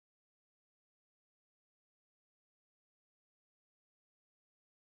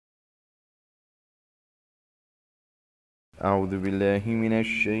أعوذ بالله من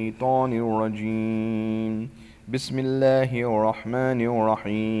الشيطان الرجيم. بسم الله الرحمن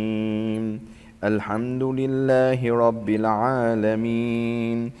الرحيم. الحمد لله رب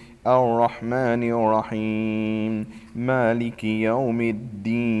العالمين، الرحمن الرحيم، مالك يوم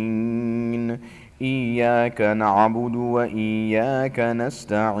الدين. إياك نعبد وإياك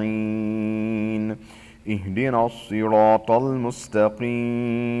نستعين. اهدنا الصراط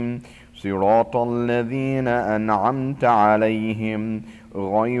المستقيم، صراط الذين أنعمت عليهم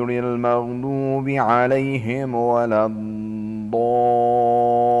غير المغضوب عليهم ولا الضالين.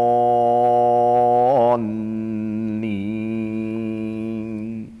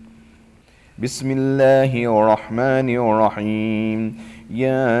 بسم الله الرحمن الرحيم.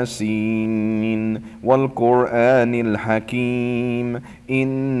 ياسين والقرآن الحكيم،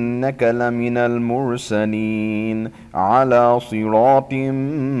 إنك لمن المرسلين على صراط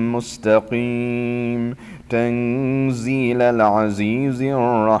مستقيم. تنزيل العزيز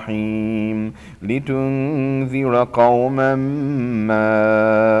الرحيم، لتنذر قوما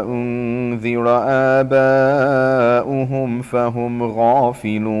ما أنذر آباؤهم فهم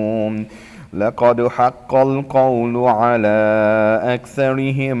غافلون. لقد حق القول على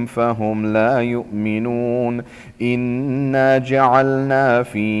أكثرهم فهم لا يؤمنون. إنا جعلنا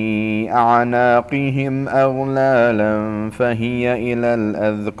في أعناقهم أغلالا فهي إلى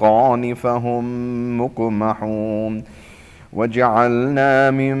الأذقان فهم مقمحون.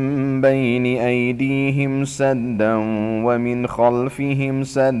 وجعلنا من بين أيديهم سدا ومن خلفهم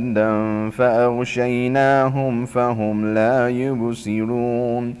سدا فأغشيناهم فهم لا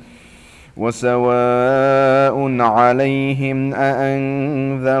يبصرون. وسواء عليهم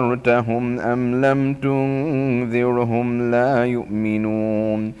أأنذرتهم أم لم تنذرهم لا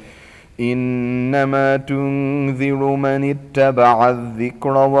يؤمنون. إنما تنذر من اتبع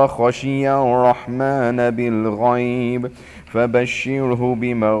الذكر وخشي الرحمن بالغيب، فبشره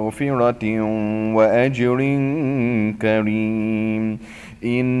بمغفرة وأجر كريم.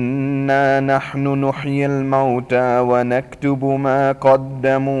 إنا نحن نحيي الموتى ونكتب ما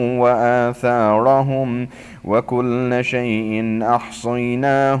قدموا وآثارهم، وكل شيء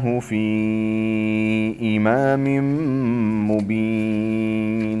أحصيناه في إمام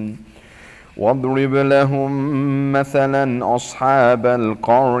مبين. واضرب لهم مثلا أصحاب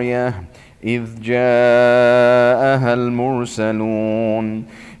القرية إذ جاءها المرسلون،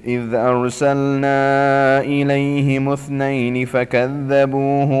 إذ أرسلنا إليهم اثنين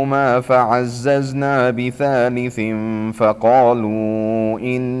فكذبوهما فعززنا بثالث فقالوا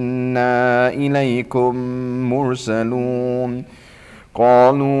إنا إليكم مرسلون.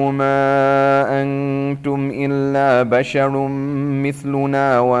 قالوا ما أنتم إلا بشر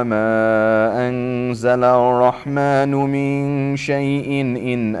مثلنا وما أنزل الرحمن من شيء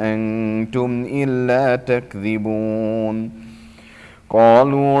إن أنتم إلا تكذبون.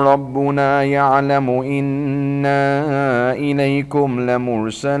 قالوا ربنا يعلم إنا إليكم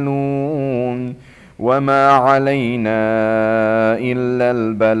لمرسلون وما علينا إلا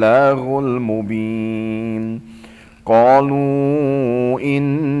البلاغ المبين. قالوا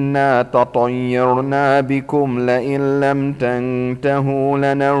إنا تطيرنا بكم لئن لم تنتهوا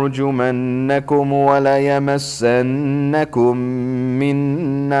لنرجمنكم وليمسنكم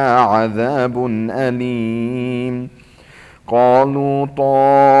منا عذاب أليم. قالوا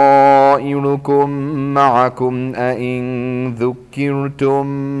طائركم معكم أئن ذكرتم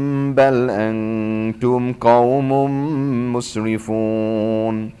بل أنتم قوم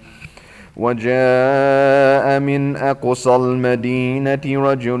مسرفون. وجاء من أقصى المدينة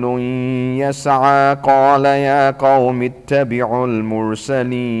رجل يسعى قال يا قوم اتبعوا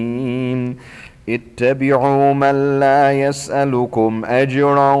المرسلين، اتبعوا من لا يسألكم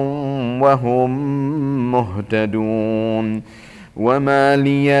أجرا وهم مهتدون. وما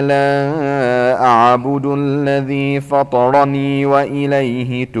لي لا أعبد الذي فطرني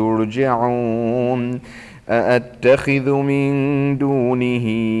وإليه ترجعون. أأتخذ من دونه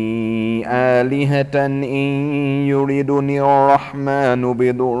آلهة إن يردني الرحمن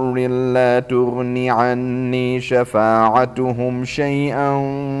بضر لا تغن عني شفاعتهم شيئا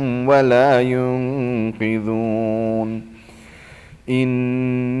ولا ينقذون.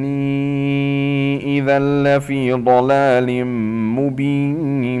 إني إذا لفي ضلال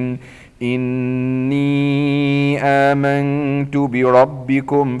مبين. إني آمنت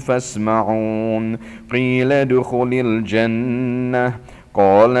بربكم فاسمعون. قيل ادخل الجنة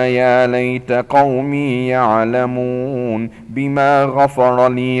قال يا ليت قومي يعلمون بما غفر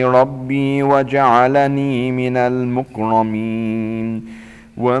لي ربي وجعلني من المكرمين.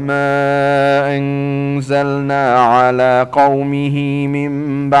 وما أنزلنا على قومه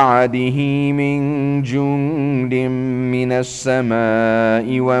من بعده من جند من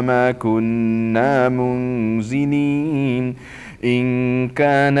السماء وما كنا منزلين إن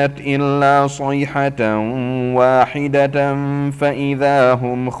كانت إلا صيحة واحدة فإذا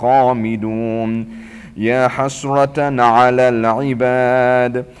هم خامدون يا حسرة على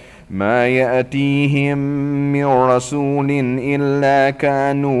العباد ما يأتيهم من رسول إلا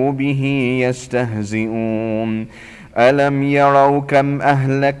كانوا به يستهزئون ألم يروا كم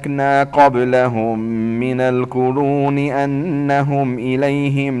أهلكنا قبلهم من القرون أنهم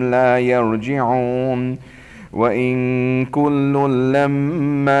إليهم لا يرجعون وإن كل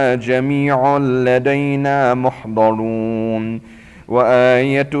لما جميع لدينا محضرون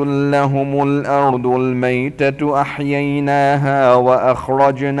وآية لهم الأرض الميتة أحييناها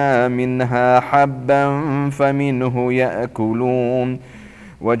وأخرجنا منها حبا فمنه يأكلون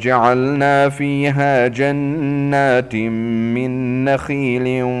وجعلنا فيها جنات من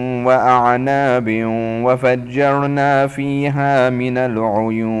نخيل وأعناب وفجرنا فيها من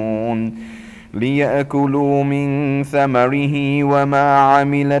العيون ليأكلوا من ثمره وما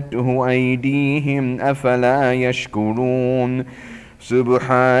عملته أيديهم أفلا يشكرون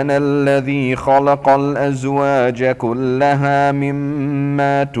سبحان الذي خلق الأزواج كلها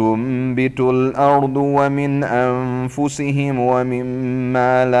مما تنبت الأرض ومن أنفسهم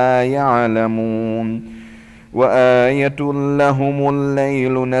ومما لا يعلمون وآية لهم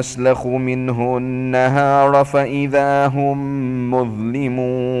الليل نسلخ منه النهار فإذا هم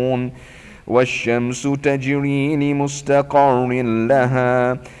مظلمون والشمس تجري لمستقر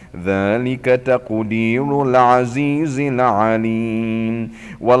لها ذلك تقدير العزيز العليم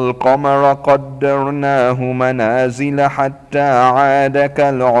والقمر قدرناه منازل حتى عاد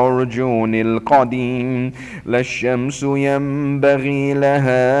كالعرجون القديم لا الشمس ينبغي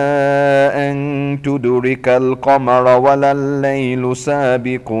لها أن تدرك القمر ولا الليل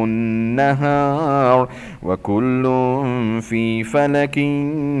سابق النهار وكل في فلك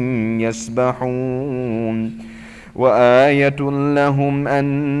يسبحون وآية لهم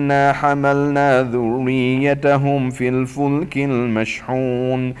أنا حملنا ذريتهم في الفلك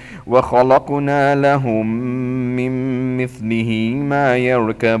المشحون وخلقنا لهم من مثله ما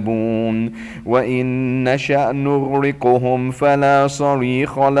يركبون وإن نشأ نغرقهم فلا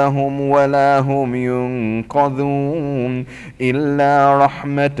صريخ لهم ولا هم ينقذون إلا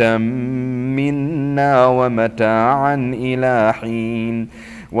رحمة منا ومتاعا إلى حين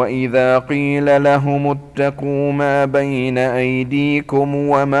وإذا قيل لهم اتقوا ما بين أيديكم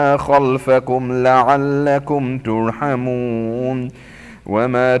وما خلفكم لعلكم ترحمون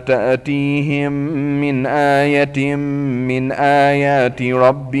وما تأتيهم من آية من آيات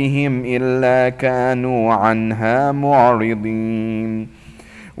ربهم إلا كانوا عنها معرضين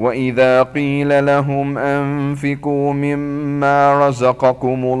وإذا قيل لهم أنفقوا مما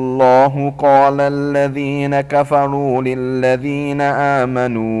رزقكم الله قال الذين كفروا للذين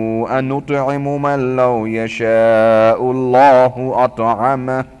آمنوا أنطعم من لو يشاء الله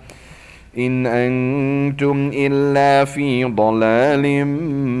أطعمه إن أنتم إلا في ضلال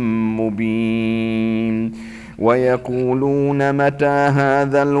مبين ويقولون متى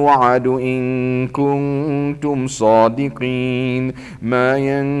هذا الوعد إن كنتم صادقين ما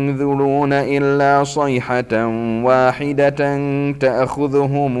ينذرون إلا صيحة واحدة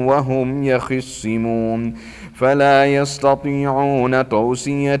تأخذهم وهم يخصمون فلا يستطيعون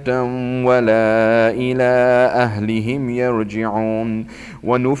توصية ولا إلى أهلهم يرجعون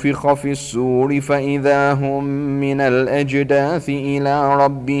ونفخ في السور فإذا هم من الأجداث إلى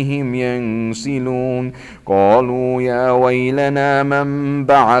ربهم ينسلون قالوا يا ويلنا من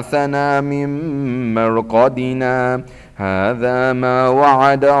بعثنا من مرقدنا هذا ما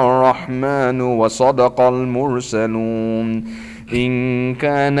وعد الرحمن وصدق المرسلون إن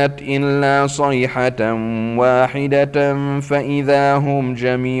كانت إلا صيحة واحدة فإذا هم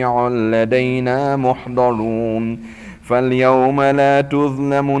جميع لدينا محضرون فاليوم لا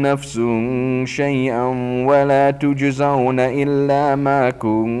تظلم نفس شيئا ولا تجزون إلا ما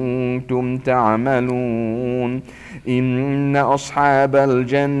كنتم تعملون إن أصحاب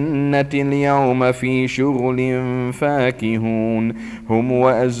الجنة اليوم في شغل فاكهون هم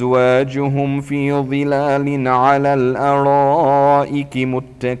وأزواجهم في ظلال على الأرائك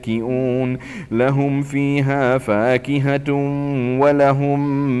متكئون لهم فيها فاكهة ولهم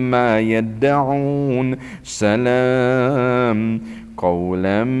ما يدعون سلام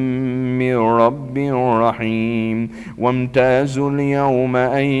قولا من رب رحيم وامتازوا اليوم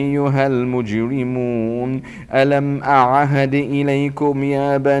أيها المجرمون ألم أعهد إليكم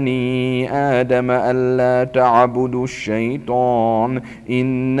يا بني آدم ألا تعبدوا الشيطان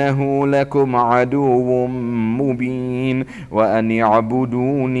إنه لكم عدو مبين وأن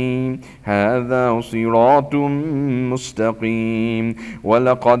اعبدوني هذا صراط مستقيم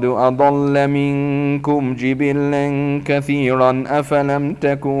ولقد أضل منكم جبلا كثيرا أفلم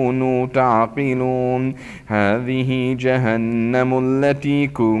تكونوا تعقلون هذه جهنم التي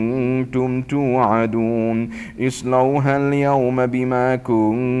كنتم توعدون اصلوها اليوم بما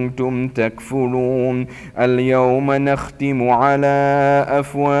كنتم تكفرون اليوم نختم على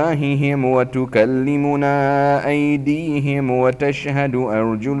أفواههم وتكلمنا أيديهم وتشهد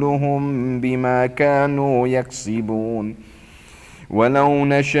أرجلهم بما كانوا يكسبون ولو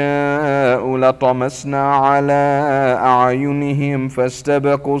نشاء لطمسنا على أعينهم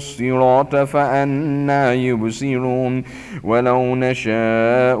فاستبقوا الصراط فأنى يبصرون ولو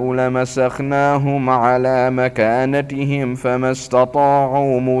نشاء لمسخناهم على مكانتهم فما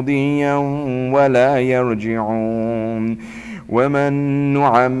استطاعوا مضيا ولا يرجعون ومن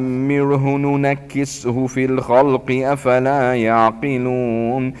نعمره ننكسه في الخلق أفلا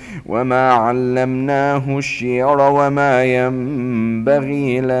يعقلون وما علمناه الشعر وما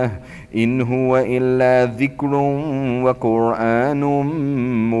ينبغي له إن هو إلا ذكر وقرآن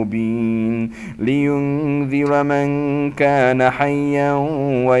مبين لينذر من كان حيا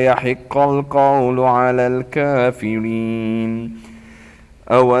ويحق القول على الكافرين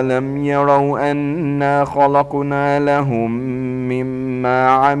أولم يروا أنا خلقنا لهم مما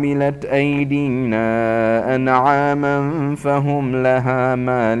عملت أيدينا أنعاما فهم لها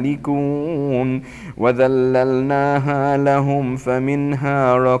مالكون وذللناها لهم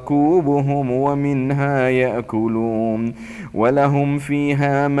فمنها ركوبهم ومنها يأكلون ولهم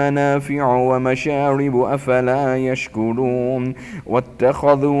فيها منافع ومشارب أفلا يشكرون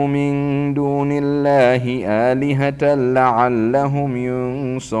واتخذوا من دون الله آلهة لعلهم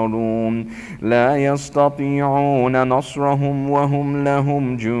ينصرون لا يستطيعون نصرهم وهم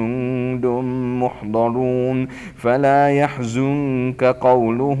لهم جند محضرون فلا يحزنك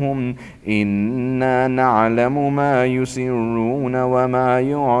قولهم إنا نعلم ما يسرون وما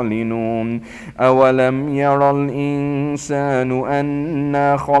يعلنون أولم ير الإنسان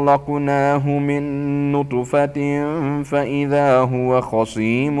أنا خلقناه من نطفة فإذا هو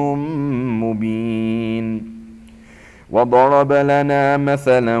خصيم مبين وضرب لنا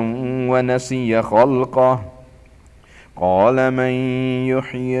مثلا ونسي خلقه قال من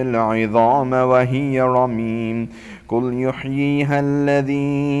يحيي العظام وهي رميم قل يحييها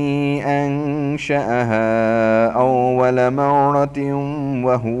الذي أنشأها أول مرة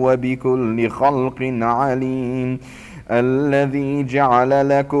وهو بكل خلق عليم الذي جعل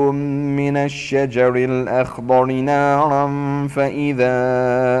لكم من الشجر الأخضر نارا فإذا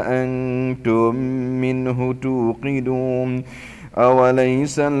أنتم منه توقدون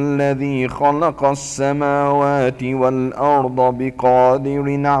أوليس الذي خلق السماوات والأرض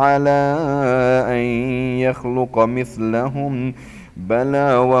بقادر على أن يخلق مثلهم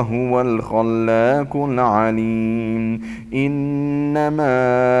بلى وهو الخلاق العليم إنما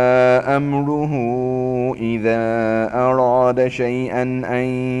أمره إذا أراد شيئا أن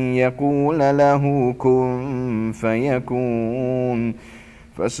يقول له كن فيكون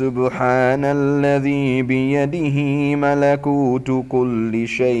فسبحان الذي بيده ملكوت كل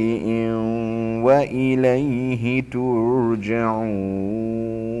شيء وإليه ترجعون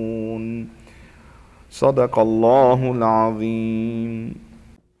صدق الله العظيم.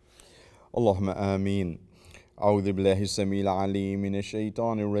 اللهم آمين. أعوذ بالله السميع العليم من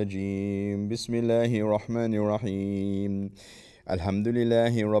الشيطان الرجيم. بسم الله الرحمن الرحيم. الحمد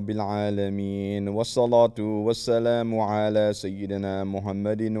لله رب العالمين والصلاة والسلام على سيدنا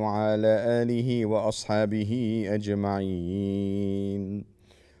محمد وعلى آله وأصحابه أجمعين.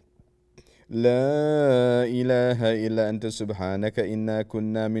 لا إله إلا أنت سبحانك إنا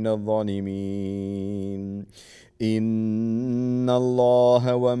كنا من الظالمين. إن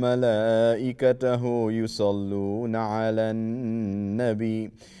الله وملائكته يصلون على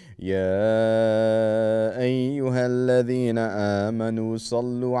النبي يا أيها الذين آمنوا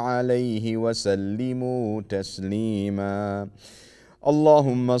صلوا عليه وسلموا تسليما.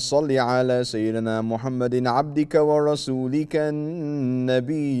 اللهم صل على سيدنا محمد عبدك ورسولك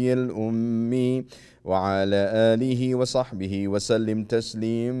النبي الأمي وعلى آله وصحبه وسلم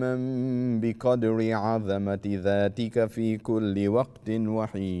تسليما بقدر عظمة ذاتك في كل وقت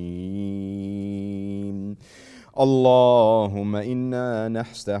وحين. اللهم إنا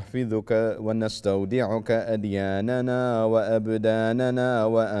نستحفظك ونستودعك أدياننا وأبداننا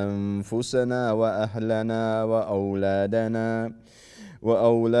وأنفسنا وأهلنا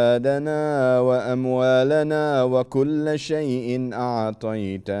وأولادنا وأموالنا وكل شيء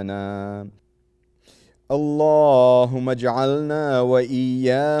أعطيتنا. اللهم اجعلنا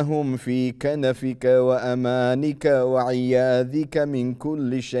وإياهم في كنفك وأمانك وعياذك من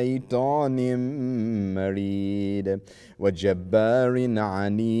كل شيطان مريد وجبار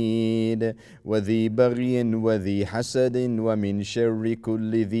عنيد وذي بغي وذي حسد ومن شر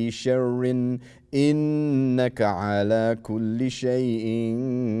كل ذي شر إنك على كل شيء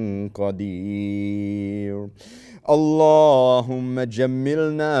قدير. اللهم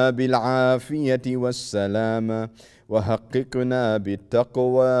جملنا بالعافية والسلامة وحققنا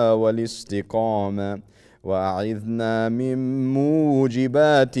بالتقوى والاستقامة وأعذنا من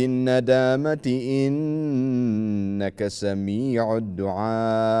موجبات الندامة إنك سميع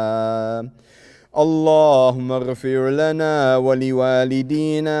الدعاء. اللهم اغفر لنا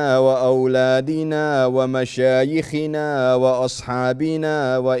ولوالدينا وأولادنا ومشايخنا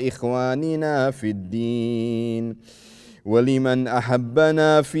وأصحابنا وإخواننا في الدين ولمن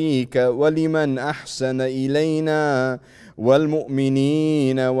أحبنا فيك ولمن أحسن إلينا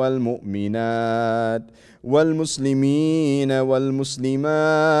والمؤمنين والمؤمنات والمسلمين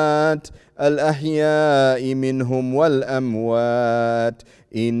والمسلمات الأحياء منهم والأموات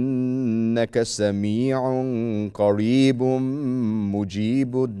إنك سميع قريب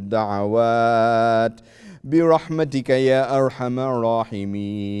مجيب الدعوات برحمتك يا أرحم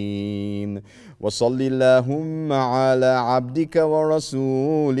الراحمين. وصل اللهم على عبدك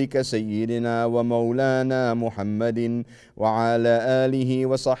ورسولك سيدنا ومولانا محمد وعلى آله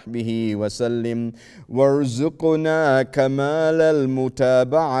وصحبه وسلم وارزقنا كمال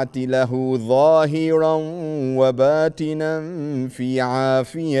المتابعة له ظاهرا وباطنا في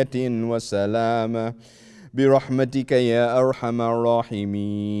عافية وسلامة برحمتك يا أرحم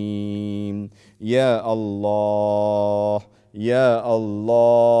الراحمين. يا الله يا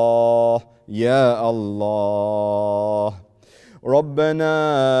الله يا الله. ربنا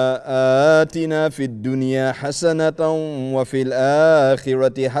آتنا في الدنيا حسنة وفي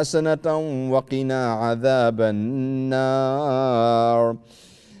الآخرة حسنة وقنا عذاب النار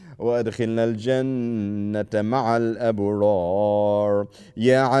وأدخلنا الجنة مع الأبرار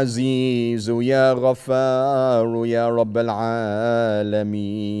يا عزيز يا غفار يا رب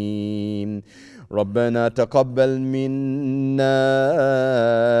العالمين. ربنا تقبل منا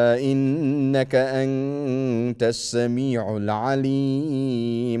إنك أنت السميع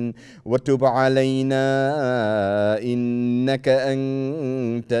العليم وتب علينا إنك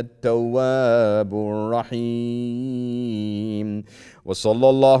أنت التواب الرحيم. وصلى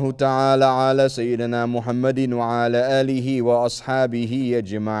الله تعالى على سيدنا محمد وعلى آله وأصحابه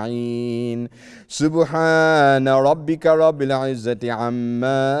أجمعين. سبحان ربك رب العزة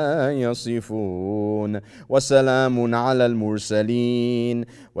عما يصفون وسلام على المرسلين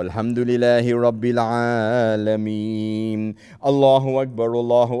والحمد لله رب العالمين. الله أكبر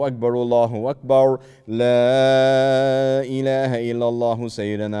الله أكبر الله أكبر. لا إله إلا الله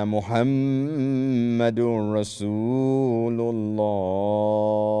سيدنا محمد رسول الله.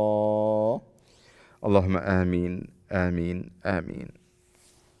 اللهم آمين آمين آمين.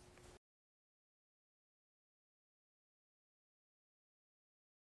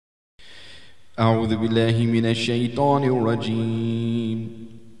 أعوذ بالله من الشيطان الرجيم.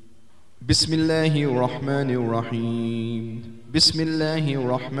 بسم الله الرحمن الرحيم. بسم الله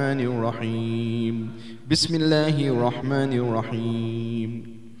الرحمن الرحيم. بسم الله الرحمن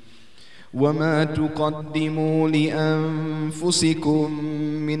الرحيم. وما تقدموا لأنفسكم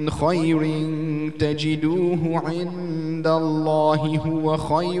من خير تجدوه عند الله هو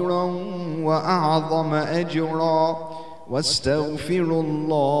خيرا وأعظم أجرا واستغفروا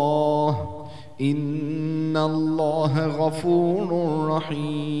الله إن الله غفور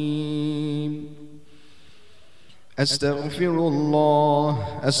رحيم. أستغفر الله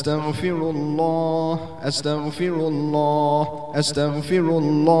أستغفر الله أستغفر الله أستغفر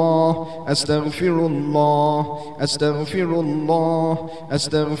الله أستغفر الله أستغفر الله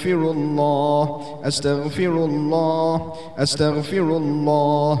أستغفر الله أستغفر الله أستغفر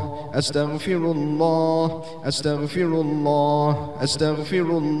الله أستغفر الله أستغفر الله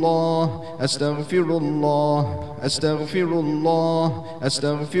أستغفر الله أستغفر الله أستغفر الله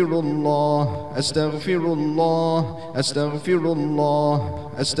أستغفر الله أستغفر الله الله أستغفر الله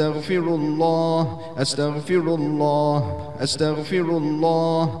أستغفر الله أستغفر الله أستغفر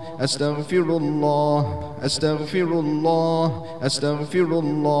الله أستغفر الله أستغفر الله أستغفر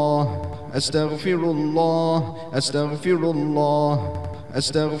الله أستغفر الله أستغفر الله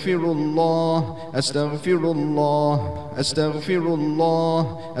أستغفر الله أستغفر الله أستغفر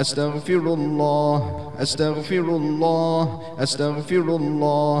الله أستغفر الله أستغفر الله أستغفر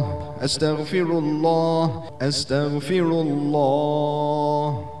الله أستغفر الله أستغفر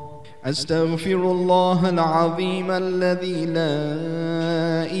الله أستغفر الله العظيم الذي لا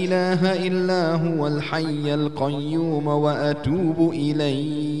إله إلا هو الحي القيوم وأتوب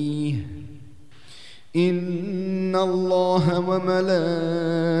إليه. إن الله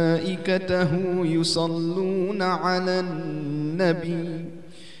وملائكته يصلون على النبي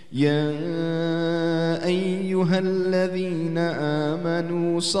يا أيها الذين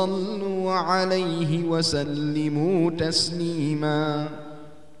آمنوا صلوا عليه وسلموا تسليما.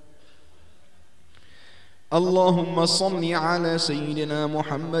 اللهم صل على سيدنا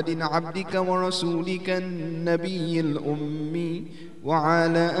محمد عبدك ورسولك النبي الأمي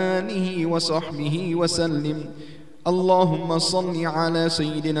وعلى آله وصحبه وسلم. اللهم صل على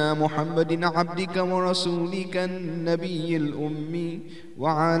سيدنا محمد عبدك ورسولك النبي الأمي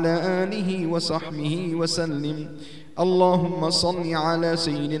وعلى آله وصحبه وسلم. اللهم صل على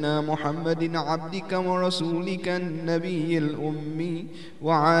سيدنا محمد عبدك ورسولك النبي الأمي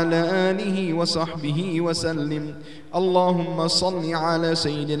وعلى آله وصحبه وسلم. اللهم صل على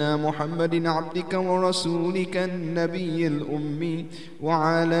سيدنا محمد عبدك ورسولك النبي الأمي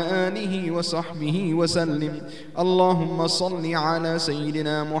وعلى آله وصحبه وسلم. اللهم صل على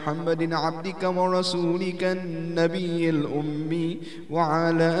سيدنا محمد عبدك ورسولك النبي الأمي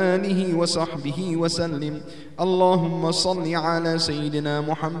وعلى آله وصحبه وسلم. اللهم صل على سيدنا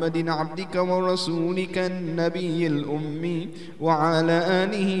محمد عبدك ورسولك النبي الأمي وعلى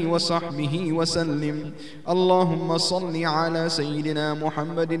آله وصحبه وسلم. اللهم صل على سيدنا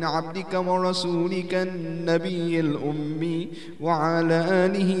محمد عبدك ورسولك النبي الأمي وعلى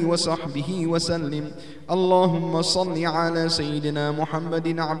آله وصحبه وسلم. اللهم صل على سيدنا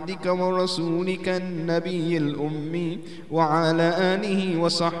محمد عبدك ورسولك النبي الأمي وعلى آله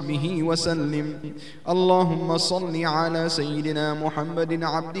وصحبه وسلم. اللهم صل على سيدنا محمد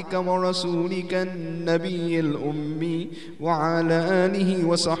عبدك ورسولك النبي الأمي وعلى آله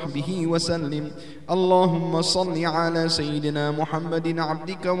وصحبه وسلم. اللهم صل على سيدنا محمد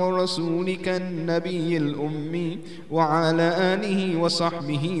عبدك ورسولك النبي الأمي وعلى آله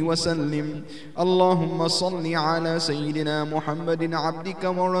وصحبه وسلم. اللهم صل على سيدنا محمد عبدك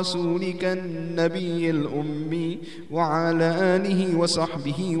ورسولك النبي الأمي وعلى آله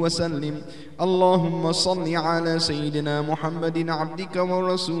وصحبه وسلم. اللهم صل على سيدنا محمد عبدك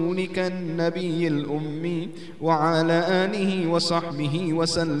ورسولك النبي الأمي وعلى آله وصحبه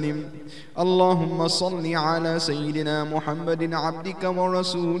وسلم. اللهم صل على سيدنا محمد عبدك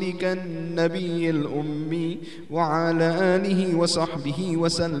ورسولك النبي الأمي وعلى آله وصحبه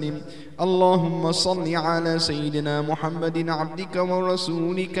وسلم. اللهم صل على سيدنا محمد عبدك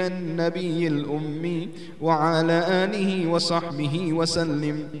ورسولك النبي الأمي وعلى آله وصحبه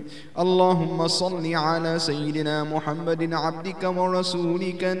وسلم. اللهم صل على سيدنا محمد عبدك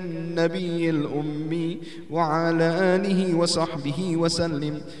ورسولك النبي الأمي وعلى آله وصحبه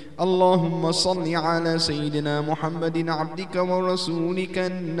وسلم. اللهم صل على سيدنا محمد عبدك ورسولك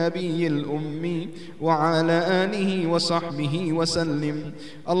النبي الأمي وعلى آله وصحبه وسلم.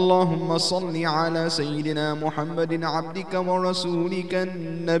 اللهم صل على سيدنا محمد عبدك ورسولك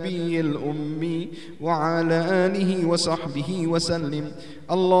النبي الأمي وعلى آله وصحبه وسلم.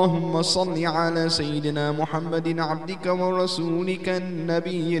 اللهم صل على سيدنا محمد عبدك ورسولك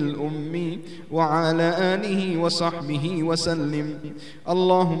النبي الأمي وعلى آله وصحبه وسلم.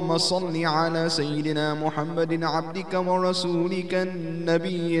 اللهم صل على سيدنا محمد عبدك ورسولك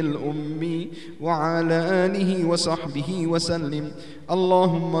النبي الأمي وعلى آله وصحبه وسلم.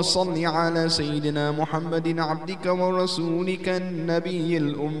 اللهم صل على سيدنا محمد عبدك ورسولك النبي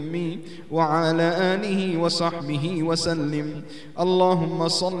الأمي وعلى آله وصحبه وسلم. اللهم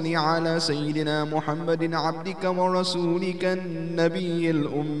صل على سيدنا محمد عبدك ورسولك النبي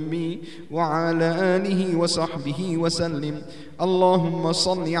الأمي وعلى آله وصحبه وسلم. اللهم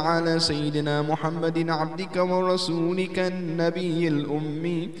صل على سيدنا محمد عبدك ورسولك النبي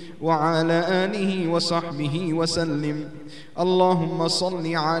الأمي وعلى آله وصحبه وسلم. اللهم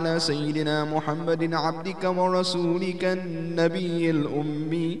صل على سيدنا محمد عبدك ورسولك النبي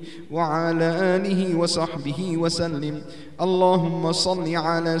الأمي وعلى آله وصحبه وسلم.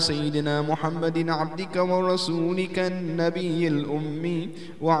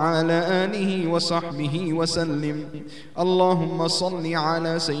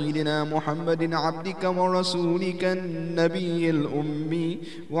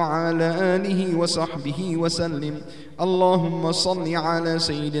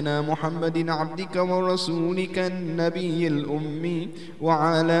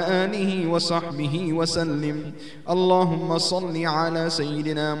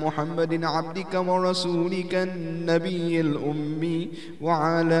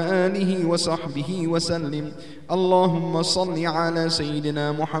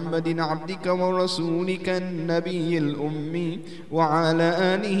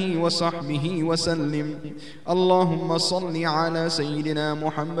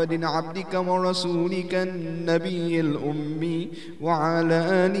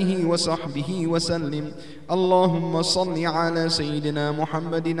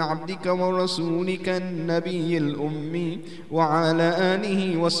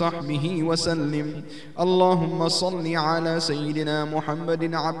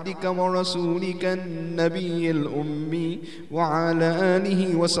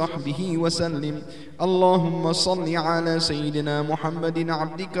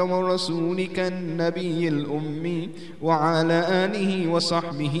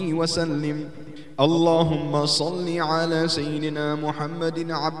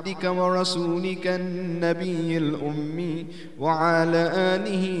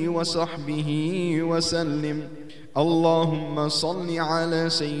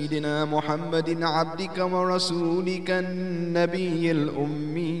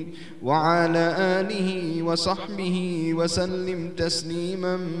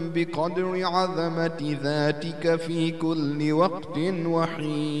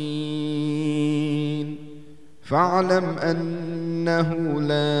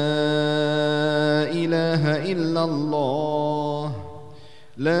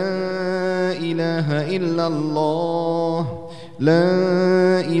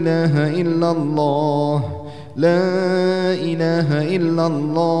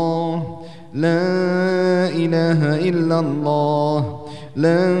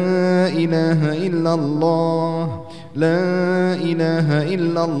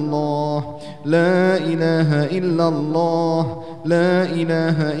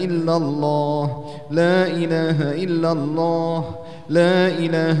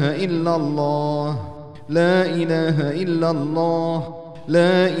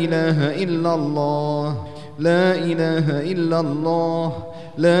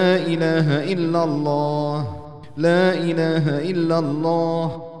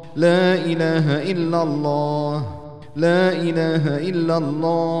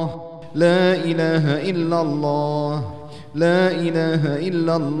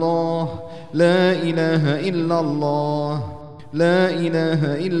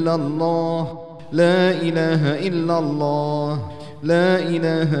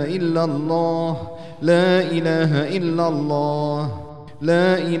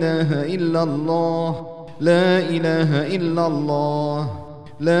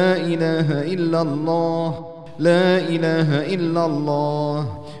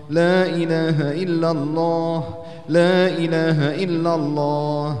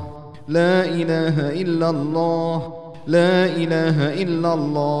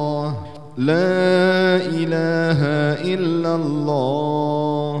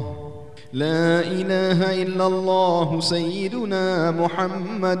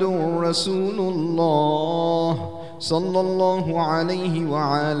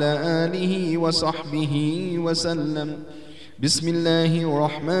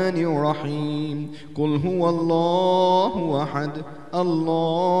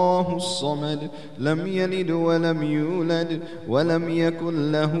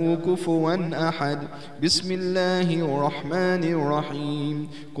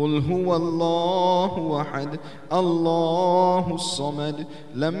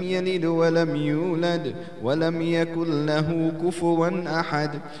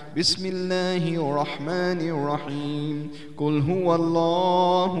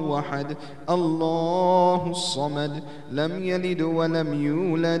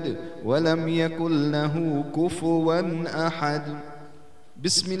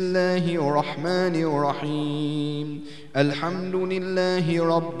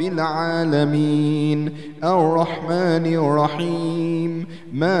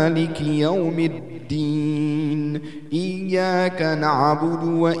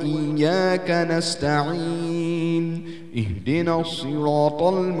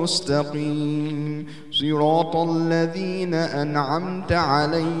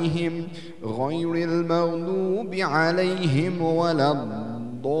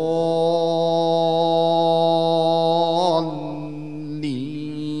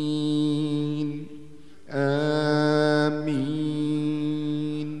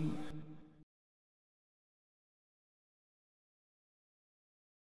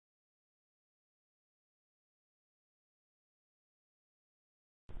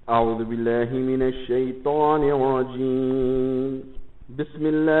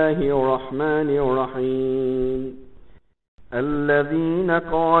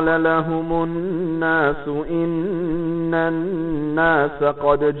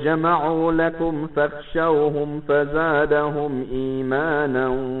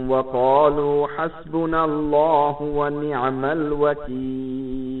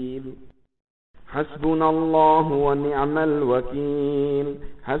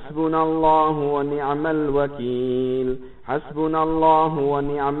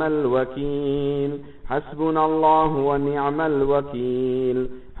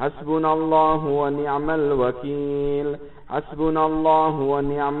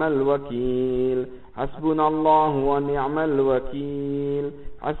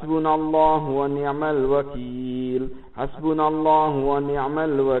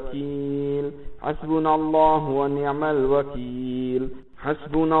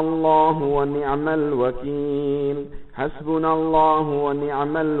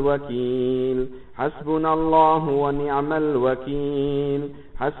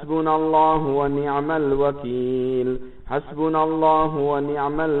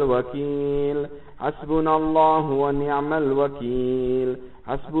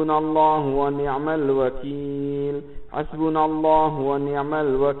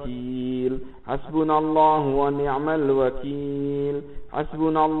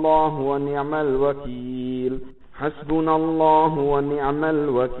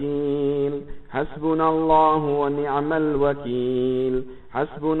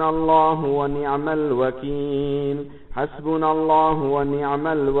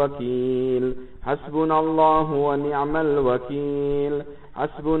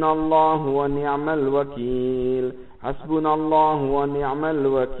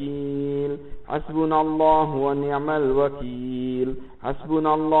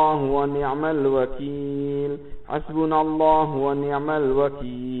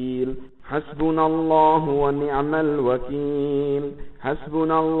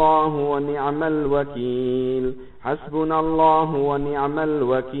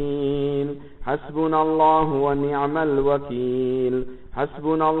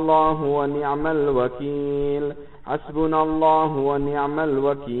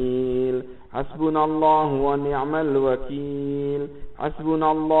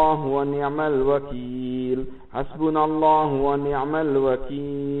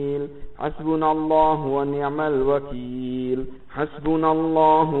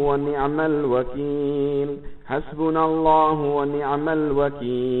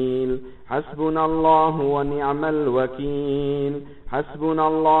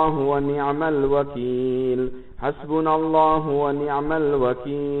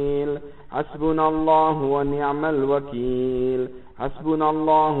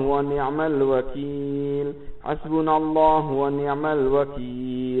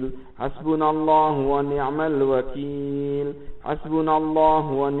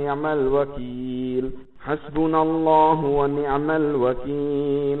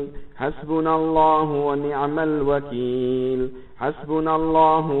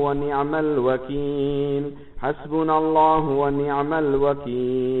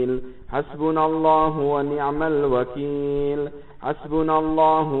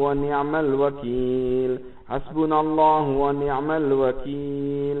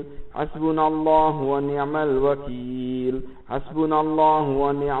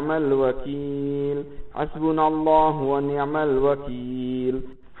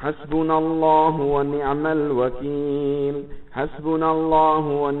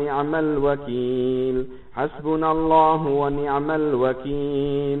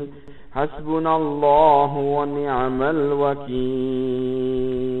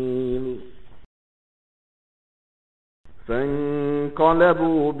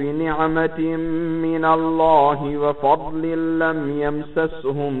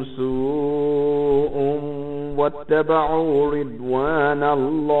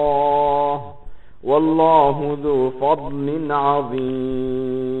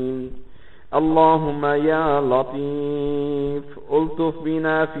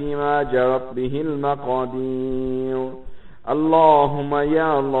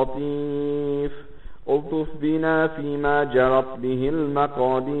 ألطف بنا فيما جرت به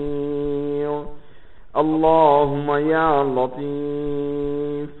المقادير. اللهم يا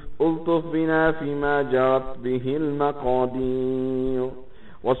لطيف ألطف بنا فيما جرت به المقادير.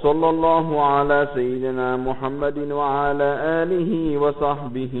 وصلى الله على سيدنا محمد وعلى آله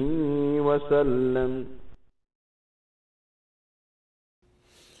وصحبه وسلم.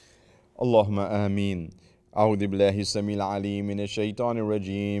 اللهم آمين. أعوذ بالله السميع العليم من الشيطان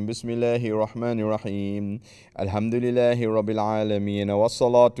الرجيم. بسم الله الرحمن الرحيم. الحمد لله رب العالمين،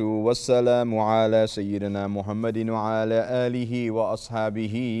 والصلاة والسلام على سيدنا محمد وعلى آله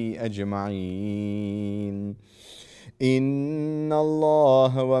وأصحابه أجمعين. إن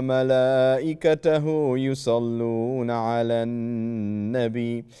الله وملائكته يصلون على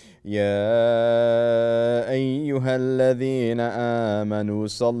النبي يا أيها الذين آمنوا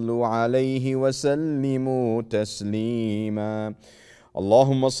صلوا عليه وسلموا تسليما.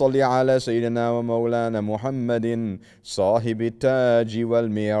 اللهم صل على سيدنا ومولانا محمد صاحب التاج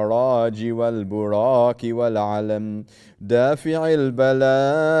والمعراج والبراك والعلم، دافع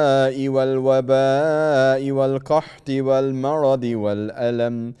البلاء والوباء والقحط والمرض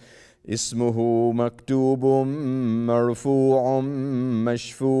والألم، اسمه مكتوب مرفوع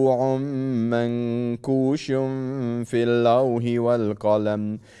مشفوع منكوش في اللوح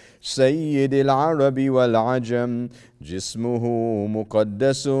والقلم، سيد العرب والعجم، جسمه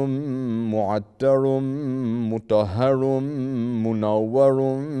مقدس معتر مطهر منور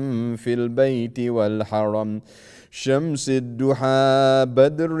في البيت والحرم، شمس الدحى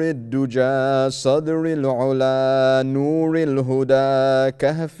بدر الدجى صدر العلا نور الهدى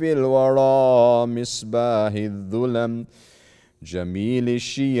كهف الورى مصباح الظلم، جميل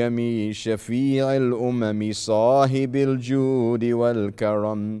الشيم شفيع الأمم صاحب الجود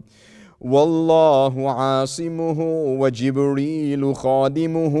والكرم، والله عاصمه وجبريل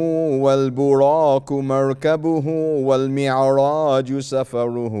خادمه والبراق مركبه والمعراج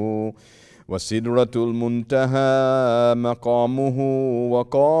سفره، وسدرة المنتهى مقامه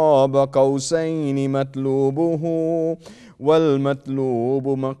وقاب قوسين مطلوبه، والمطلوب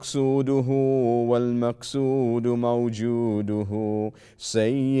مقصوده والمقصود موجوده،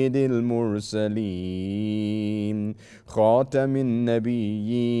 سيد المرسلين خاتم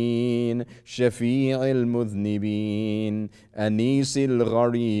النبيين شفيع المذنبين أنيس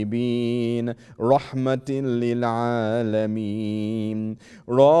الغريبين رحمة للعالمين،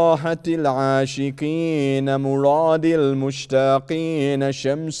 راحة العاشقين مراد المشتاقين،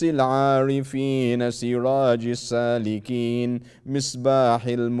 شمس العارفين سراج السالكين مصباح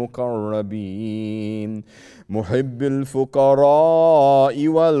المقربين، محب الفقراء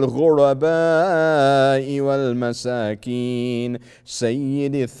والغرباء والمساكين،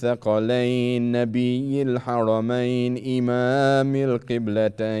 سيد الثقلين نبي الحرمين إمام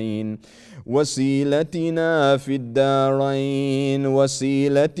القبلتين، وسيلتنا في الدارين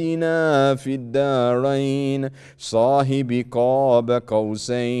وسيلتنا في الدارين، صاحب قاب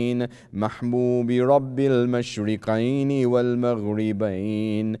قوسين محبوب رب المشرقين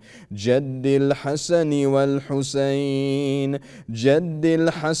والمغربين، جد الحسن والحسين جد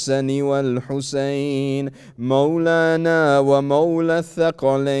الحسن والحسين، مولانا ومولى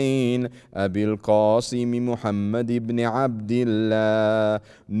الثقلين أبي القاسم محمد بن عبد الله،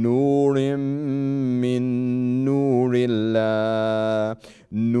 نور من نور الله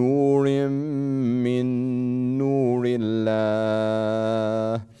نور من نور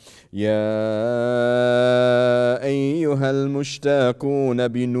الله. يا أيها المشتاقون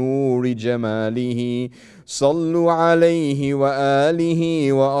بنور جماله صلوا عليه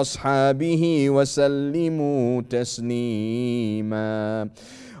وآله وأصحابه وسلموا تسليما.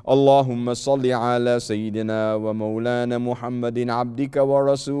 اللهم صل على سيدنا ومولانا محمد عبدك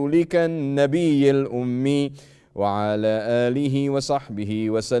ورسولك النبي الأمي وعلى آله وصحبه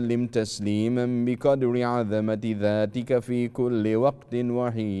وسلم تسليما بقدر عظمة ذاتك في كل وقت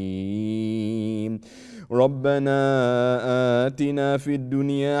وحين. ربنا آتنا في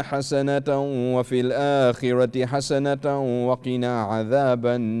الدنيا حسنة وفي الآخرة حسنة وقنا عذاب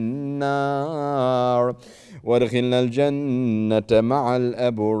النار وادخلنا الجنة مع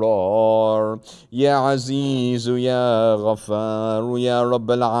الأبرار. يا عزيز يا غفار يا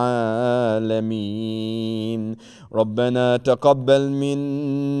رب العالمين، ربنا تقبل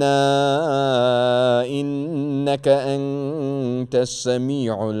منا إنك أنت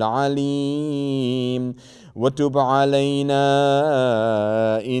السميع العليم، وتب علينا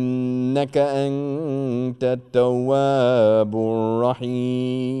إنك أنت التواب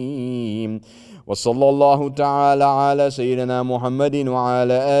الرحيم. وصلى الله تعالى على سيدنا محمد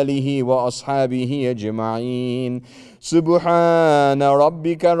وعلى آله وأصحابه أجمعين. سبحان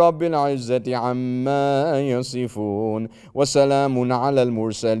ربك رب العزة عما يصفون وسلام على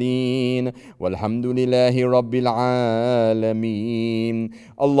المرسلين والحمد لله رب العالمين.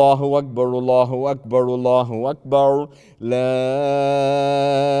 الله أكبر الله أكبر الله أكبر. لا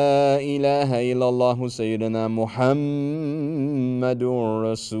إله إلا الله سيدنا محمد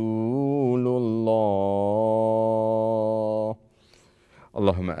رسول الله.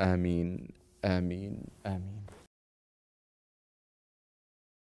 اللهم آمين آمين آمين.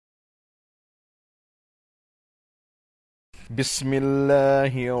 بسم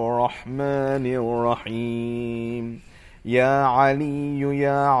الله الرحمن الرحيم. يا علي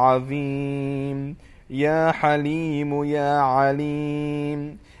يا عظيم يا حليم يا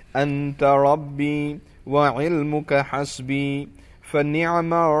عليم أنت ربي وعلمك حسبي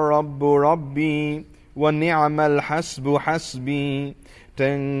فنعم الرب ربي ونعم الحسب حسبي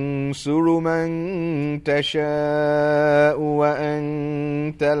تنصر من تشاء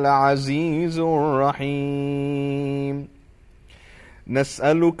وأنت العزيز الرحيم.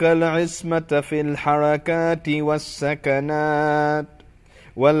 نسألك العصمة في الحركات والسكنات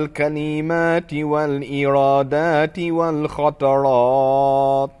والكلمات والإرادات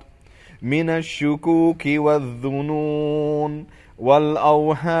والخطرات من الشكوك والظنون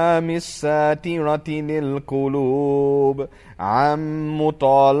والأوهام الساترة للقلوب عن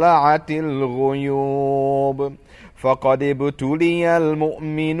مطالعة الغيوب. فقد ابتلي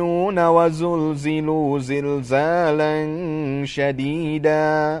المؤمنون وزلزلوا زلزالا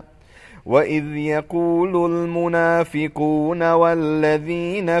شديدا وإذ يقول المنافقون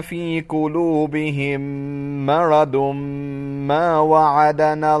والذين في قلوبهم مرض ما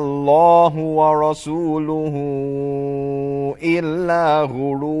وعدنا الله ورسوله إلا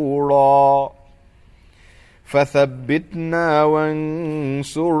غرورا. فثبتنا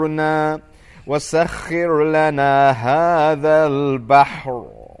وانصرنا وسخر لنا هذا البحر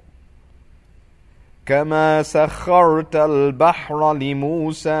كما سخرت البحر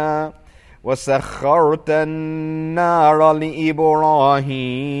لموسى وسخرت النار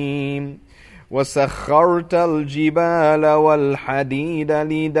لإبراهيم وسخرت الجبال والحديد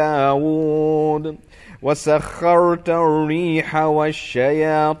لداود وسخرت الريح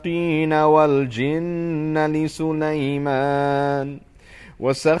والشياطين والجن لسليمان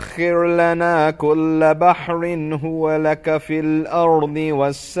وسخر لنا كل بحر هو لك في الأرض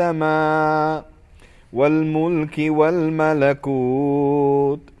والسماء والملك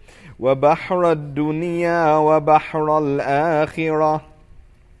والملكوت وبحر الدنيا وبحر الآخرة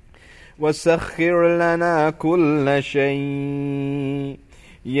وسخر لنا كل شيء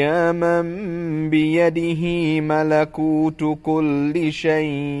يا من بيده ملكوت كل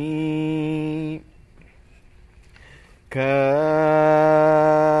شيء.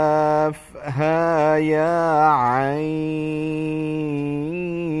 كافها يا عين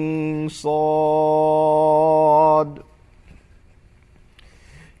صاد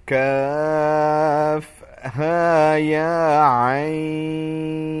كافها يا عين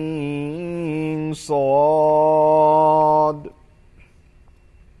صاد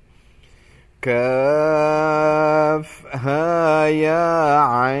كافها يا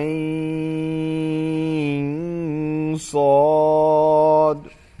عين صاد.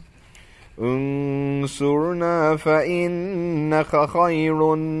 انصرنا فإنك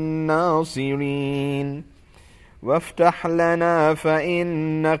خير الناصرين وافتح لنا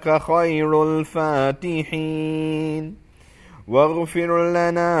فإنك خير الفاتحين واغفر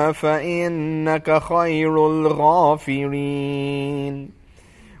لنا فإنك خير الغافرين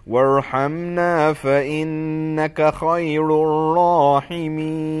وارحمنا فإنك خير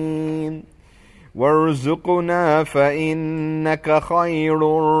الراحمين وارزقنا فإنك خير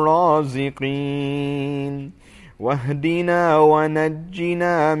الرازقين واهدنا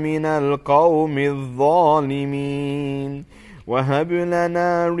ونجنا من القوم الظالمين وهب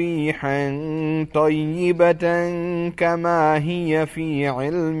لنا ريحا طيبة كما هي في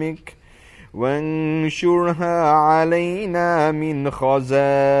علمك وانشرها علينا من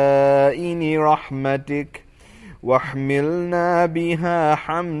خزائن رحمتك واحملنا بها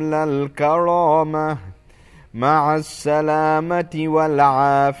حمل الكرامة مع السلامة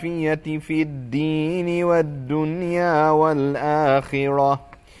والعافية في الدين والدنيا والآخرة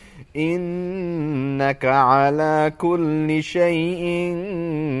إنك على كل شيء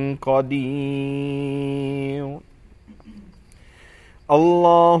قدير.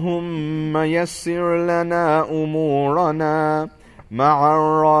 اللهم يسر لنا أمورنا مع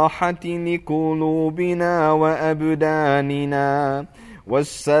الراحة لقلوبنا وأبداننا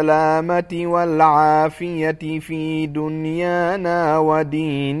والسلامة والعافية في دنيانا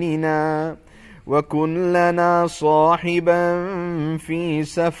وديننا وكن لنا صاحبا في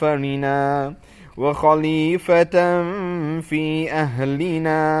سفرنا وخليفة في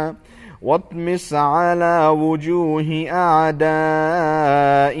أهلنا واطمس على وجوه أعدائنا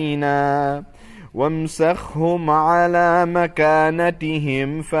وامسخهم على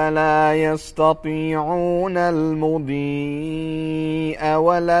مكانتهم فلا يستطيعون المضي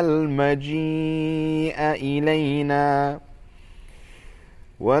ولا المجيء إلينا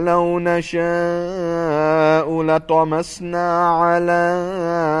ولو نشاء لطمسنا على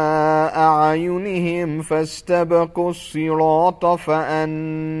أعينهم فاستبقوا الصراط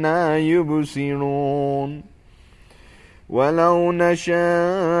فأنى يبصرون ولو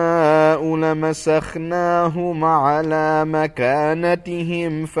نشاء لمسخناهم على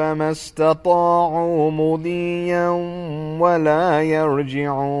مكانتهم فما استطاعوا مضيا ولا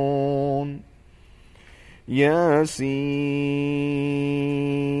يرجعون ياسين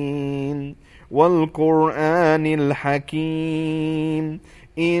والقرآن الحكيم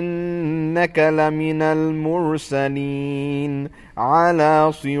إنك لمن المرسلين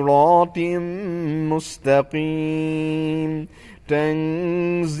على صراط مستقيم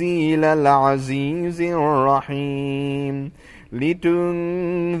تنزيل العزيز الرحيم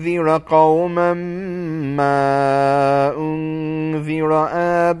لتنذر قوما ما أنذر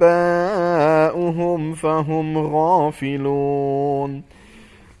آباؤهم فهم غافلون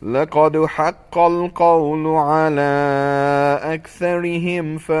لقد حق القول على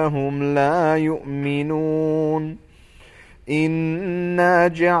أكثرهم فهم لا يؤمنون إنا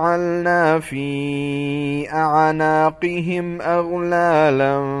جعلنا في أعناقهم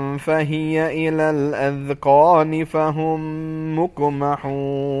أغلالا فهي إلى الأذقان فهم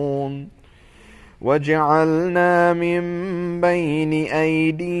مقمحون وجعلنا من بين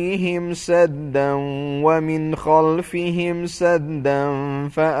أيديهم سدا ومن خلفهم سدا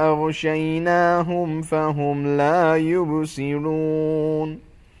فأغشيناهم فهم لا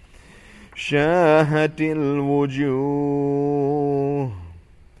يبصرون شاهت الوجوه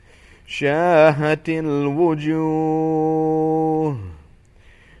شاهت الوجوه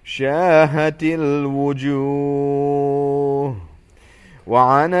شاهت الوجوه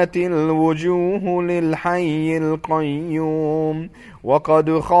وعنت الوجوه للحي القيوم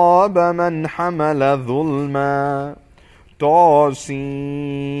وقد خاب من حمل ظلما طاسين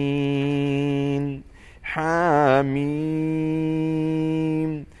حاميم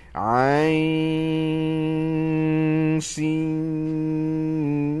عين سين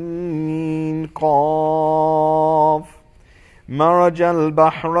قاف مرج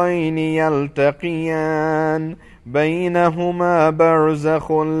البحرين يلتقيان بينهما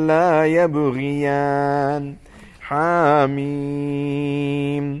برزخ لا يبغيان حاميم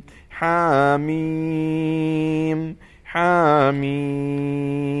حاميم حاميم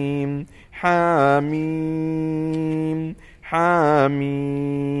حاميم حاميم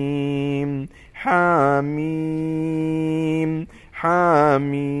حاميم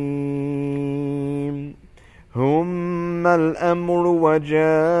حاميم هم الأمر وجاء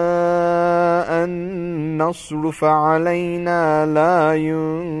النصر فعلينا لا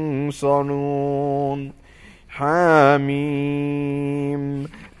ينصرون حاميم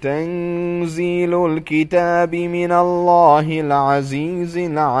تنزيل الكتاب من الله العزيز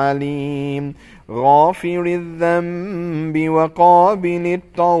العليم غافر الذنب وقابل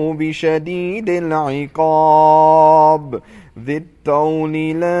التوب شديد العقاب ذي الطول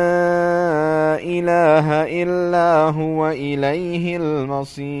لا إله إلا هو إليه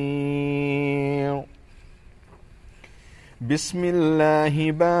المصير بسم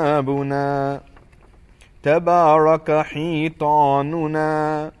الله بابنا تبارك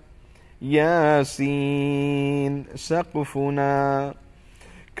حيطاننا ياسين سقفنا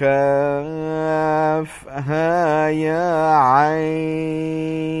كاف ها يا عين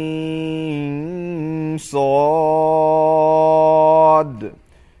صاد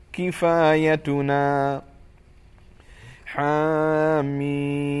كفايتنا حاميم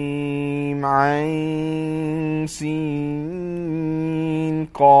عين سين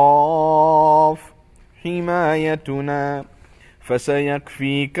قاف حمايتنا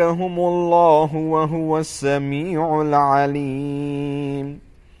فسيكفيكهم الله وهو السميع العليم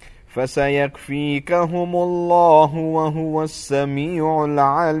فسيكفيكهم الله وهو السميع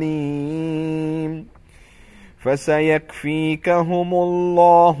العليم فسيكفيكهم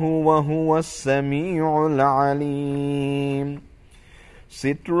الله وهو السميع العليم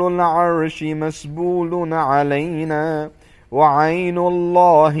ستر العرش مسبول علينا وعين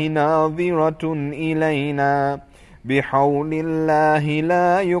الله ناظرة إلينا بحول الله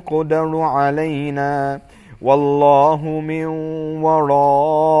لا يقدر علينا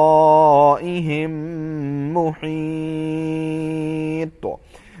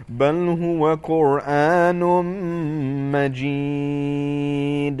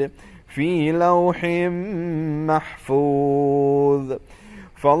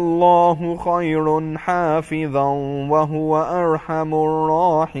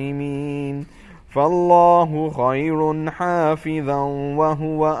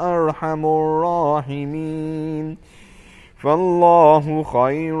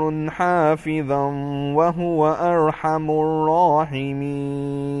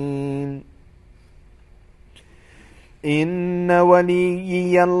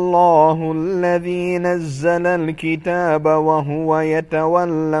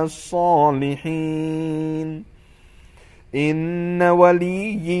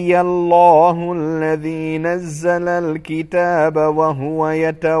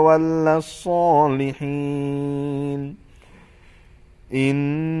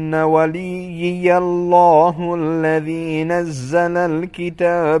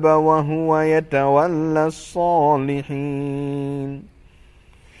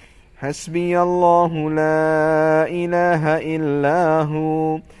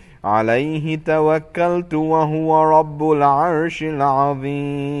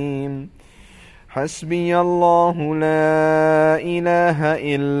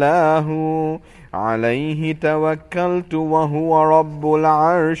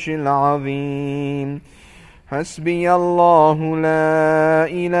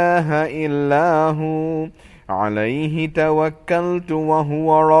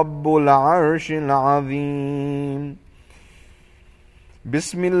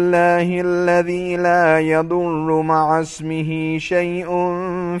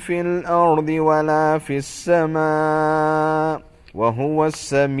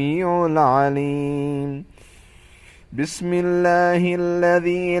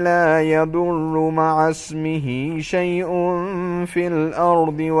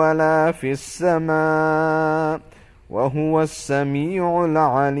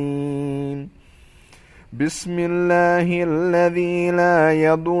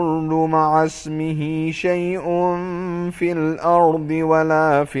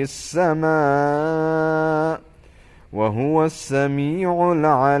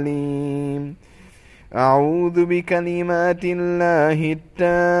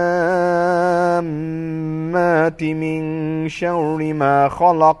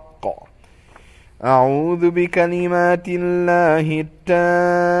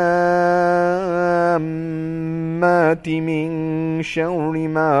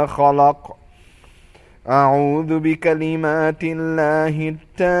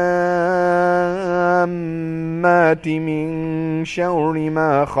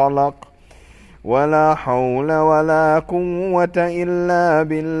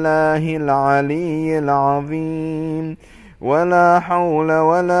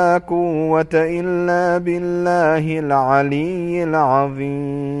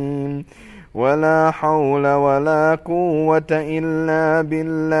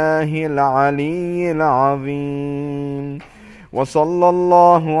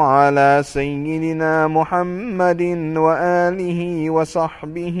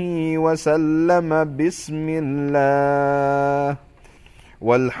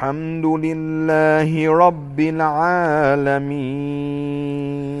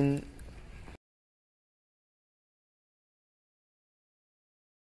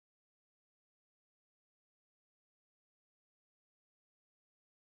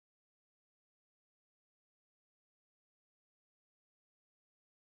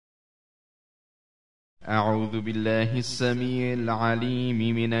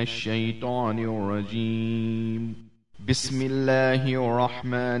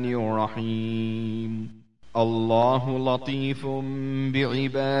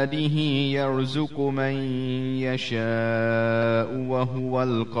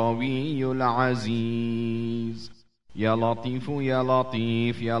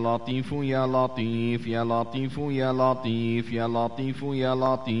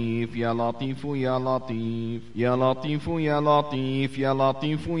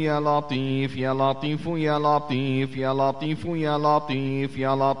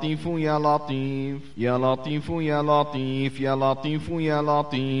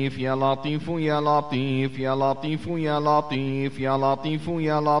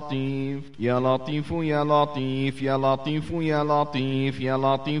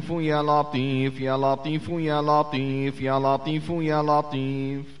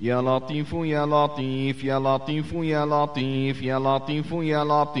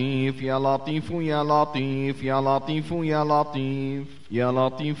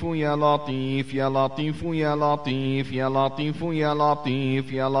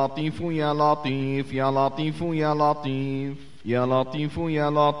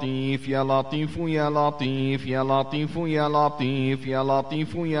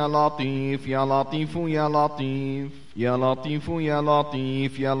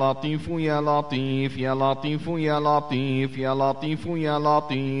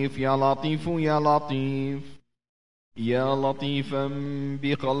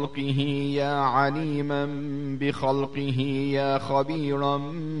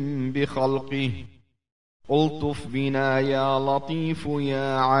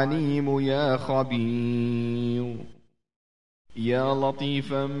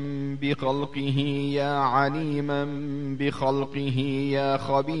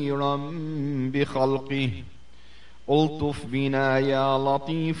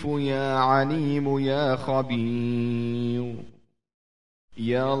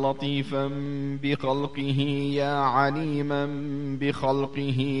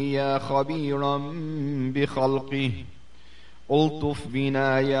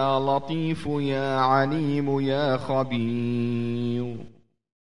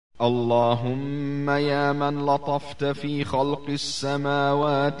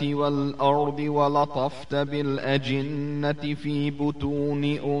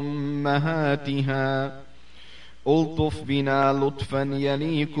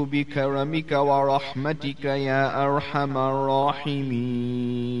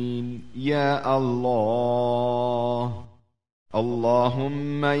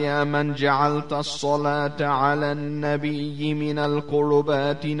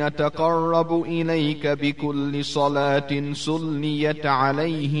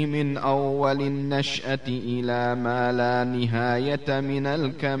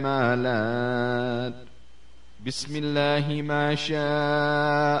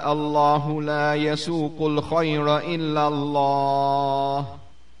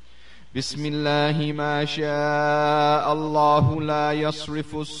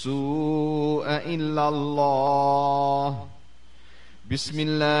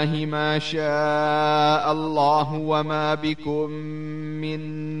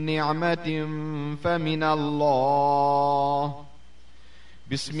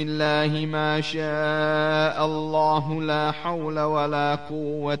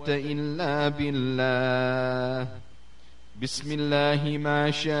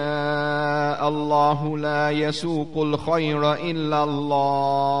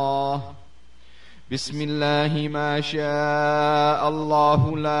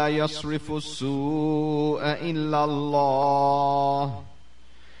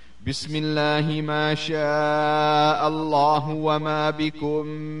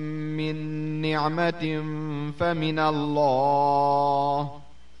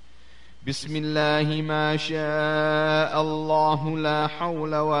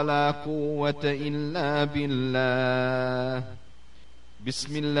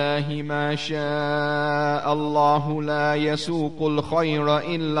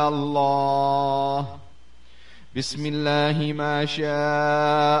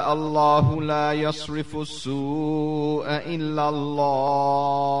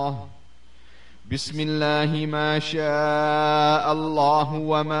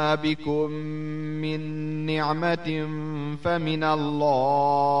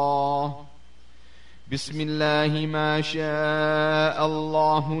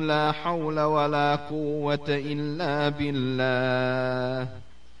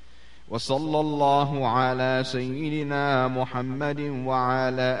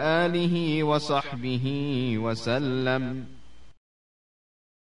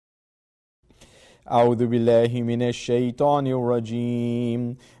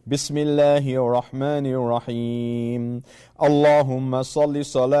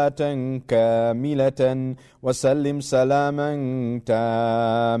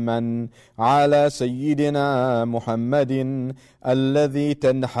الذي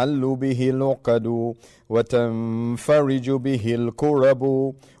تنحل به العقد وتنفرج به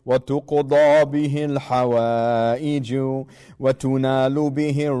الكرب وتقضى به الحوائج وتنال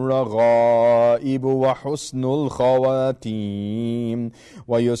به الرغائب وحسن الخواتيم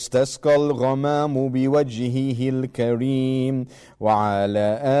ويستسقى الغمام بوجهه الكريم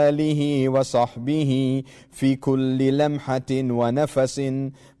وعلى آله وصحبه في كل لمحة ونفس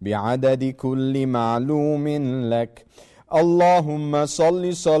بعدد كل معلوم لك. اللهم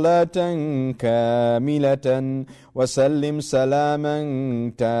صل صلاة كاملة وسلم سلاما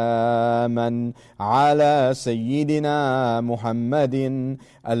تاما على سيدنا محمد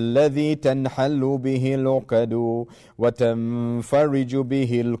الذي تنحل به العقد وتنفرج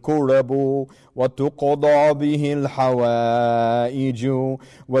به الكرب وتقضى به الحوائج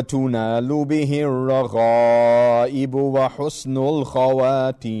وتنال به الرغائب وحسن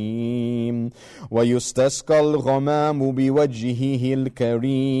الخواتيم ويستسقى الغمام بوجهه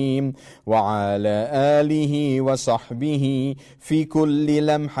الكريم وعلى آله وصحبه في كل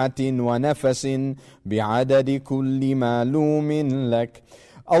لمحة ونفس بعدد كل معلوم لك.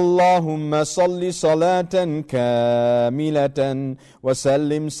 اللهم صل صلاة كاملة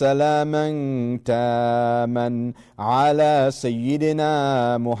وسلم سلاما تاما على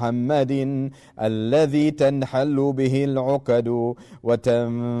سيدنا محمد الذي تنحل به العقد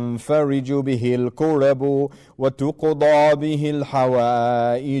وتنفرج به الكرب وتقضى به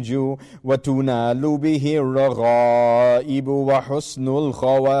الحوائج وتنال به الرغائب وحسن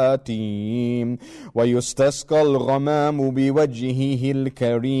الخواتيم ويستسقى الغمام بوجهه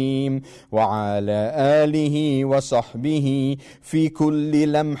الكريم وعلى آله وصحبه في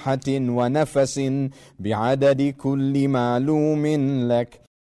كل لمحة ونفس بعدد كل معلوم لك.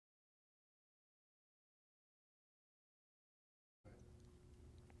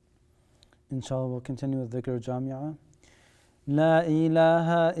 Inshallah, we'll continue with dhikr jami'ah. La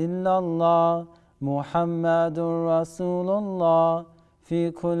ilaha illallah Muhammadur Rasulullah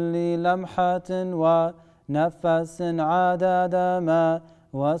fi kulli lamhatin wa nafasin adada ma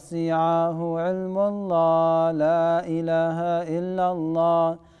wasi'ahu ilmullah. La ilaha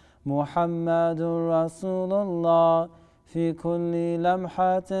illallah Muhammadur Rasulullah fi kulli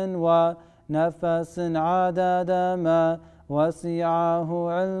lamhatin wa nafasin adada ma وسعه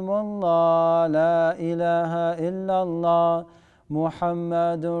علم الله. لا إله إلا الله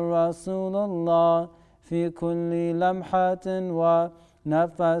محمد رسول الله في كل لمحة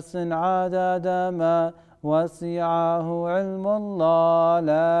ونفس عدد ما وسعه علم الله.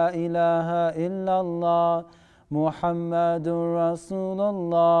 لا إله إلا الله محمد رسول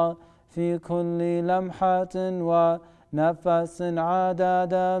الله في كل لمحة ونفس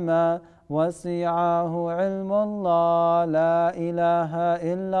عدد ما وسعه علم الله. لا إله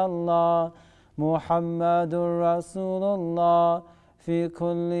إلا الله محمد رسول الله في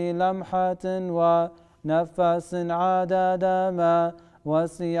كل لمحة ونفس عدد ما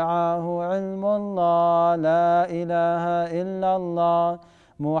وسعه علم الله. لا إله إلا الله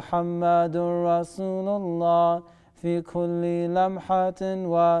محمد رسول الله في كل لمحة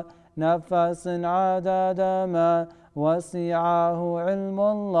ونفس عدد ما وسعه علم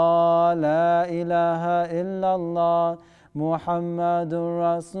الله. لا إله إلا الله محمد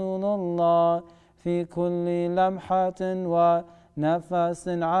رسول الله في كل لمحة ونفس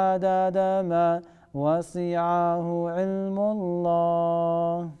عدد ما وسعه علم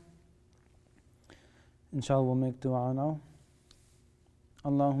الله. Inshallah, we'll make dua now.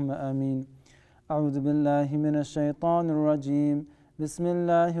 Allahumma ameen. أعوذ بالله من الشيطان الرجيم. بسم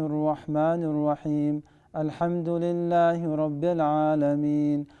الله الرحمن الرحيم. الحمد لله رب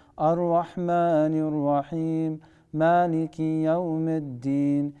العالمين الرحمن الرحيم مالك يوم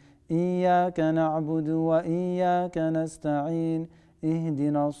الدين إياك نعبد وإياك نستعين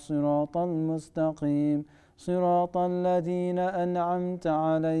اهدنا الصراط المستقيم صراط الذين أنعمت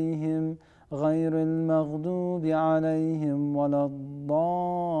عليهم غير المغضوب عليهم ولا الضالين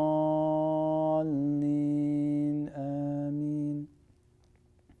آمين.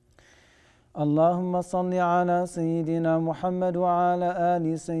 اللهم صل على سيدنا محمد وعلى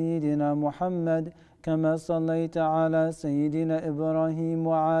آل سيدنا محمد كما صليت على سيدنا إبراهيم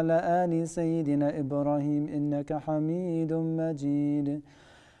وعلى آل سيدنا إبراهيم إنك حميد مجيد.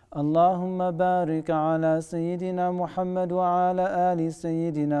 اللهم بارك على سيدنا محمد وعلى آل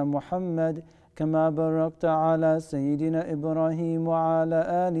سيدنا محمد كما باركت على سيدنا إبراهيم وعلى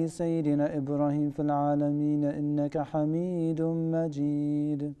آل سيدنا إبراهيم في العالمين إنك حميد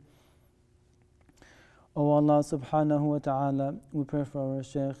مجيد. O Allah subhanahu wa ta'ala, we pray for our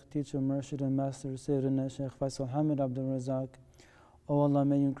Shaykh, teacher, Murshid and Master, Sayyidina Shaykh Faisal Hamid Abdul Razak. O Allah,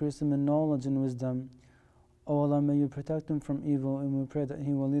 may you increase him in knowledge and wisdom. O Allah, may you protect him from evil, and we pray that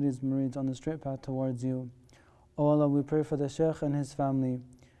he will lead his murids on the straight path towards you. O Allah, we pray for the Shaykh and his family.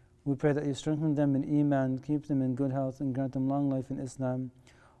 We pray that you strengthen them in Iman, keep them in good health, and grant them long life in Islam.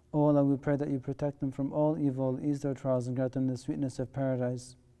 O Allah, we pray that you protect them from all evil, ease their trials, and grant them the sweetness of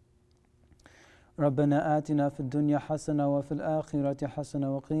paradise. ربنا آتنا في الدنيا حسنة وفي الآخرة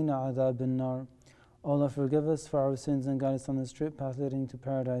حسنة وقنا عذاب النار. O Allah, forgive us for our sins and guide us on the straight path leading to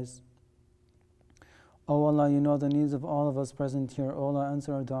paradise. O Allah, you know the needs of all of us present here. O Allah,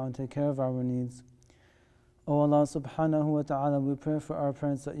 answer our dua and take care of our needs. O Allah subhanahu wa ta'ala, we pray for our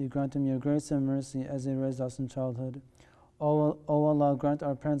parents that you grant them your grace and mercy as they raised us in childhood. O Allah, grant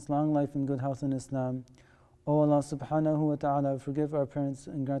our parents long life and good health in Islam. O Allah subhanahu wa ta'ala, forgive our parents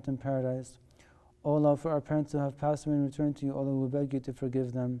and grant them paradise. O Allah, for our parents who have passed away and returned to you, Allah, we beg you to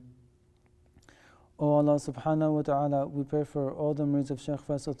forgive them. O Allah subhanahu wa ta'ala, we pray for all the murids of Shaykh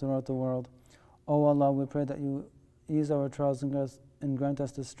Faisal throughout the world. O Allah, we pray that you ease our trials and grant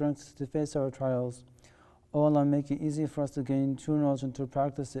us the strength to face our trials. O Allah, make it easy for us to gain true knowledge and to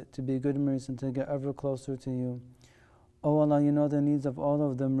practice it, to be good murids and to get ever closer to you. O Allah, you know the needs of all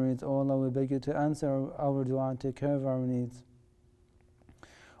of the murids. O Allah, we beg you to answer our dua and take care of our needs.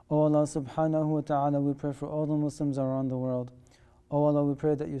 O Allah subhanahu wa ta'ala, we pray for all the Muslims around the world. O Allah, we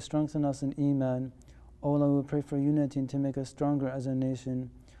pray that you strengthen us in Iman. O Allah, we pray for unity and to make us stronger as a nation.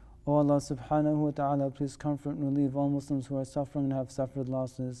 O Allah subhanahu wa ta'ala, please comfort and relieve all Muslims who are suffering and have suffered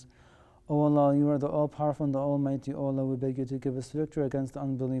losses. O Allah, you are the all-powerful and the almighty. O Allah, we beg you to give us victory against the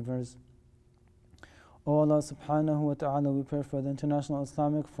unbelievers. O Allah subhanahu wa ta'ala, we pray for the International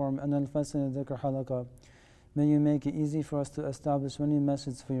Islamic Forum and Al-Fasl al-Dhikr Halaqah. May you make it easy for us to establish many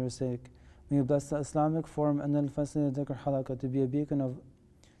messages for your sake. May you bless the Islamic Forum and Al-Fasl al-Dhikr Halaqah to be a beacon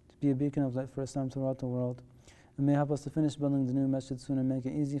of light for Islam throughout the world. And may help us to finish building the new masjid soon and make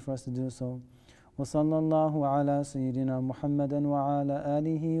it easy for us to do so. وصلى الله على سيدنا محمد وعلى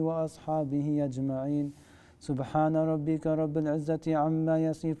آله وأصحابه أجمعين. سبحان ربك رب العزة عما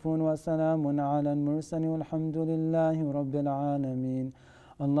يصفون وسلام على المرسلين والحمد لله رب العالمين.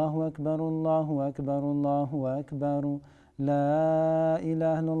 الله أكبر الله أكبر الله أكبر لا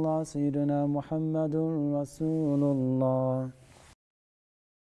إله إلا الله سيدنا محمد رسول الله.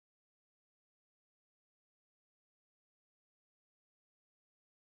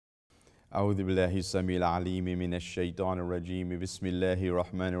 أعوذ بالله السميع العليم من الشيطان الرجيم بسم الله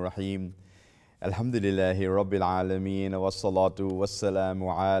الرحمن الرحيم الحمد لله رب العالمين والصلاة والسلام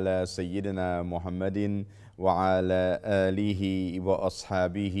على سيدنا محمد وعلى آله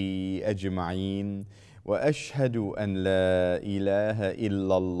وأصحابه أجمعين وأشهد أن لا إله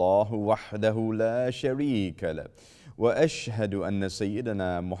إلا الله وحده لا شريك له وأشهد أن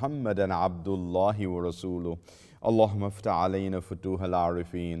سيدنا محمدا عبد الله ورسوله. اللهم افتح علينا فتوح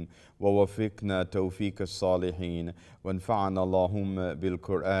العارفين ووفقنا توفيق الصالحين وانفعنا اللهم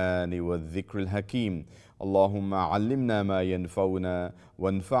بالقرآن والذكر الحكيم. اللهم علمنا ما ينفعنا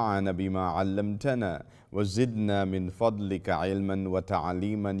وانفعنا بما علمتنا وزدنا من فضلك علما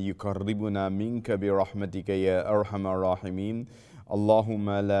وتعليما يقربنا منك برحمتك يا أرحم الراحمين. اللهم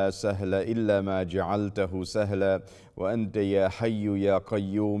لا سهل إلا ما جعلته سهلا وأنت يا حي يا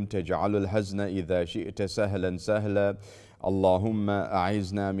قيوم تجعل الحزن إذا شئت سهلا سهلا. اللهم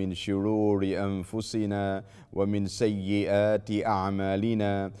أعذنا من شرور أنفسنا ومن سيئات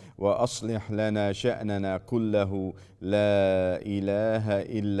أعمالنا وأصلح لنا شأننا كله لا إله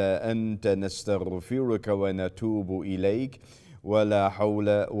إلا أنت نستغفرك ونتوب إليك ولا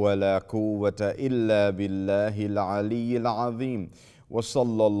حول ولا قوة إلا بالله العلي العظيم.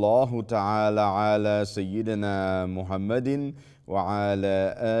 وصلى الله تعالى على سيدنا محمد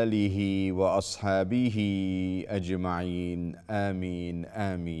وعلى آله وأصحابه أجمعين آمين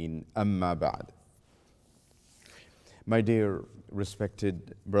آمين أما بعد. My dear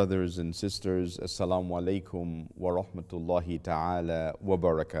respected brothers and sisters, Assalamu alaikum wa rahmatullahi ta'ala wa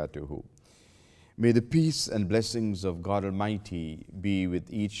barakatuhu. May the peace and blessings of God Almighty be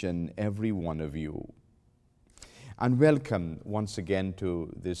with each and every one of you. And welcome once again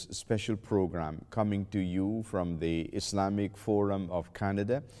to this special program coming to you from the Islamic Forum of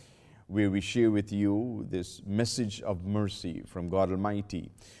Canada, where we share with you this message of mercy from God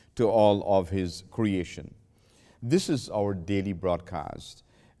Almighty to all of His creation. This is our daily broadcast.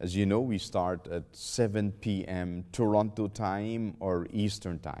 As you know, we start at 7 p.m. Toronto time or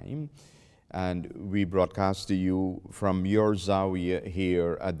Eastern time, and we broadcast to you from your Zawiya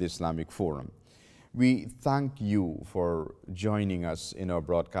here at the Islamic Forum. We thank you for joining us in our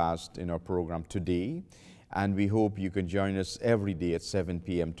broadcast, in our program today, and we hope you can join us every day at 7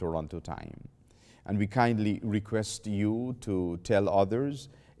 p.m. Toronto time. And we kindly request you to tell others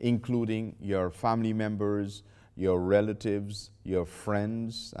including your family members, your relatives, your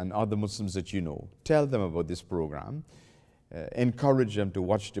friends, and other Muslims that you know. Tell them about this program. Encourage them to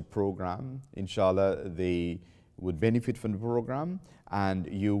watch the program. Inshallah, they would benefit from the program, and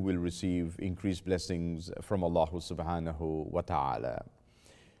you will receive increased blessings from Allah subhanahu wa ta'ala.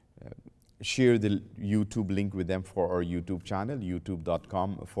 Share the YouTube link with them for our YouTube channel,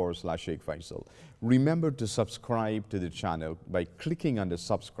 youtube.com/Sheikh Faisal. Remember to subscribe to the channel by clicking on the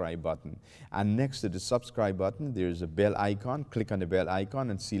subscribe button. And next to the subscribe button, there's a bell icon. Click on the bell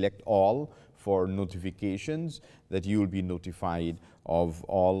icon and select all for notifications, that you will be notified of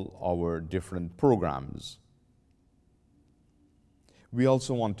all our different programs. We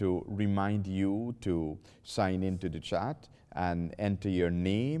also want to remind you to sign into the chat and enter your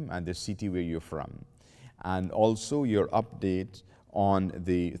name and the city where you're from, and also your update on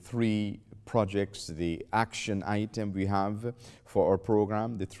the 3 projects, the action item we have for our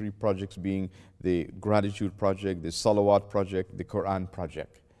program, the 3 projects being the Gratitude Project, the Salawat Project, the Quran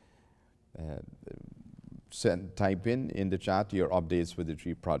Project. Type in the chat your updates for the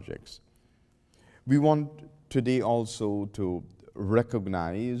 3 projects. We want today also to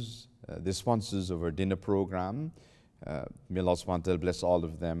recognize the sponsors of our dinner program. May Allah subhanahu wa ta'ala bless all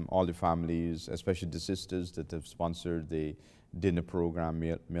of them, all the families, especially the sisters that have sponsored the dinner program.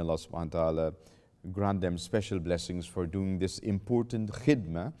 May Allah subhanahu wa ta'ala grant them special blessings for doing this important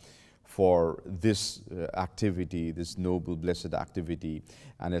khidmah for this activity, this noble, blessed activity,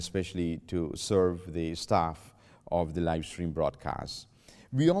 and especially to serve the staff of the live stream broadcast.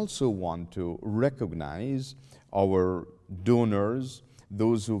 We also want to recognize our donors,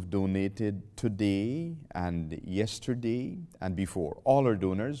 those who've donated today and yesterday and before. All our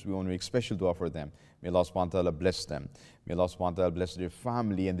donors, we want to make special dua for them. May Allah subhanahu wa ta'ala bless them. May Allah subhanahu wa ta'ala bless their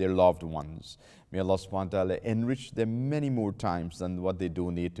family and their loved ones. May Allah subhanahu wa ta'ala enrich them many more times than what they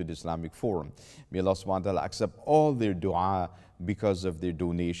donate to the Islamic Forum. May Allah subhanahu wa ta'ala accept all their dua because of their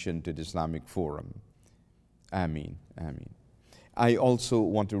donation to the Islamic Forum. Ameen. Ameen. I also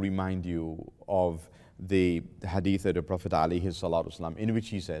want to remind you of the hadith of the Prophet ﷺ, in which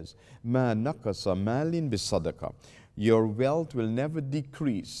he says, "Ma naqasa malin bis-sadaqa." Your wealth will never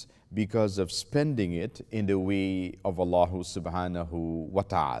decrease because of spending it in the way of Allah subhanahu wa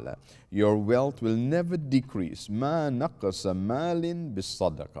ta'ala. Your wealth will never decrease. Ma naqasa malin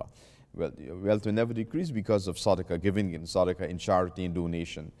bis-sadaqa. Well, your wealth will never decrease because of sadaqah, giving in sadaqah, in charity, in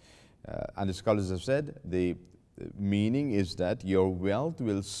donation. And the scholars have said the meaning is that your wealth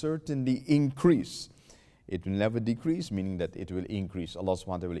will certainly increase. It will never decrease, meaning that it will increase. Allah subhanahu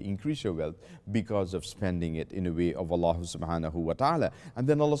wa ta'ala will increase your wealth because of spending it in the way of Allah subhanahu wa ta'ala. And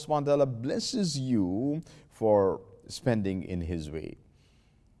then Allah subhanahu wa ta'ala blesses you for spending in His way.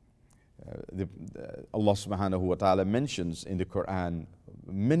 Allah subhanahu wa ta'ala mentions in the Quran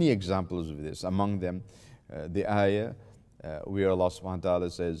many examples of this. Among them, the ayah where Allah subhanahu wa ta'ala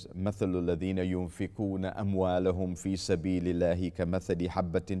says, مَثَلُ الَّذِينَ يُنْفِقُونَ أَمْوَالَهُمْ فِي سَبِيلِ اللَّهِ كَمَثَلِ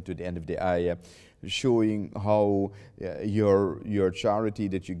حَبَّةٍ, to the end of the ayah, showing how your charity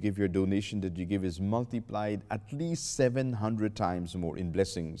that you give, your donation that you give, is multiplied at least 700 times more in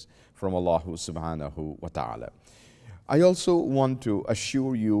blessings from Allah subhanahu wa ta'ala. I also want to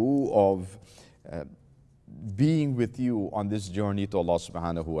assure you of being with you on this journey to Allah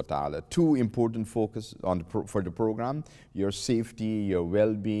subhanahu wa ta'ala. 2 important focus for the program: your safety, your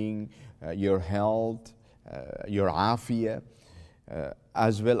well-being, your health, your afiyah,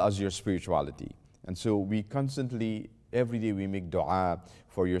 as well as your spirituality. And so we constantly, every day we make dua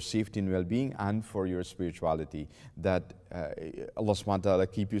for your safety and well-being and for your spirituality, that Allah subhanahu wa ta'ala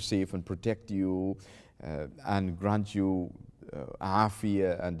keep you safe and protect you and grant you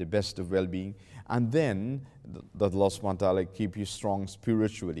afiyah and the best of well-being. And then that Allah subhanahu wa ta'ala keep you strong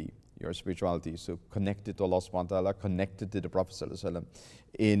spiritually, your spirituality. So connected to Allah subhanahu wa ta'ala, connected to the Prophet sallallahu alaihi wasallam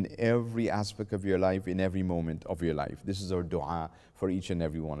in every aspect of your life, in every moment of your life. This is our dua for each and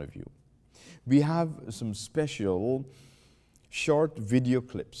every one of you. We have some special short video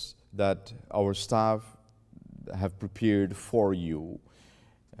clips that our staff have prepared for you,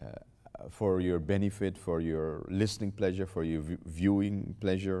 for your benefit, for your listening pleasure, for your viewing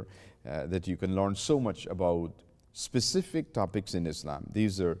pleasure, that you can learn so much about specific topics in Islam.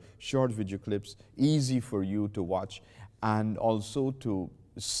 These are short video clips, easy for you to watch, and also to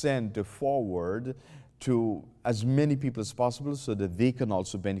send to forward to as many people as possible so that they can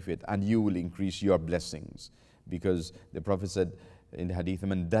also benefit and you will increase your blessings. Because the Prophet said in the hadith,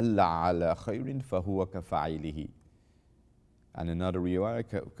 "Man dalla ala khayrin fahuwa kafa'ilihi." And another riwayah,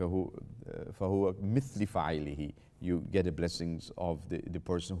 فَهُوَ مِثْلِ فَعِلِهِ. You get the blessings of the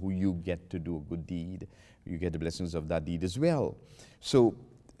person who you get to do a good deed. You get the blessings of that deed as well. So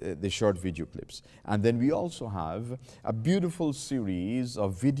the short video clips. And then we also have a beautiful series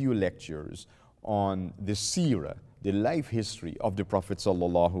of video lectures on the seerah, the life history of the Prophet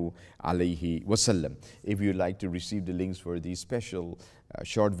sallallahu alaihi wasallam. If you'd like to receive the links for these special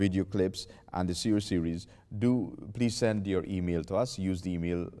short video clips and the seerah series, please send your email to us. Use the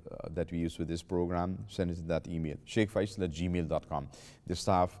email that we use for this program. Send it to that email, sheikhfaisal@gmail.com. The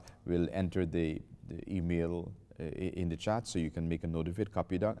staff will enter the email in the chat, so you can make a note of it,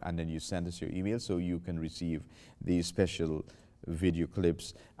 copy it out, and then you send us your email so you can receive these special video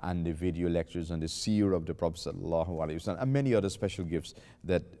clips and the video lectures on the seerah of the Prophet sallallahu alaihi wasallam, and many other special gifts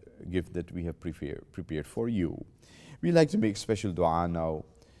that we have prepared for you. We like to make special dua now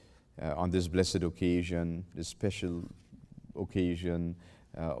on this blessed occasion, this special occasion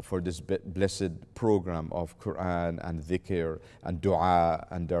for this blessed program of Quran and dhikr and dua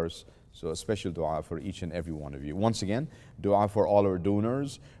and dars. So a special dua for each and every one of you. Once again, dua for all our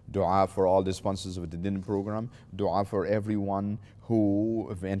donors, dua for all the sponsors of the dinner program, dua for everyone who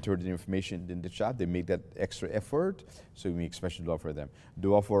have entered the information in the chat. They make that extra effort, so we make special dua for them.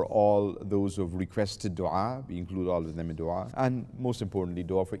 Dua for all those who have requested dua. We include all of them in dua. And most importantly,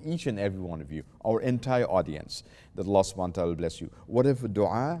 dua for each and every one of you, our entire audience, that Allah subhanahu wa ta'ala will bless you. Whatever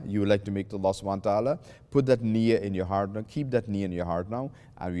dua you would like to make to Allah subhanahu wa ta'ala, put that niyyah in your heart now, keep that niyyah in your heart now,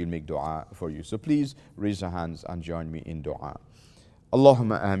 and we'll make dua for you. So please raise your hands and join me in dua.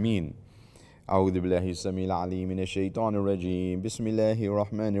 Allahumma ameen. أعوذ بالله السميع العليم من الشيطان الرجيم بسم الله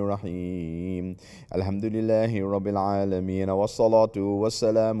الرحمن الرحيم الحمد لله رب العالمين والصلاة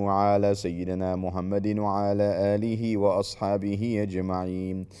والسلام على سيدنا محمد وعلى آله وأصحابه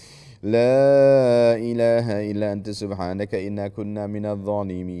أجمعين لا إله إلا أنت سبحانك إنا كنا من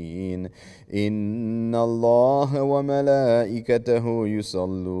الظالمين إن الله وملائكته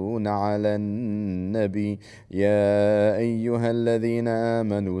يصلون على النبي يا أيها الذين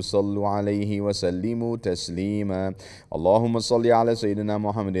آمنوا صلوا عليه وسلموا تسليما اللهم صل على سيدنا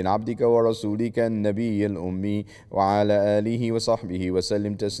محمد عبدك ورسولك النبي الأمي وعلى آله وصحبه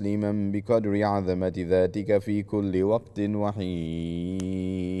وسلم تسليما بقدر عظمة ذاتك في كل وقت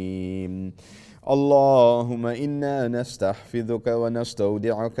وحين اللهم إنا نستحفظك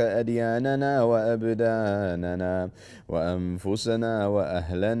ونستودعك أدياننا وأبداننا وأنفسنا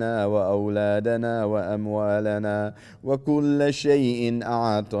وأهلنا وأولادنا وأموالنا وكل شيء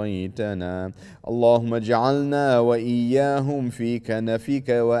أعطيتنا اللهم اجعلنا وإياهم في كنفك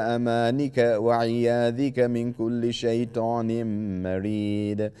وأمانك وعياذك من كل شيطان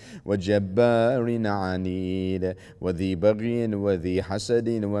مريد وجبار عنيد وذي بغي وذي حسد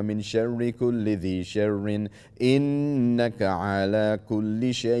ومن شر كل ذي شر إنك على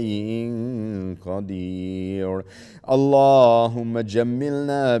كل شيء قدير اللهم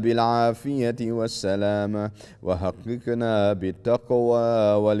جملنا بالعافية والسلامة وحققنا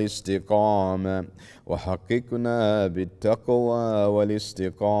بالتقوى والاستقامة وحققنا بالتقوى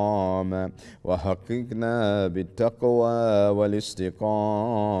والاستقامة وحققنا بالتقوى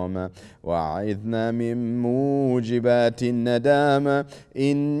والاستقامة وأعذنا من موجبات الندامة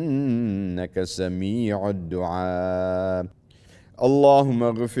إنك سميع الدعاء اللهم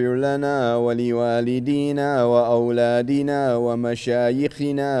اغفر لنا ولوالدينا وأولادنا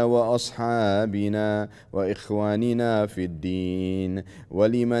ومشايخنا وأصحابنا وإخواننا في الدين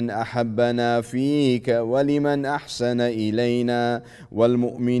ولمن أحبنا فيك ولمن أحسن إلينا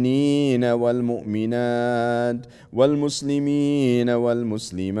والمؤمنين والمؤمنات والمسلمين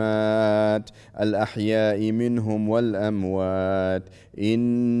والمسلمات الأحياء منهم والأموات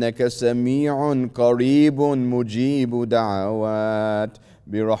إنك سميع قريب مجيب دعوات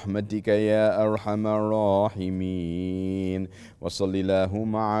برحمتك يا أرحم الراحمين وصل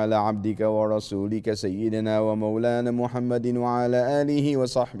اللهم على عبدك ورسولك سيدنا ومولانا محمد وعلى آله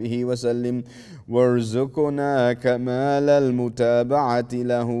وصحبه وسلم وارزقنا كمال المتابعة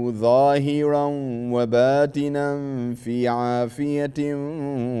له ظاهرا وباطنا في عافية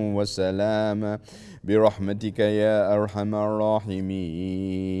وسلامة برحمتك يا أرحم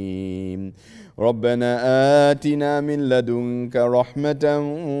الراحمين ربنا آتنا من لدنك رحمة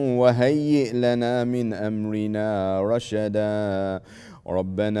وهيئ لنا من أمرنا رشدا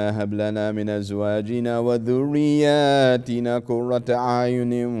ربنا هب لنا من أزواجنا وذرياتنا قرة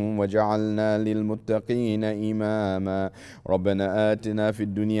أعين واجعلنا للمتقين إماما ربنا آتنا في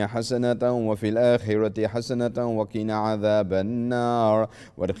الدنيا حسنة وفي الآخرة حسنة وقنا عذاب النار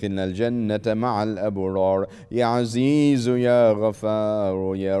وادخلنا الجنة مع الأبرار يا عزيز يا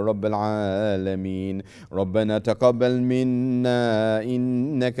غفار يا رب العالمين ربنا تقبل منا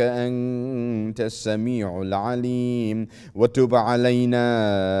إنك أنت السميع العليم وتب علينا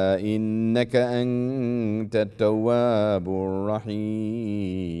ربنا إنك أنت التواب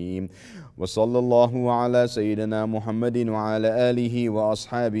الرحيم. وصلى الله على سيدنا محمد وعلى آله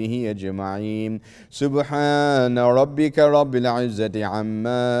وأصحابه أجمعين. سبحان ربك رب العزة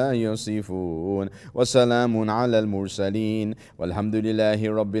عما يصفون وسلام على المرسلين والحمد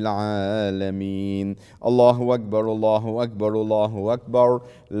لله رب العالمين. الله أكبر الله أكبر الله أكبر.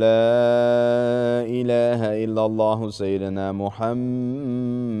 لا إله إلا الله سيدنا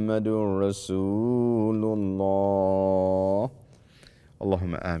محمد رسول الله.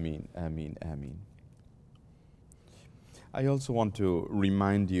 Allahumma ameen, ameen, ameen. I also want to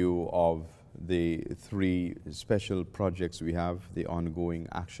remind you of the 3 special projects we have, the ongoing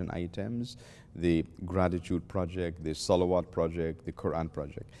action items, the gratitude project, the salawat project, the Quran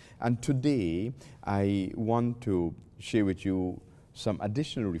project. And today, I want to share with you some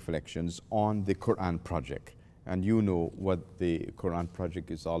additional reflections on the Quran project. And you know what the Quran project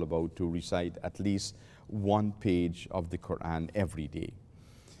is all about, to recite at least 1 page of the Quran every day.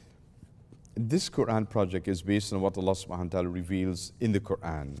 This Quran project is based on what Allah subhanahu wa ta'ala reveals in the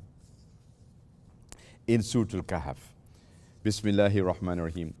Quran. In Surah Al-Kahf. Bismillahir Rahmanir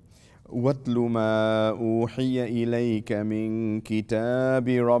Rahim. وَاتْلُ مَا أُوحِيَ إِلَيْكَ مِنْ كِتَابِ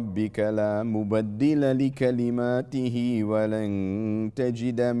رَبِّكَ لَا مُبَدِّلَ لِكَلِمَاتِهِ وَلَنْ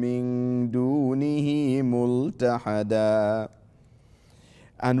تَجِدَ مِنْ دُونِهِ مُلْتَحَدًا.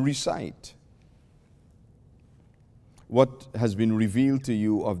 And recite what has been revealed to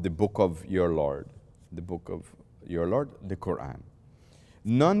you of the book of your Lord, the book of your Lord, the Quran.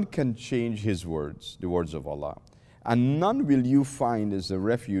 None can change His words, the words of Allah, and none will you find as a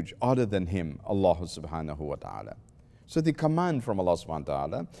refuge other than Him, Allah subhanahu wa ta'ala. So the command from Allah subhanahu wa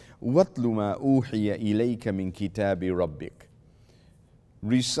ta'ala, وَاتْلُ مَا أُوحِيَ إِلَيْكَ مِنْ كِتَابِ رَبِّكَ.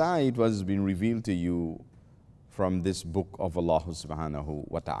 Recite what has been revealed to you from this book of Allah subhanahu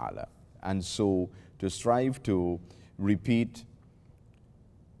wa ta'ala. And so to strive to repeat,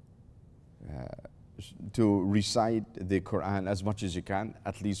 to recite the Quran as much as you can,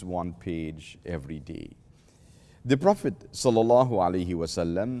 at least 1 page every day. The Prophet sallallahu alaihi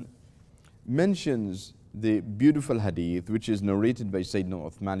wasallam mentions the beautiful hadith which is narrated by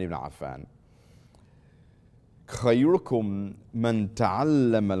Sayyidina Uthman ibn Affan. خَيْرُكُمْ مَنْ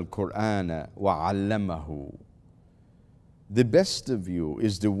تَعَلَّمَ الْقُرْآنَ وَعَلَّمَهُ. The best of you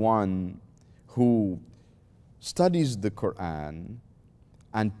is the one who studies the Quran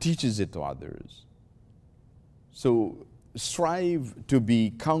and teaches it to others. So strive to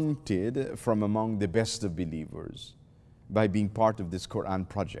be counted from among the best of believers by being part of this Quran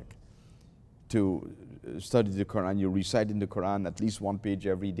project. To study the Quran, you recite in the Quran at least 1 page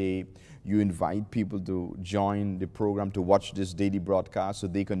every day. You invite people to join the program, to watch this daily broadcast so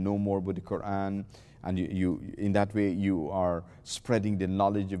they can know more about the Quran. And in that way, you are spreading the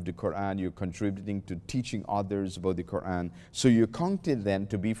knowledge of the Quran. You're contributing to teaching others about the Quran. So you're counted then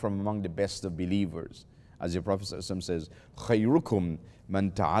to be from among the best of believers. As the Prophet says, خَيْرُكُمْ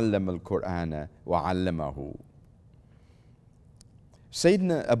مَنْ تَعَلَّمَ الْقُرْآنَ وَعَلَّمَهُ.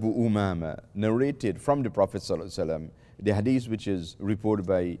 Sayyidina Abu Umama narrated from the Prophet ﷺ the hadith which is reported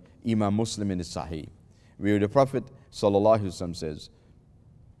by Imam Muslim in his Sahih, where the Prophet ﷺ says,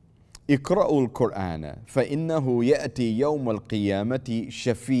 اقرأوا القرآن فإنه يأتي يوم القيامة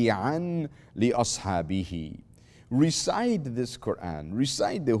شفيعا لأصحابه. Recite this Quran,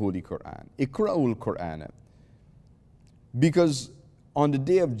 recite the Holy Quran. اقرأوا القرآن. Because on the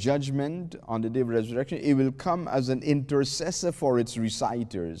day of judgment, on the day of resurrection, it will come as an intercessor for its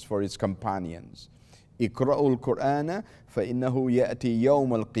reciters, for its companions. اقرأوا القرآن فإنه يأتي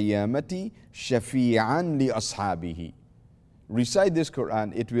يوم القيامة شفيعا لأصحابه. Recite this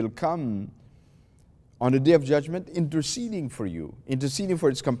Quran, it will come on the day of judgment interceding for you, interceding for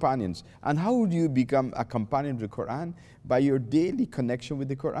its companions. And how would you become a companion of the Quran? By your daily connection with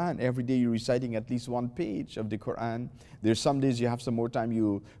the Quran. Every day you're reciting at least 1 page of the Quran. There's some days you have some more time,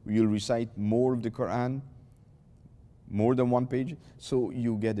 you'll recite more of the Quran, more than 1 page. So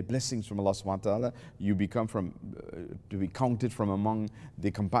you get the blessings from Allah subhanahu wa ta'ala. You become to be counted from among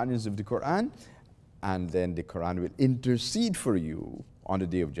the companions of the Quran. And then the Quran will intercede for you on the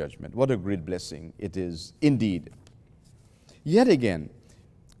day of judgment. What a great blessing it is indeed. Yet again,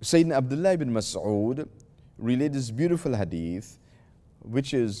 Sayyidina Abdullah ibn Mas'ud related this beautiful hadith,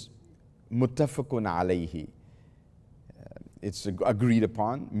 which is muttafaqun alayhi. It's agreed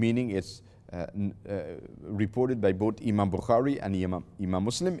upon, meaning it's reported by both Imam Bukhari and Imam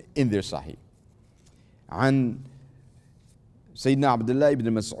Muslim in their Sahih. And Sayyidina Abdullah ibn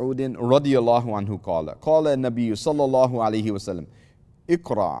Mas'ud radiyallahu anhu qala an-Nabiy sallallahu alayhi wa sallam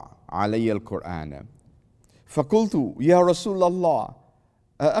اقرأ علي القرآن فقلت يا رسول الله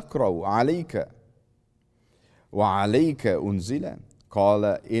أأقرأ عليك وعليك أنزل قال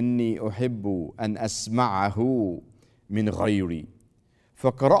إني أحب أن أسمعه من غيري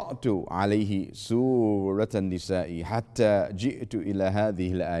فقرأت عليه سورة النساء حتى جئت إلى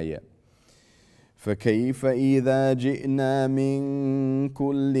هذه الآية فكيف إذا جئنا من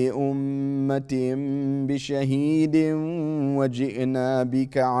كل أمة بشهيد وجئنا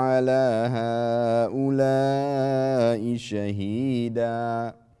بك على هؤلاء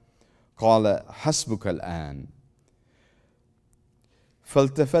شهيدا قال حسبك الآن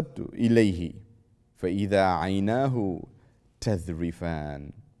فالتفت إليه فإذا عيناه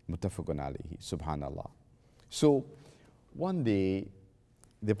تذرفان متفق عليه subhanallah. So one day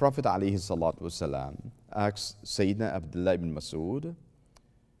the Prophet alayhi salatu wasalam asked Sayyidina Abdullah ibn Mas'ud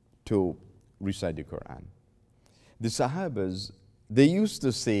to recite the Quran. The Sahabas, they used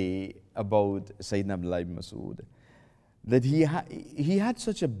to say about Sayyidina Abdullah ibn Mas'ud that he had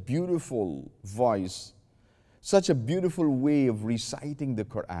such a beautiful voice, such a beautiful way of reciting the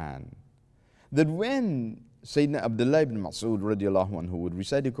Quran, that when Sayyidina Abdullah ibn Mas'ud radiallahu anhu would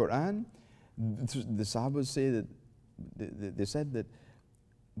recite the Quran, the Sahabas say that they said that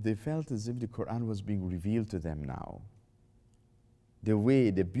they felt as if the Quran was being revealed to them now.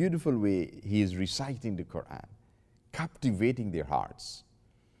 The beautiful way he is reciting the Quran, captivating their hearts.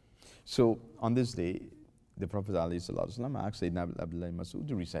 So on this day, the Prophet ﷺ asked Sayyidina Abdullah ibn Mas'ud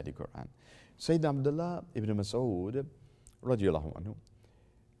to recite the Quran. Sayyidina Abdullah ibn Mas'ud radiallahu anhu,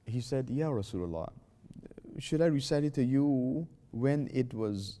 he said, Ya Rasulullah, should I recite it to you when it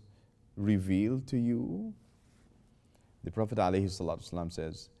was revealed to you? The Prophet ﷺ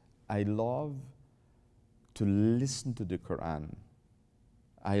says, I love to listen to the Quran.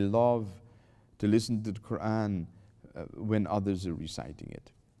 I love to listen to the Quran when others are reciting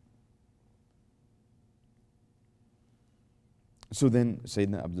it. So then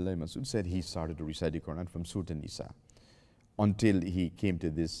Sayyidina Abdullah ibn Mas'ud said he started to recite the Quran from Surah An-Nisa until he came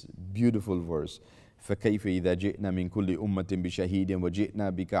to this beautiful verse. فَكَيْفَ إِذَا جِئْنَا مِنْ كُلِّ أُمَّةٍ بِشَهِيدٍ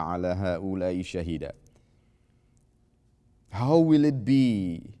وَجِئْنَا بِكَ عَلَى هَؤُلَاءِ شَهِيدًا. How will it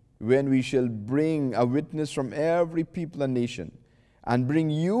be when we shall bring a witness from every people and nation and bring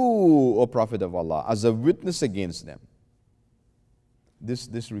you, O Prophet of Allah, as a witness against them?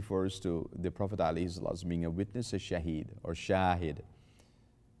 This refers to the Prophet ﷺ being a witness, a shaheed or shahid.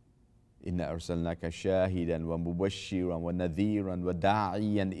 Inna arsalnaka shahidan wa mubashiran wa nadhiran wa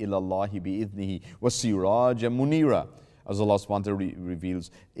da'iyan ila Allahi bi'idhnihi wa sirajan munira, as Allah subhanahu wa ta'ala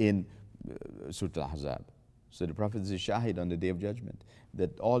reveals in Surah Al-Ahzab. So the Prophet is a shahid on the Day of Judgment,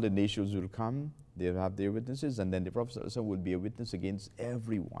 that all the nations will come, they will have their witnesses, and then the Prophet ﷺ will be a witness against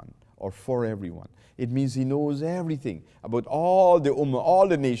everyone or for everyone. It means he knows everything about all the ummah, all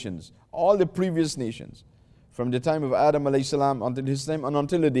the nations, all the previous nations, from the time of Adam alayhi salam until his time and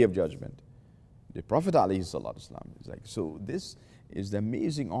until the Day of Judgment. The Prophet alayhi salam is like, so this is the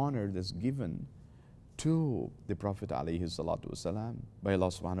amazing honor that's given to the Prophet alayhi salatu wasalam by Allah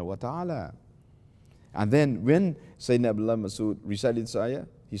subhanahu wa ta'ala. And then when Sayyidina Abdullah Mas'ud recited this ayah,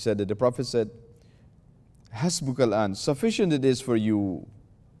 he said that the Prophet said, Hasbuk al-an, sufficient it is for you,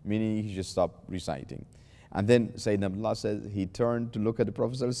 meaning he just stopped reciting. And then Sayyidina Abdullah said, he turned to look at the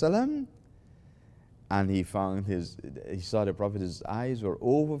Prophet ﷺ, and he saw the Prophet, his eyes were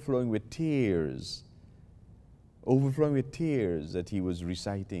overflowing with tears that he was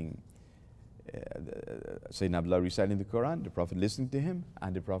reciting. Sayyidina Abdullah reciting the Quran, the Prophet listening to him,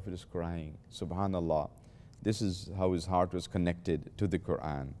 and the Prophet is crying. Subhanallah. This is how his heart was connected to the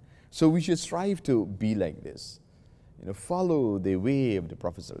Quran. So we should strive to be like this. Follow the way of the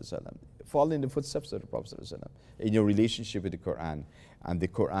Prophet ﷺ. Follow in the footsteps of the Prophet ﷺ in your relationship with the Quran. And the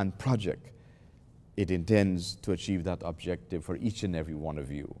Quran project, it intends to achieve that objective for each and every one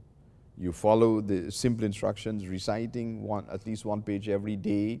of you. You follow the simple instructions, reciting at least one page every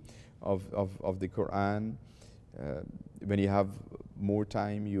day of the Quran. When you have more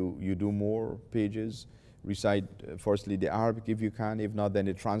time, you do more pages. Recite firstly the Arabic if you can, if not then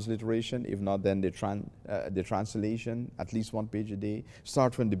the transliteration, if not then the translation, at least one page a day.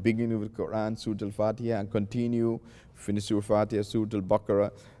 Start from the beginning of the Quran, Surah Al-Fatiha, and continue, finish Surah Al-Fatiha, Surah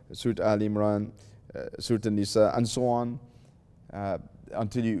Al-Baqarah, Surah Al-Imran, Surah Al-Nisa, and so on,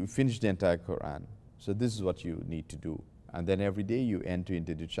 until you finish the entire Quran. So this is what you need to do. And then every day you enter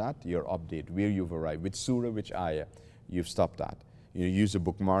into the chat your update, where you've arrived, which surah, which ayah you've stopped at. You use a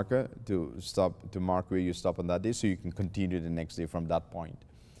bookmarker to mark where you stop on that day, so you can continue the next day from that point,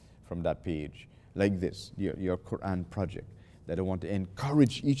 from that page. Like this, your Quran project, that I want to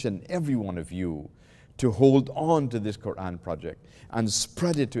encourage each and every one of you to hold on to this Quran project and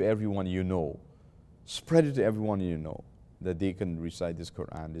spread it to everyone you know. Spread it to everyone you know. that they can recite this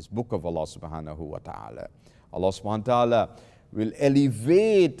Quran, this book of Allah subhanahu wa ta'ala. Allah subhanahu wa ta'ala will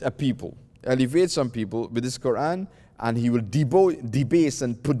elevate some people with this Quran, and He will debase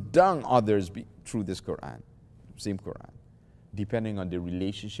and put down others through this Quran, same Quran, depending on the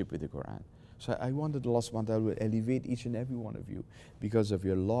relationship with the Quran. So I wanted Allah subhanahu wa ta'ala will elevate each and every one of you because of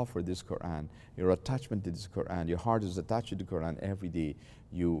your love for this Quran, your attachment to this Quran. Your heart is attached to the Quran. Every day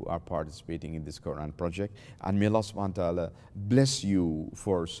you are participating in this Quran project. And may Allah subhanahu wa ta'ala bless you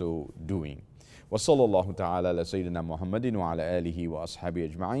for so doing. وصلى الله تعالى على سيدنا محمد وعلى آله وأصحابه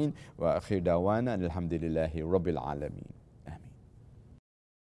أجمعين وآخر دعوانا أن الحمد لله رب العالمين.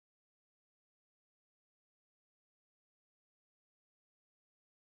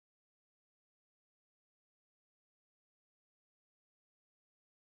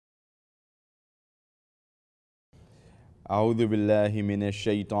 أعوذ بالله من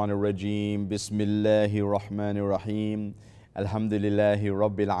الشيطان الرجيم بسم الله الرحمن الرحيم الحمد لله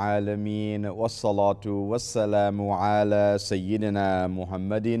رب العالمين والصلاة والسلام على سيدنا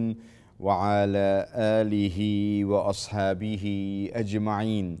محمد وعلى آله وأصحابه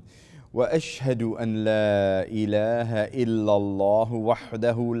أجمعين وأشهد أن لا إله إلا الله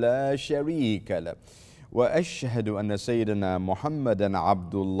وحده لا شريك له وأشهد أن سيدنا محمدا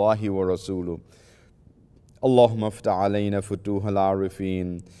عبد الله ورسوله اللهم افتح علينا فتوح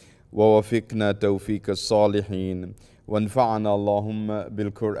العارفين ووفقنا توفيق الصالحين وانفعنا اللهم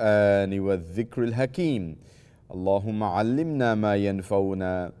بالقرآن والذكر الحكيم اللهم علمنا ما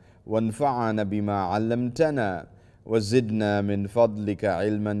ينفعنا وانفعنا بما علمتنا وزدنا من فضلك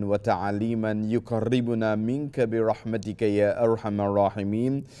علما وتعليما يقربنا منك برحمتك يا أرحم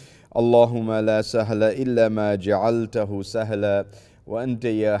الراحمين اللهم لا سهل إلا ما جعلته سهلا وأنت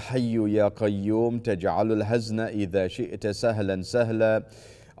يا حي يا قيوم تجعل الحزن إذا شئت سهلا سهلا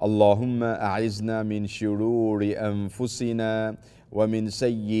اللهم أعذنا من شرور أنفسنا ومن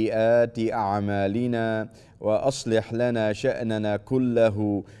سيئات أعمالنا وأصلح لنا شأننا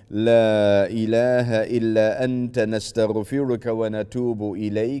كله لا إله إلا أنت نستغفرك ونتوب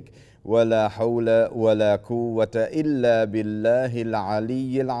إليك ولا حول ولا قوة إلا بالله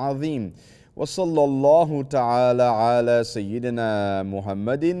العلي العظيم وصلى الله تعالى على سيدنا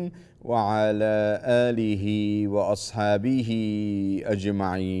محمد وعلى آله وأصحابه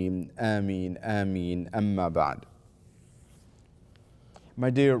أجمعين آمين آمين أما بعد. My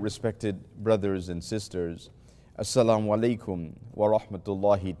dear respected brothers and sisters, Assalamu alaikum wa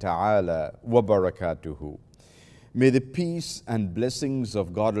rahmatullahi ta'ala wa barakatuhu. May the peace and blessings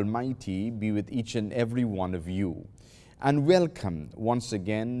of God Almighty be with each and every one of you. And welcome once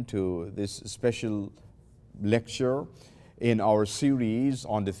again to this special lecture in our series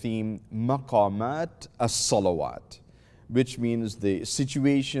on the theme Maqamat as-Salawat, which means the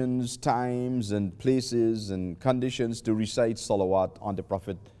situations, times and places and conditions to recite salawat on the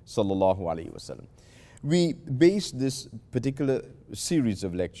Prophet sallallahu alaihi wasallam. We based this particular series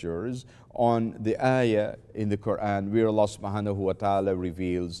of lectures on the ayah in the Quran where Allah subhanahu wa ta'ala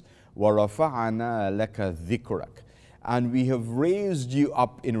reveals وَرَفَعَنَا لَكَ ذِكْرَكَ, and we have raised you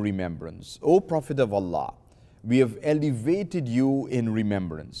up in remembrance. O Prophet of Allah, we have elevated you in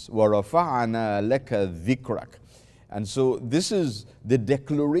remembrance. وَرَفَعَنَا لَكَ ذِكْرَكَ. And so this is the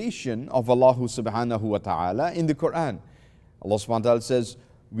declaration of Allah subhanahu wa ta'ala in the Quran. Allah subhanahu wa ta'ala says,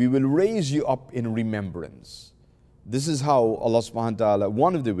 we will raise you up in remembrance. This is how Allah subhanahu wa ta'ala,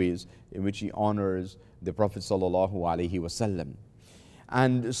 one of the ways in which He honors the Prophet sallallahu alaihi wasallam.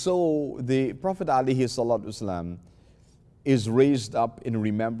 And so the Prophet alaihi salatu wasallam is raised up in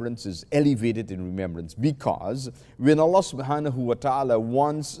remembrance, is elevated in remembrance, because when Allah subhanahu wa ta'ala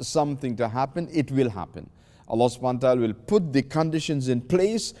wants something to happen, it will happen. Allah subhanahu wa ta'ala will put the conditions in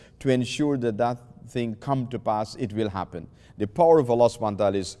place to ensure that that thing come to pass, it will happen. The power of Allah subhanahu wa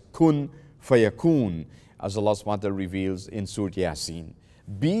ta'ala is kun fayakun, as Allah subhanahu wa ta'ala reveals in Surah Yasin.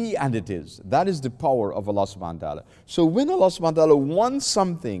 Be and it is. That is the power of Allah subhanahu wa ta'ala. So when Allah subhanahu wa ta'ala wants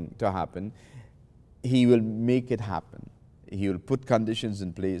something to happen, He will make it happen. He will put conditions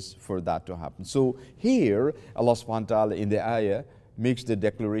in place for that to happen. So here, Allah subhanahu wa ta'ala in the ayah makes the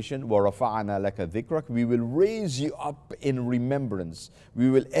declaration, وَرَفَعَنَا لَكَ ذِكْرَكَ. We will raise you up in remembrance. We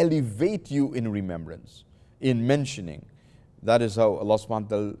will elevate you in remembrance, in mentioning. That is how Allah subhanahu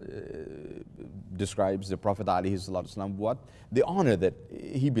wa ta'ala describes the Prophet alayhi salatu wasalam, what? The honor that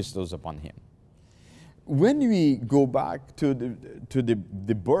He bestows upon him. When we go back to the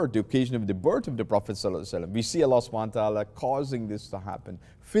birth, the occasion of the birth of the Prophet sallallahu alaihi wasallam, we see Allah subhanahu wa ta'ala causing this to happen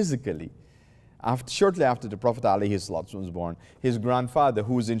physically. Shortly after the Prophet alayhi salatu was born, his grandfather,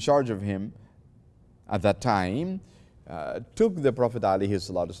 who was in charge of him at that time, took the Prophet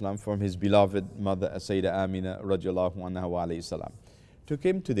ﷺ from his beloved mother Sayyidah Amina radiallahu anha wa alayhi salam, took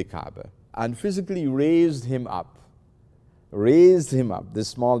him to the Kaaba and physically raised him up, this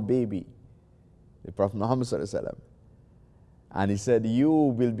small baby, the Prophet Muhammad ﷺ. And he said, you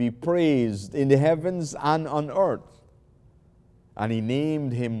will be praised in the heavens and on earth. And he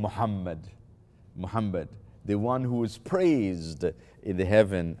named him Muhammad, the one who is praised in the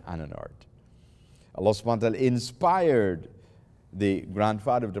heaven and on earth. Allah subhanahu wa ta'ala inspired the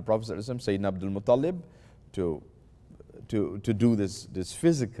grandfather of the Prophet Sayyidina Abdul Muttalib to do this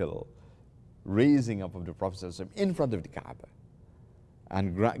physical raising up of the Prophet in front of the Kaaba,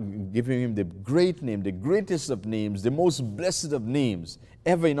 and giving him the great name, the greatest of names, the most blessed of names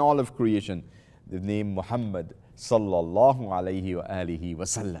ever in all of creation, the name Muhammad sallallahu alayhi wa alihi wa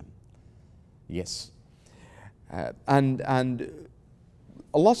sallam. Yes. And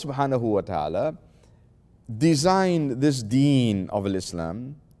Allah subhanahu wa ta'ala designed this deen of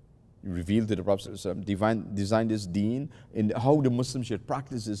Islam, revealed to the Prophet designed this deen in how the Muslims should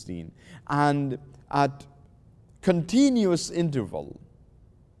practice this deen. And at continuous interval,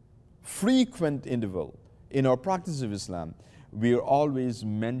 frequent interval in our practice of Islam, we are always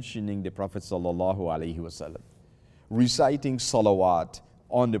mentioning the Prophet sallallahu alaihi wasallam, reciting salawat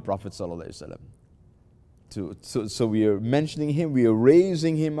on the Prophet sallallahu alaihi wasallam. So we are mentioning him, we are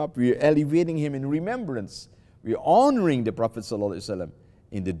raising him up, we are elevating him in remembrance. We are honoring the Prophet sallallahu alaihi wasallam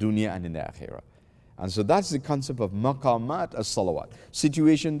in the dunya and in the akhirah. And so that's the concept of maqamat as-salawat.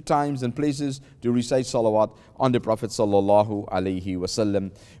 Situation, times and places to recite salawat on the Prophet sallallahu alaihi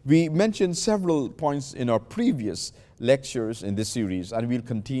wasallam. We mentioned several points in our previous lectures in this series, and we'll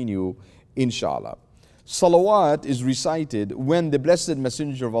continue inshallah. Salawat is recited when the Blessed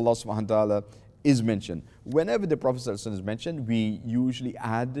Messenger of Allah subhanahu wa ta'ala is mentioned. Whenever the Prophet sallallahu alaihi wasallam is mentioned, we usually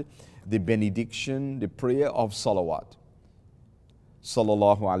add the benediction, the prayer of salawat.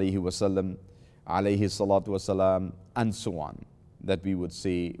 Sallallahu alaihi wasallam, alayhi salatu wasalam, and so on, that we would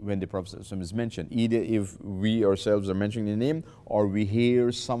say when the Prophet is mentioned. Either if we ourselves are mentioning the name, or we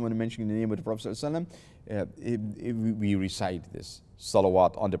hear someone mentioning the name of the Prophet, we recite this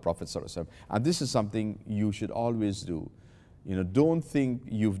salawat on the Prophet. And this is something you should always do. You know, don't think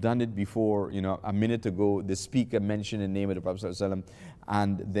you've done it before. You know, a minute ago the speaker mentioned the name of the Prophet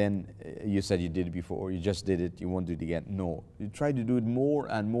and then you said you did it before, you just did it, you won't do it again. No, you try to do it more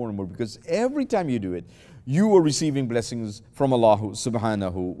and more and more, because every time you do it, you are receiving blessings from Allah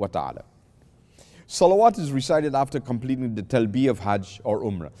subhanahu wa ta'ala. Salawat is recited after completing the talbiyah of Hajj or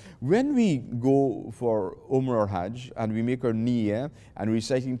Umrah. When we go for Umrah or Hajj and we make our niyyah and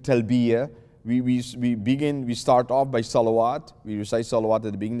reciting talbiyah, we start off by salawat. We recite salawat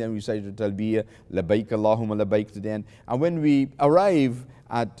at the beginning, then we recite the talbiyah, labbaik Allahumma labbaik to the end. And when we arrive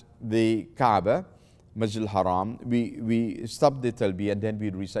at the Kaaba, Masjid al-Haram, we stop the talbiyah and then we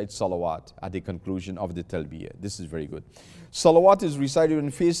recite salawat at the conclusion of the talbiyah. This is very good. Salawat is recited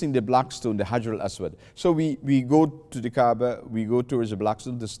when facing the black stone, the Hajar al-Aswad. So we go to the Kaaba, we go towards the black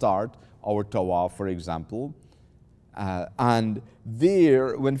stone to start our tawaf, for example. And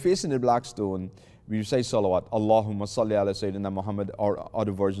there, when facing the black stone, we recite salawat, Allahumma salli ala Sayyidina Muhammad, or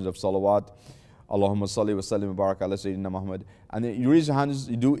other versions of salawat, Allahumma salli wa sallim wa barak ala Sayyidina Muhammad. And then you raise your hands,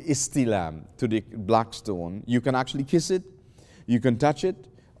 you do istilam to the black stone. You can actually kiss it, you can touch it,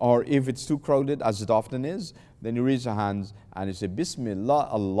 or if it's too crowded, as it often is, then you raise your hands and you say, Bismillah,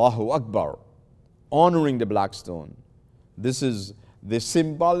 Allahu Akbar, honoring the black stone. This is the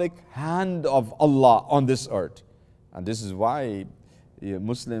symbolic hand of Allah on this earth. And this is why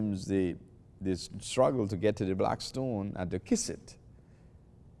Muslims, they struggle to get to the black stone and to kiss it.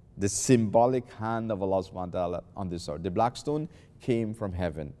 The symbolic hand of Allah subhanahu wa ta'ala on this earth. The black stone came from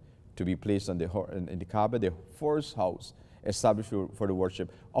heaven to be placed in the Kaaba, the first house established for the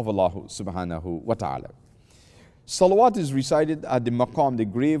worship of Allah subhanahu wa ta'ala. Salawat is recited at the maqam, the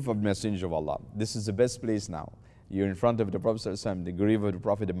grave of the Messenger of Allah. This is the best place now. You're in front of the Prophet, the grave of the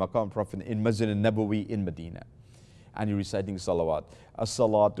Prophet, the maqam Prophet in Masjid al-Nabawi in Medina. And you're reciting salawat.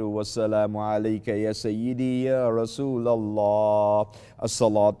 As-salatu was-salamu alayka ya sayyidi ya Rasulallah.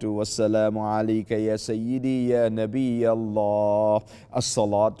 As-salatu was-salamu alayka ya sayyidi ya Nabi Allah.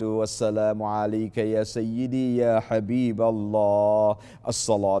 As-salatu was-salamu alayka ya sayyidi ya Habib Allah.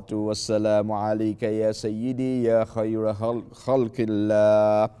 As-salatu was-salamu alayka ya sayyidi ya khayra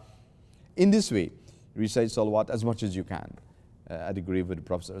khalqillah. In this way, recite salawat as much as you can. At the grave of the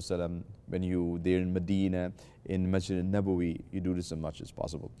Prophet ﷺ, when you there in Medina, in Masjid al-Nabawi, you do this as much as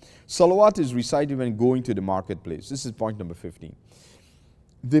possible. Salawat is recited when going to the marketplace. This is point number 15.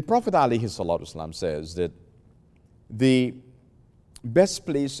 The Prophet ﷺ says that the best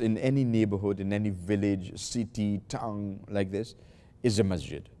place in any neighborhood, in any village, city, town like this is a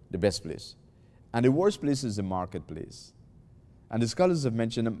masjid, the best place. And the worst place is the marketplace. And the scholars have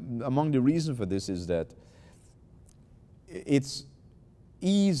mentioned among the reasons for this is that it's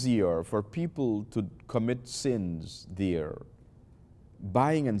easier for people to commit sins there.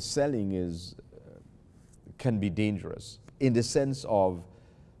 Buying and selling can be dangerous in the sense of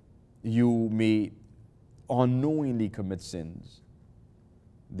you may unknowingly commit sins.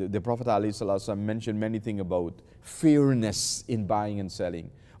 The Prophet ﷺ mentioned many things about fairness in buying and selling,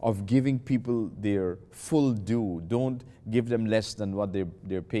 of giving people their full due. Don't give them less than what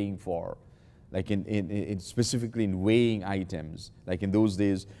they're paying for. Like specifically in weighing items, like in those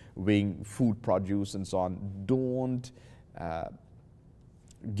days, weighing food produce and so on. Don't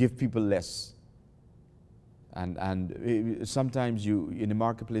give people less. And sometimes in the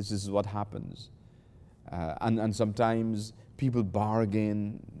marketplace, this is what happens. And sometimes people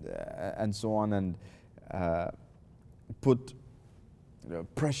bargain and so on, and put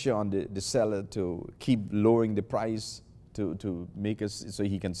pressure on the seller to keep lowering the price to make us so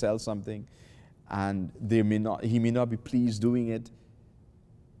he can sell something, and he may not be pleased doing it,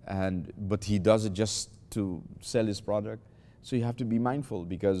 but he does it just to sell his product. So you have to be mindful,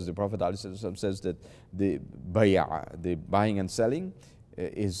 because the Prophet ﷺ says that the buying and selling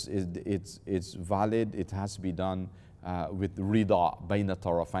it's valid. It has to be done with rida bayna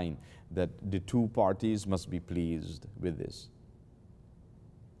tarafain, that the two parties must be pleased with this.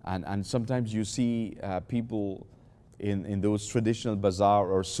 And sometimes you see people in those traditional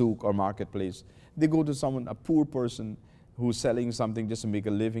bazaar or souk or marketplace, they go to a poor person who's selling something just to make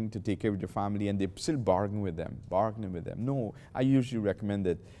a living, to take care of their family, and they still bargain with them. No, I usually recommend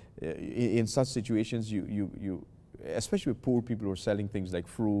that in such situations, you especially with poor people who are selling things like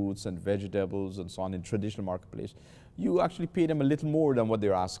fruits and vegetables and so on in traditional marketplace, you actually pay them a little more than what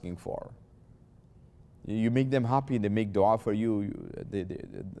they're asking for. You make them happy, and they make dua for you.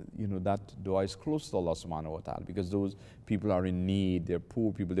 That dua is close to Allah subhanahu wa ta'ala, because those people are in need. They're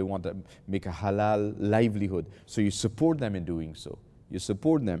poor people. They want to make a halal livelihood. So you support them in doing so.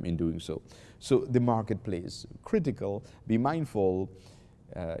 So the marketplace, critical. Be mindful.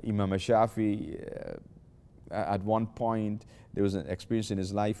 Imam Shafi, at one point, there was an experience in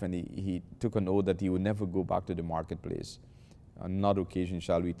his life, and he took an oath that he would never go back to the marketplace. On another occasion,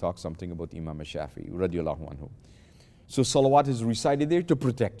 shall we talk something about Imam Shafi, radiallahu anhu. So salawat is recited there to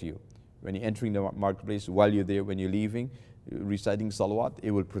protect you. When you're entering the marketplace, while you're there, when you're leaving, reciting salawat, it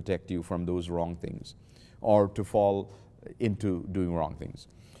will protect you from those wrong things, or to fall into doing wrong things.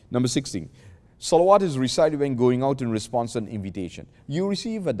 Number 16, salawat is recited when going out in response to an invitation. You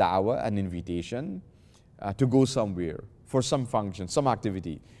receive a da'wah, an invitation, to go somewhere, for some function, some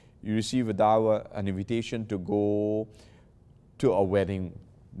activity. You receive a da'wah, an invitation to go to a wedding,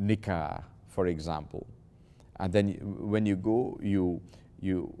 nikah, for example. And then when you go, you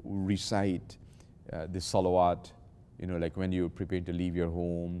recite the salawat, like when you're prepared to leave your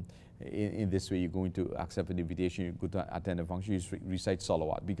home. In this way, you're going to accept an invitation, you go to attend a function, you recite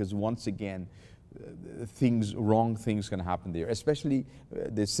salawat. Because once again, wrong things can happen there, especially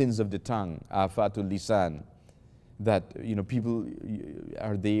the sins of the tongue, afatul lisan, that people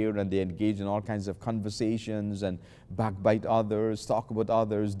are there and they engage in all kinds of conversations and backbite others, talk about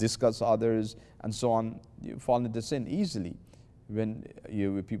others, discuss others, and so on. You fall into sin easily when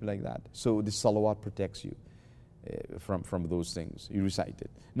you're with people like that. So the salawat protects you from those things. You recite it.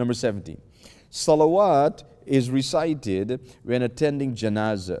 Number 17, salawat is recited when attending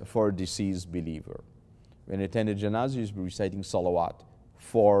janazah for a deceased believer. When attending janazah, you're reciting salawat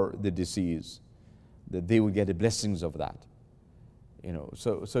for the deceased, that they will get the blessings of that.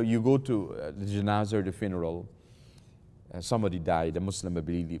 So you go to the janazah or the funeral, somebody died, a Muslim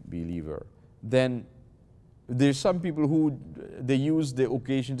believer. Then there's some people who they use the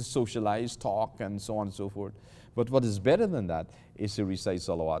occasion to socialize, talk, and so on and so forth. But what is better than that is to recite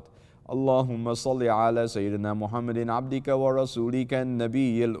salawat. Allahumma salli ala Sayyidina Muhammadin abdika wa rasulika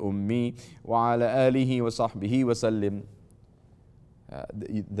nabiyyil ummi wa ala alihi wa sahbihi wa sallim.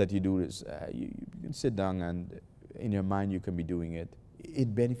 That you do this. You can sit down, and in your mind you can be doing it.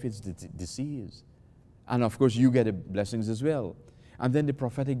 It benefits the deceased. And of course you get the blessings as well. And then the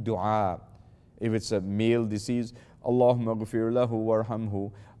prophetic dua, if it's a male deceased, Allahumma ghafir lahu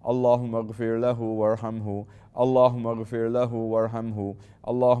warhamhu, Allahumma ghafir lahu warhamhu, Allahumma ghafir lahu warhamhu,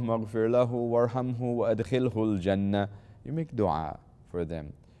 Allahumma ghafir lahu warhamhu wa adkhilhu al-jannah. You make dua for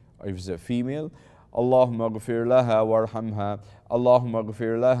them. Or if it's a female, Allahumma ghafir laha warhamha, Allahumma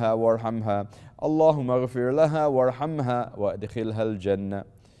ghafir laha warhamha, Allahumma ghafir laha warhamha wa adkhilha al-jannah.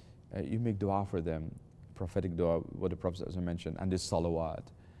 You make dua for them. prophetic dua, what the Prophet mentioned, and this salawat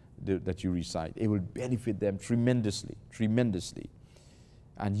that you recite, it will benefit them tremendously, tremendously.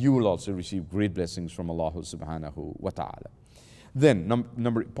 And you will also receive great blessings from Allah subhanahu wa ta'ala. Then,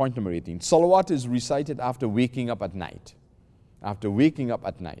 point number 18, salawat is recited after waking up at night. After waking up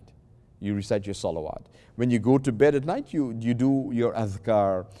at night, you recite your salawat. When you go to bed at night, you do your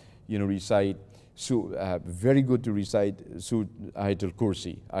adhkar, recite. So, very good to recite Ayatul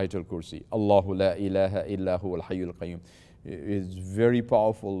Kursi. Allahu la ilaha illa huwa al-hayyul qayyum. It's very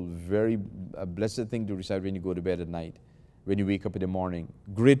powerful, very blessed thing to recite when you go to bed at night. When you wake up in the morning,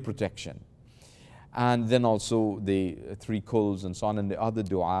 great protection. And then also the 3 quls and so on, and the other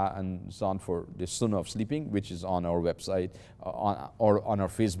dua and so on for the sunnah of sleeping, which is on our website or on our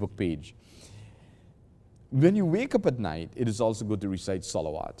Facebook page. When you wake up at night, it is also good to recite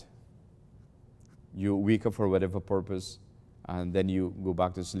salawat. You wake up for whatever purpose, and then you go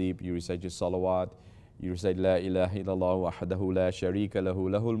back to sleep, you recite your salawat, you recite La ilaha illallah wahdahu la sharika lahu,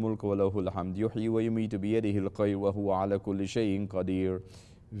 lahul mulku wa lahul hamd, yuhyi wa yumitu biyadihi al-khayr wa huwa ala kulli shay'in qadir.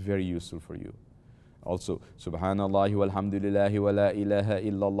 Very useful for you. Also, Subhanallah walhamdulillahi wa la ilaha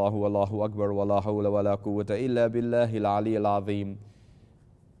illallah wallahu akbar wa la hawla wa la quwwata illa billahi al-ali al-azim.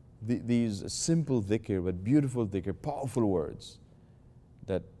 These simple dhikr, but beautiful dhikr, powerful words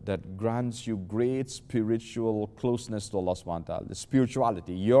that grants you great spiritual closeness to Allah subhanahu wa ta'ala. The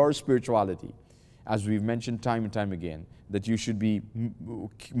spirituality, your spirituality, as we've mentioned time and time again, that you should be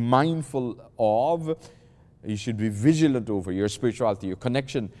mindful of. You should be vigilant over your spirituality, your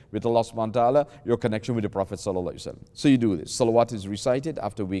connection with Allah subhanahu wa ta'ala, your connection with the Prophet sallallahu alaihi wasallam. So you do this. Salawat is recited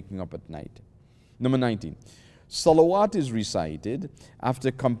after waking up at night. Number 19. Salawat is recited after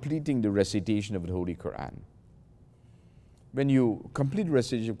completing the recitation of the Holy Quran. When you complete the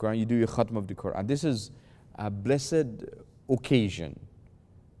recitation of the Quran, you do your khatm of the Quran. This is a blessed occasion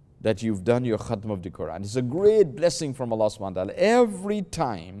that you've done your khatm of the Quran. It's a great blessing from Allah subhanahu wa ta'ala. Every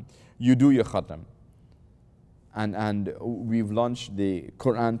time you do your khatm. And we've launched the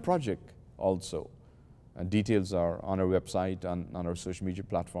Quran project also. And details are on our website, on our social media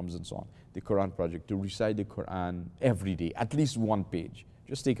platforms and so on. The Quran project, to recite the Quran every day, at least 1 page.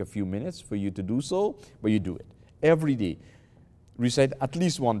 Just take a few minutes for you to do so, but you do it. Every day, recite at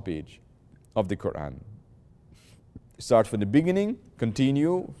least 1 page of the Quran. Start from the beginning,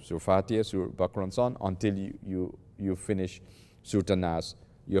 continue, Surah Fatiha, Surah Baqarah and so on, until you finish Surah An-Nas,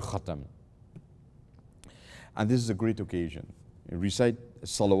 your khatam. And this is a great occasion. Recite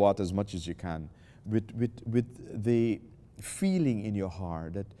salawat as much as you can with the feeling in your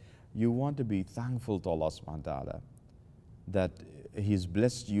heart that you want to be thankful to Allah subhanahu wa ta'ala that He's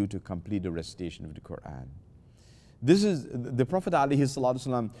blessed you to complete the recitation of the Quran. This is, the Prophet alayhi salatu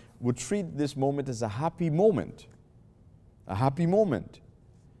wasalam would treat this moment as a happy moment. A happy moment.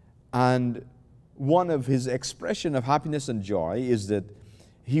 And one of his expression of happiness and joy is that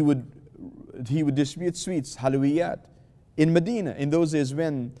he would distribute sweets, halawiyat, in Medina. In those days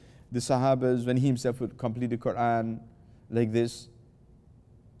when the Sahabas, when he himself would complete the Quran like this,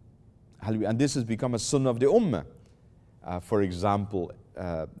 and this has become a sunnah of the ummah. For example,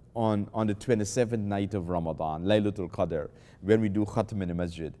 on the 27th night of Ramadan, Laylatul Qadr, when we do khatm in a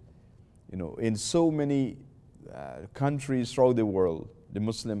masjid, in so many countries throughout the world, the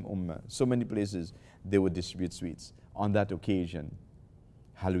Muslim ummah, so many places, they would distribute sweets on that occasion.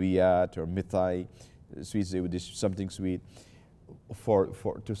 Halwiyat or mithai, sweets, they would distribute something sweet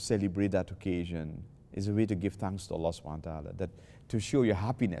to celebrate that occasion. Is a way to give thanks to Allah subhanahu wa ta'ala, that to show your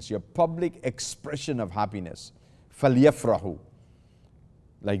happiness, your public expression of happiness. فَلْيَفْرَحُوا,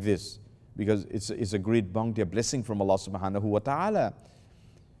 like this, because it's a great bounty, a blessing from Allah subhanahu wa ta'ala.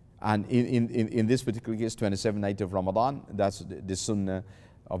 And in this particular case, 27th night of Ramadan, that's the sunnah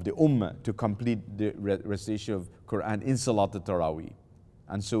of the ummah, to complete the recitation of Quran in Salat al-Taraweeh.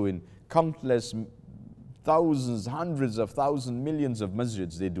 And so in countless thousands, hundreds of thousands, millions of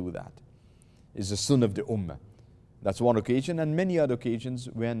masjids, they do that. It's a sunnah of the ummah. That's one occasion, and many other occasions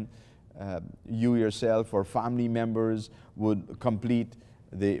when you yourself or family members would complete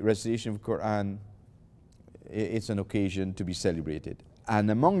the recitation of Quran. It's an occasion to be celebrated.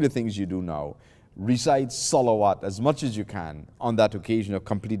 And among the things you do now, recite salawat as much as you can on that occasion of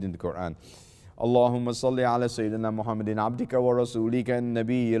completing the Quran. Allahumma salli ala Sayyidina Muhammadin abdika wa rasulika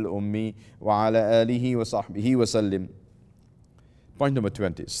an-nabiyyil ummi wa ala alihi wa sahbihi wa sallim. Point number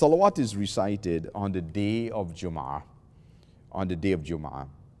 20. Salawat is recited on the day of Jum'ah. On the day of Jum'ah.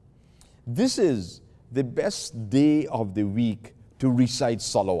 This is the best day of the week to recite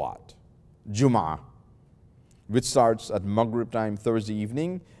salawat. Jum'ah, which starts at Maghrib time Thursday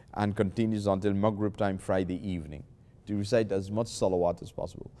evening and continues until Maghrib time Friday evening. To recite as much salawat as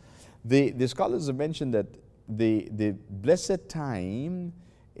possible. The scholars have mentioned that the blessed time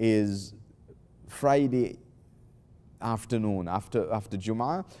is Friday afternoon, after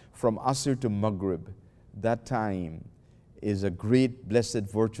Jum'ah, from Asr to Maghrib. That time is a great, blessed,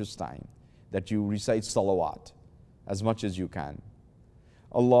 virtuous time that you recite salawat as much as you can.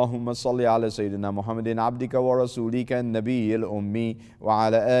 Allahumma salli ala Sayyidina Muhammadin abdika wa rasulika an-nabiyyil ummi wa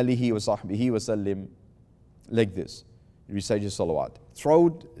ala alihi wa sahbihi wa sallim. Like this. You recite your salawat.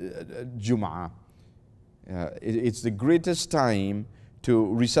 Throughout Jum'ah, it's the greatest time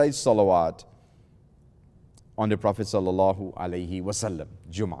to recite salawat on the Prophet sallallahu alaihi wasallam,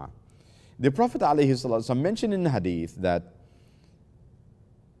 Jum'ah. The Prophet alaihi wasallam mentioned in the hadith that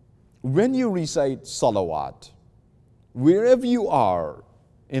when you recite salawat, wherever you are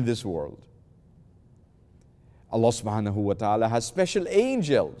in this world, Allah subhanahu wa ta'ala has special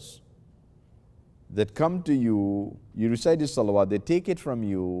angels that come to you. You recite the salawat, they take it from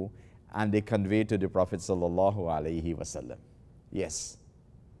you and they convey to the Prophet sallallahu alaihi wasallam. Yes.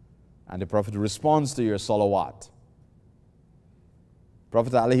 And the Prophet responds to your salawat.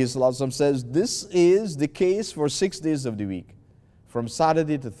 Prophet alaihi wasallam says, this is the case for 6 days of the week, from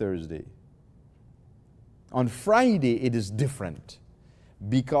Saturday to Thursday. On Friday, it is different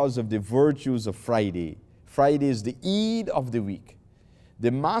because of the virtues of Friday. Friday is the Eid of the week,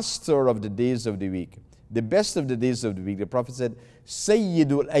 the master of the days of the week, the best of the days of the week. The Prophet said,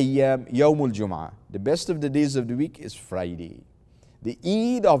 Sayyidul Ayyam Yawmul Jum'ah. The best of the days of the week is Friday. The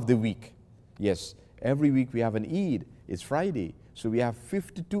Eid of the week. Yes, every week we have an Eid. It's Friday. So we have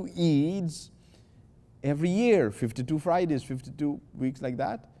 52 Eids every year. 52 Fridays, 52 weeks like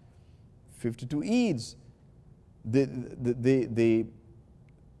that. 52 Eids. The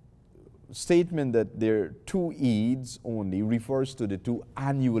statement that there are 2 Eids only refers to the 2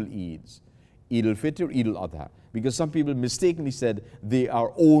 annual Eids. Eid al-Fitr, Eid al-Adha. Because some people mistakenly said they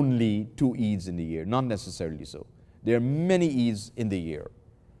are only 2 Eids in the year. Not necessarily so. There are many Eids in the year.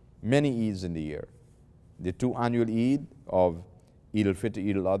 Many Eids in the year. The 2 annual Eid of Eid al-Fitr,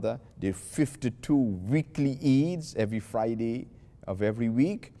 Eid al-Adha. There are 52 weekly Eids every Friday of every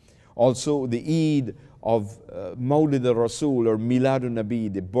week. Also the Eid of Mawlid al-Rasul or Milad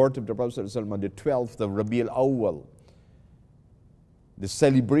al-Nabi, the birth of the Prophet ﷺ on the 12th of Rabi al-Awwal. The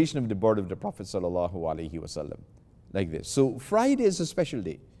celebration of the birth of the Prophet sallallahu alaihi wasallam. Like this. So Friday is a special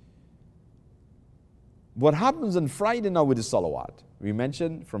day. What happens on Friday now with the salawat? We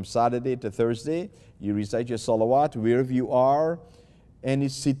mentioned from Saturday to Thursday, you recite your salawat wherever you are, any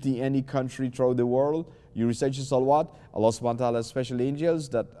city, any country throughout the world, you recite your salawat. Allah subhanahu wa ta'ala has special angels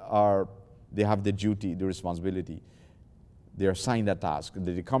that they have the duty, the responsibility. They are assigned that task.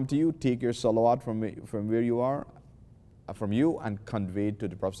 They come to you, take your salawat from where you are, from you, and convey it to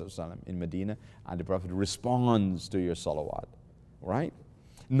the Prophet ﷺ in Medina, and the Prophet responds to your salawat. Right?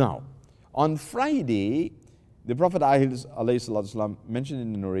 Now, on Friday, the Prophet ﷺ mentioned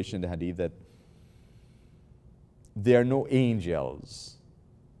in the narration in the hadith that there are no angels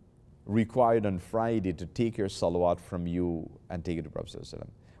required on Friday to take your salawat from you and take it to the Prophet ﷺ.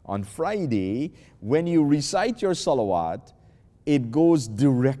 On Friday, when you recite your salawat, it goes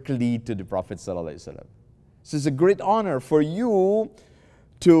directly to the Prophet ﷺ. So it's a great honor for you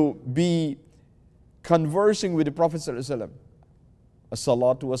to be conversing with the Prophet ﷺ.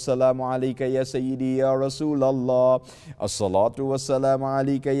 As-salatu was-salamu alayka ya Sayyidi ya Rasulallah. As-salatu was-salamu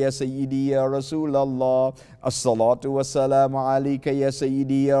alayka ya Sayyidi ya Rasulallah. As-salatu was-salamu alayka ya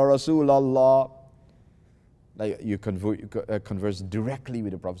Sayyidi ya Rasulallah. Like you converse directly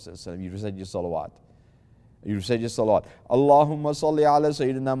with the Prophet ﷺ. You recite your salawat. You recite your salawat. Allahumma salli ala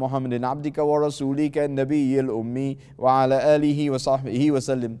Sayyidina Muhammadin abdika wa rasulika an-nabiyyil ummi wa ala alihi wa sahbihi wa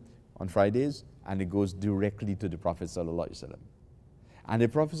sallim. On Fridays, and it goes directly to the Prophet sallallahu alaihi wasallam. And the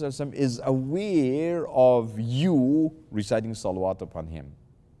Prophet sallallahu alaihi wasallam is aware of you reciting salawat upon him,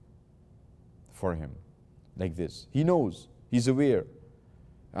 for him, like this. He knows. He's aware.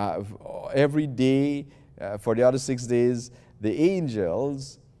 Every day, for the other 6 days, the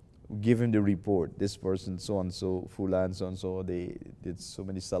angels give him the report. This person, so and so, Fulan, so and so, they did so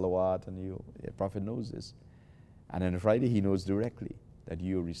many salawat, and the Prophet knows this. And on Friday, he knows directly that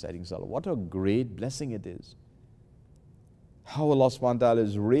you are reciting salawat. What a great blessing it is. How Allah subhanahu wa ta'ala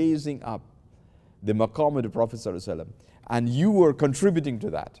is raising up the maqam of the Prophet sallallahu alaihi wasallam, and you are contributing to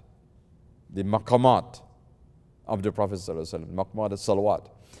that. The maqamat of the Prophet sallallahu alaihi wasallam, maqamat al-salawat.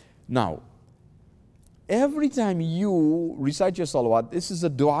 Now, every time you recite your salawat, this is a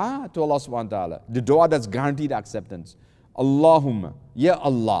dua to Allah subhanahu wa ta'ala. The dua that's guaranteed acceptance. Allahumma, ya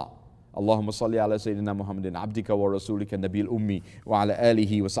Allah. Allahumma salli ala Sayyidina Muhammadin abdika wa rasulika nabil ummi wa ala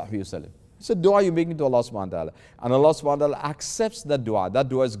alihi wa sahbihi wa sallam. It's a dua you're making to Allah subhanahu wa ta'ala. And Allah subhanahu wa ta'ala accepts that dua. That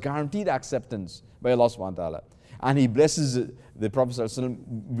dua is guaranteed acceptance by Allah subhanahu wa ta'ala. And He blesses the Prophet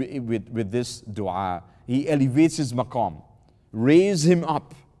with this dua. He elevates his maqam. Raise him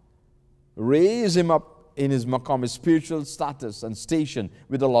up. Raise him up in his maqam, his spiritual status and station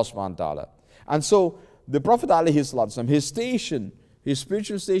with Allah subhanahu wa ta'ala. And so the Prophet ﷺ, his station, his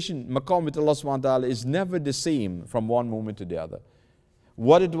spiritual station, maqam with Allah subhanahu wa ta'ala is never the same from one moment to the other.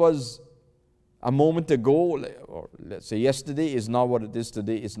 What it was a moment ago, or let's say yesterday, is not what it is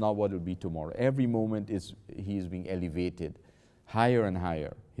today, is not what it will be tomorrow. Every moment he is being elevated higher and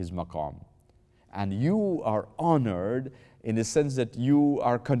higher, his maqam. And you are honored in the sense that you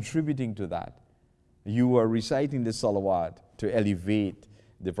are contributing to that. You are reciting the salawat to elevate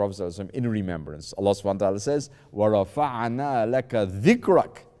the Prophet ﷺ in remembrance. Allah subhanahu wa ta'ala says, وَرَفَعْنَا لَكَ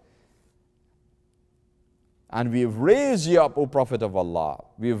ذِكْرَكَ. And we have raised you up, O Prophet of Allah.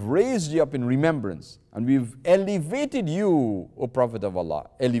 We have raised you up in remembrance. And we've elevated you, O Prophet of Allah.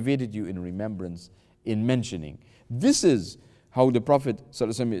 Elevated you in remembrance, in mentioning. This is how the Prophet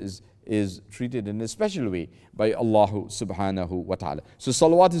ﷺ is treated in a special way by Allah subhanahu wa ta'ala. So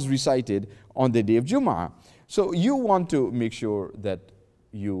salawat is recited on the day of Jum'ah. So you want to make sure that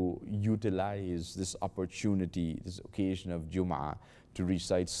you utilize this opportunity, this occasion of Jum'ah to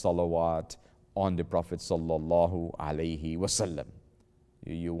recite salawat on the Prophet sallallahu alaihi wasallam.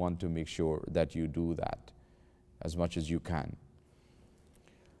 You want to make sure that you do that as much as you can.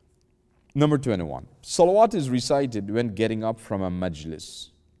 Number 21. Salawat is recited when getting up from a majlis.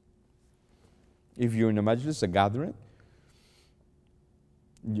 If you're in a majlis, a gathering,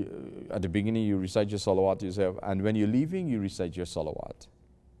 at the beginning you recite your salawat yourself, and when you're leaving you recite your salawat.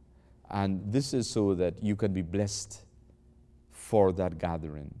 And this is so that you can be blessed for that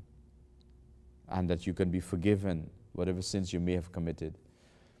gathering, and that you can be forgiven whatever sins you may have committed,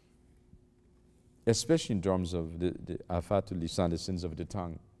 especially in terms of the afatul lisan, the sins of the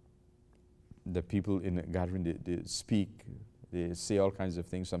tongue. The people in a gathering, they speak, they say all kinds of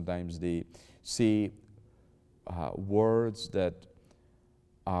things. Sometimes they say words that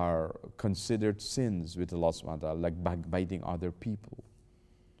are considered sins with Allah subhanahu wa ta'ala, like backbiting other people,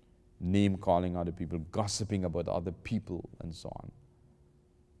 name calling other people, gossiping about other people, and so on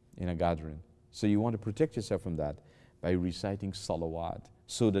in a gathering. So you want to protect yourself from that by reciting salawat,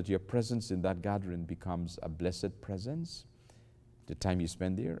 so that your presence in that gathering becomes a blessed presence, the time you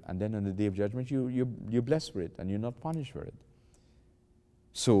spend there, and then on the day of judgment you're blessed for it and you're not punished for it.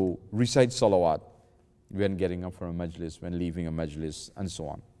 So recite salawat when getting up from a majlis, when leaving a majlis, and so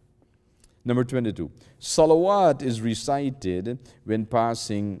on. Number 22. Salawat is recited when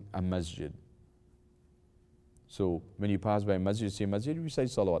passing a masjid. So when you pass by a masjid, you say masjid, you recite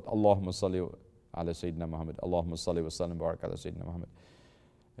salawat. Allahumma salli ala Sayyidina Muhammad. Allahumma salli wa sallim barak ala Sayyidina Muhammad.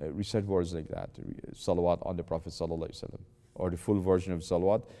 Recite words like that. Salawat on the Prophet sallallahu alaihi wasallam. Or the full version of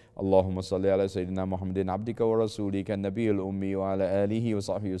salawat. Allahumma salli ala Sayyidina Muhammadin abdika wa rasulika nabiyul ummi wa ala alihi wa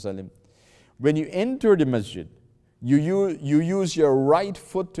sahbihi wa sallim. When you enter the masjid, you use your right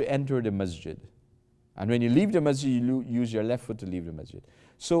foot to enter the masjid. And when you leave the masjid, you use your left foot to leave the masjid.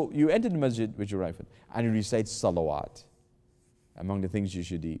 So you enter the masjid with your right foot and you recite salawat. Among the things you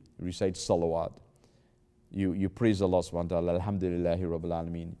should do, recite salawat. You praise Allah subhanahu wa ta'ala, alhamdulillahi rabbil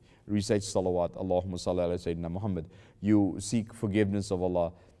alameen. Recite salawat, Allahumma salli ala Sayyidina Muhammad. You seek forgiveness of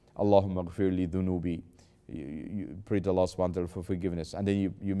Allah, Allahumma ghafirli dhunubi. You pray to Allah subhanahu wa ta'ala for forgiveness. And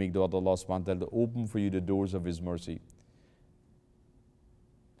then you make dua to Allah subhanahu wa ta'ala to open for you the doors of His mercy.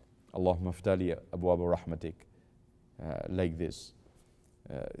 Allahumma ftali abwab rahmatik. Like this.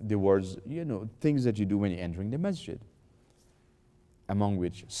 The words, things that you do when you're entering the masjid. Among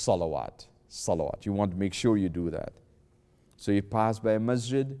which, salawat. Salawat. You want to make sure you do that. So you pass by a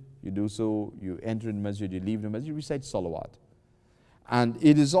masjid, you do so, you enter the masjid, you leave the masjid, you recite salawat. And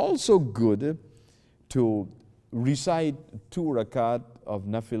it is also good to recite 2 rakat of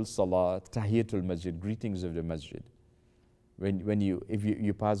nafil salah, tahiyatul masjid, greetings of the masjid. If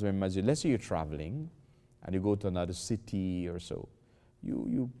you pass by a masjid, let's say you're traveling and you go to another city or so,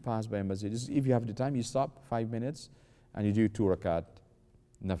 you pass by a masjid. If you have the time, you stop 5 minutes and you do 2 rakat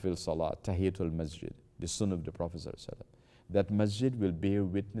nafil salah, tahiyatul masjid, the sunnah of the Prophet ﷺ. That masjid will bear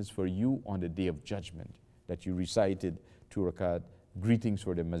witness for you on the day of judgment that you recited 2 rakat greetings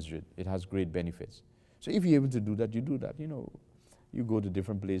for the masjid. It has great benefits. So if you're able to do that, you do that. You go to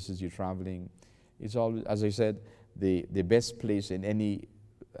different places, you're traveling. It's always, as I said, the best place in any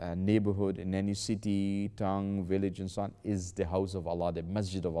neighborhood, in any city, town, village, and so on, is the house of Allah, the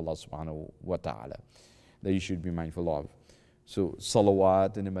masjid of Allah subhanahu wa ta'ala, that you should be mindful of. So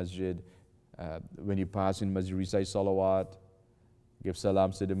salawat in the masjid. When you pass in masjid, recite salawat, give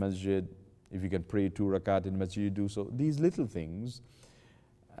salams to the masjid, If you can pray 2 rakat in masjid, you do so. These little things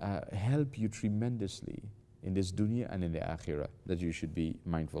help you tremendously in this dunya and in the akhirah that you should be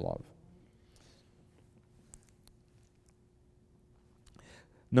mindful of.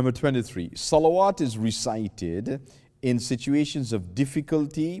 Number 23, salawat is recited in situations of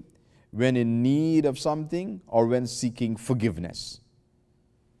difficulty, when in need of something, or when seeking forgiveness.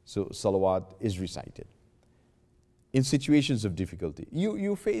 So salawat is recited in situations of difficulty.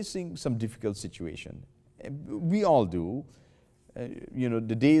 You're facing some difficult situation. We all do.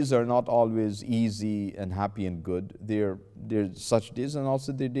 The days are not always easy and happy and good. There's such days, and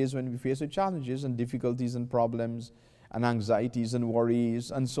also there are days when we face challenges and difficulties and problems and anxieties and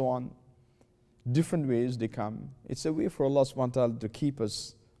worries and so on. Different ways they come. It's a way for Allah subhanahu wa ta'ala to keep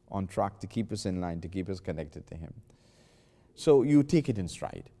us on track, to keep us in line, to keep us connected to Him. So you take it in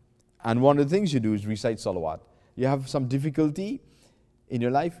stride. And one of the things you do is recite salawat. You have some difficulty in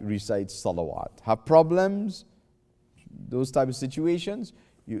your life, recite salawat. Have problems, those type of situations,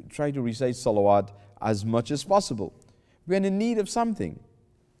 you try to recite salawat as much as possible. When in need of something,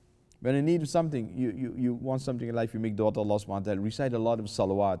 you want something in life, you make dua to Allah subhanahu wa ta'ala, recite a lot of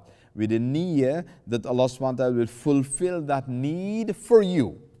salawat with a niyyah that Allah subhanahu wa ta'ala will fulfill that need for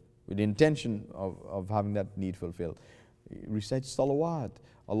you, with the intention of having that need fulfilled. Recite salawat.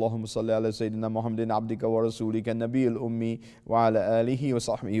 Allahumma salli ala Sayyidina Muhammadin abdika wa rasulika nabiyil ummi wa ala alihi wa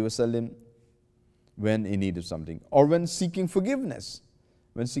sahbihi wa sallim, when in need of something. Or when seeking forgiveness.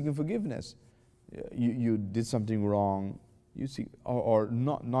 You did something wrong, you seek, or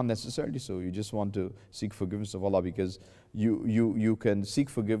not necessarily so. You just want to seek forgiveness of Allah, because you can seek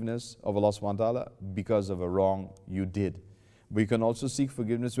forgiveness of Allah subhanahu wa ta'ala because of a wrong you did. But you can also seek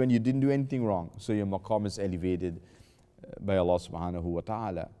forgiveness when you didn't do anything wrong. So your maqam is elevated by Allah subhanahu wa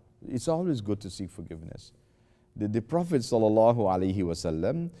ta'ala. It's always good to seek forgiveness. The Prophet sallallahu alaihi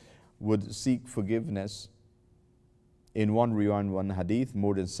wasallam would seek forgiveness in one riwayah, one hadith,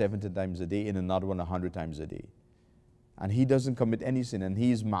 more than 70 times a day, in another one 100 times a day. And he doesn't commit any sin, and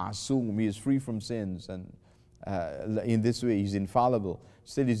he is ma'asum, he is free from sins, and in this way he's infallible.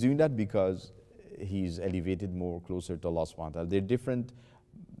 Still he's doing that because he's elevated more closer to Allah subhanahu wa ta'ala. There are different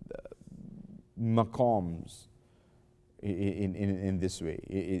maqams in this way,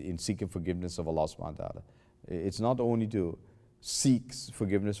 in seeking forgiveness of Allah subhanahu wa ta'ala. It's not only to seek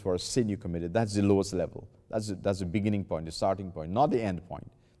forgiveness for a sin you committed. That's the lowest level. That's the beginning point, the starting point, not the end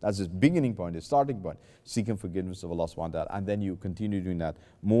point. That's the beginning point, the starting point, seeking forgiveness of Allah subhanahu wa ta'ala. And then you continue doing that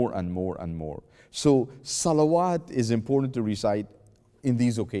more and more and more. So salawat is important to recite in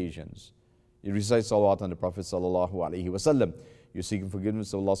these occasions. You recite salawat on the Prophet sallallahu alaihi wasallam. You're seeking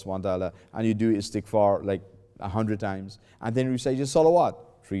forgiveness of Allah subhanahu wa ta'ala, and you do istighfar like 100 times. And then you recite your salawat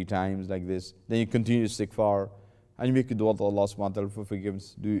 3 times like this. Then you continue istighfar, and you make a dua to Allah subhanahu wa ta'ala for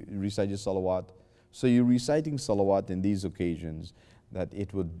forgiveness. Do recite your salawat. So you're reciting salawat in these occasions, that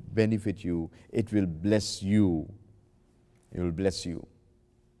it will benefit you, it will bless you. It will bless you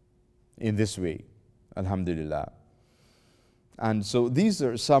in this way. Alhamdulillah. And so these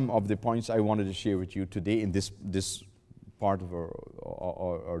are some of the points I wanted to share with you today in this part of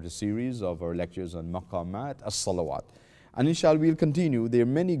our the series of our lectures on maqamat as-salawat. And inshallah we'll continue. There are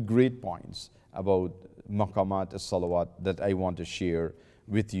many great points about maqamat as-salawat that I want to share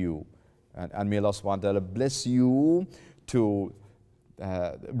with you. And may Allah subhanahu wa ta'ala bless you to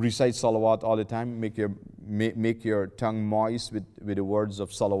recite salawat all the time. Make your tongue moist with the words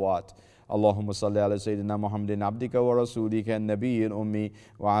of salawat. Allahumma salli ala Sayyidina Muhammadin abdika wa rasulika nabiyil ummi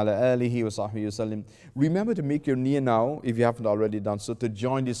wa ala alihi wa sahbihi wa sallim. Remember to make your niyyah now, if you haven't already done so, to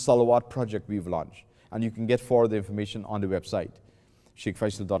join this salawat project we've launched. And you can get further information on the website,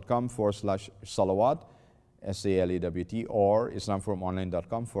 sheikhfaisal.com/salawat, SALAWT, or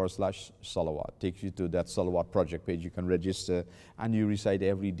islamforumonline.com/salawat. Takes you to that salawat project page. You can register and you recite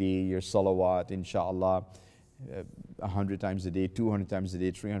every day your salawat, inshallah, 100 times a day, 200 times a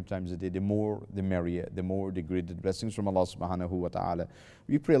day, 300 times a day. The more the merrier, the more the greater blessings from Allah subhanahu wa ta'ala.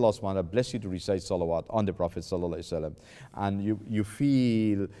 We pray Allah subhanahu wa ta'ala bless you to recite salawat on the Prophet sallallahu alaihi wasallam, and you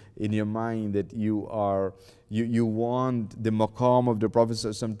feel in your mind that you want the maqam of the Prophet sallallahu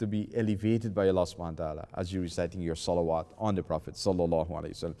alaihi wasallam to be elevated by Allah subhanahu wa ta'ala as you're reciting your salawat on the Prophet sallallahu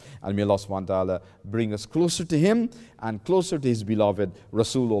alaihi wasallam. And may Allah subhanahu wa ta'ala bring us closer to him and closer to his beloved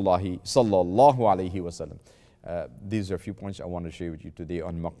Rasulullah sallallahu alaihi wasallam. These are a few points I want to share with you today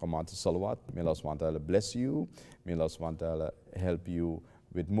on maqamat salawat. May Allah subhanahu wa ta'ala bless you. May Allah subhanahu wa ta'ala help you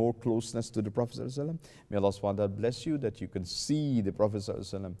with more closeness to the Prophet sallallahu alaihi wasallam. May Allah subhanahu wa ta'ala bless you that you can see the Prophet sallallahu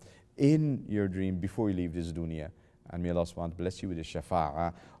alaihi wasallam in your dream before you leave this dunya. And may Allah subhanahu wa ta'ala bless you with the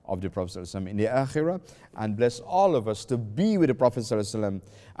shafa'ah of the Prophet ﷺ in the akhirah, and bless all of us to be with the Prophet ﷺ,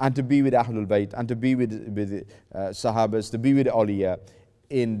 and to be with Ahlul Bayt, and to be with the Sahabas, to be with the awliya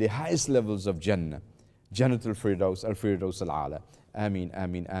in the highest levels of Jannah. Jannatul Firdaus, Al-Firdaus Al-Ala. آمين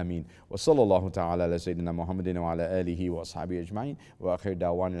آمين آمين وصلى الله تعالى على سيدنا محمد وعلى آله وأصحابه أجمعين وآخر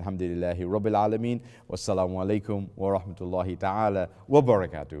دعوانا الحمد لله رب العالمين والسلام عليكم ورحمة الله تعالى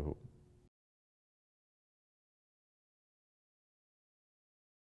وبركاته.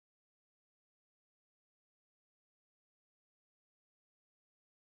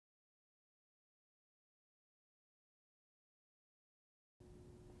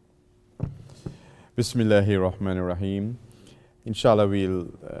 Bismillahirrahmanirrahim. Inshallah, we'll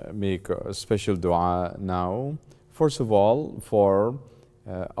make a special dua now. First of all, for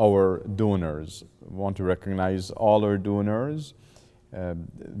our donors. We want to recognize all our donors,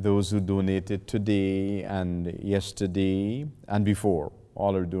 those who donated today and yesterday and before.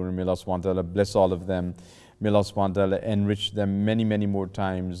 All our donors, may Allah subhanahu wa ta'ala bless all of them. May Allah subhanahu wa ta'ala enrich them many, many more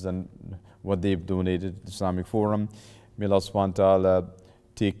times than what they've donated to the Islamic Forum. May Allah subhanahu wa ta'ala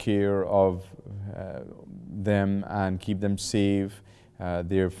take care of them and keep them safe,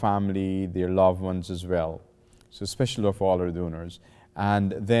 their family, their loved ones as well. So special love for all our donors.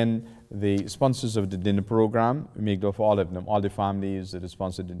 And then the sponsors of the dinner program, we make love for all of them, all the families that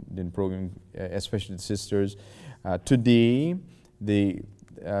sponsored the dinner program, especially the sisters. Today, the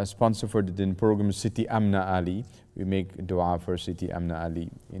sponsor for the dinner program is Siti Amna Ali. We make dua for Siti Amna Ali,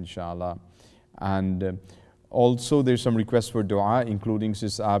 inshallah. And also, there's some requests for dua, including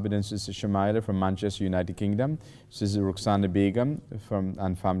Sister Abid and Sister Shamaila from Manchester, United Kingdom, Sister Ruxana Begum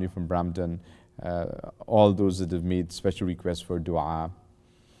and family from Brampton, all those that have made special requests for dua.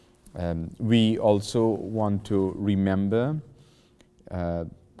 We also want to remember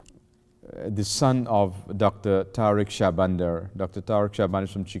the son of Dr. Tariq Shabandar. Dr. Tariq Shabandar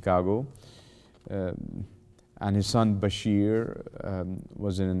is from Chicago, and his son Bashir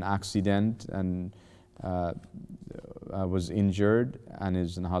was in an accident and was injured and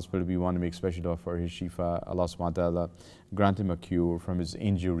is in the hospital. We want to make special dua for his shifa. Allah subhanahu wa ta'ala grant him a cure from his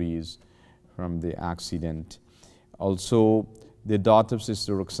injuries from the accident. Also, the daughter of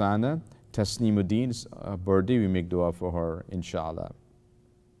Sister Roxana, Tasneemuddin's birthday, we make dua for her, inshallah.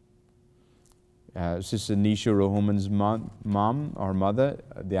 Sister Nisha Rohoman's mom, or mother,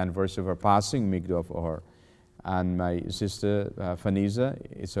 the anniversary of her passing, we make dua for her. And my sister Faniza,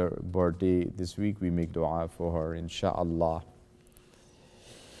 it's her birthday this week. We make dua for her, inshallah.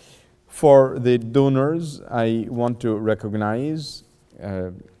 For the donors, I want to recognize,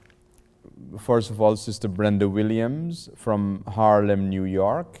 first of all, Sister Brenda Williams from Harlem, New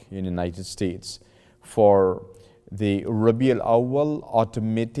York, in the United States, for the Rabi al-Awwal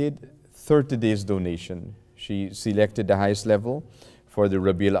automated 30 days donation. She selected the highest level for the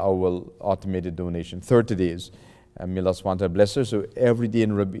Rabi al-Awwal automated donation, 30 days. May Allah subhanahu wa ta'ala bless her. So every day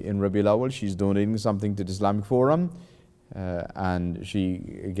in Rabi al-Awwal, she's donating something to the Islamic Forum, and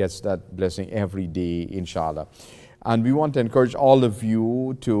she gets that blessing every day, inshallah. And we want to encourage all of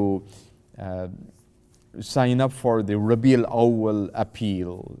you to sign up for the Rabi al-Awwal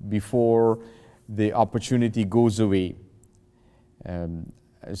appeal before the opportunity goes away.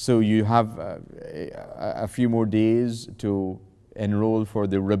 So you have a few more days to enroll for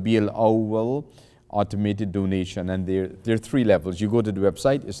the Rabi al-Awwal automated donation, and there are 3 levels. You go to the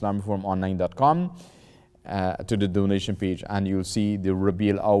website islamicforumonline.com to the donation page, and you'll see the Rabi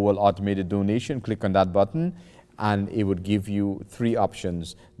al-Awwal automated donation. Click on that button and it would give you 3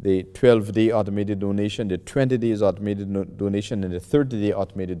 options: the 12-day automated donation, the 20 days automated donation, and the 30-day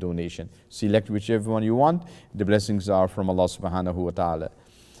automated donation. Select whichever one you want. The blessings are from Allah subhanahu wa ta'ala.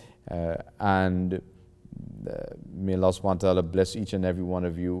 May Allah subhanahu wa ta'ala bless each and every one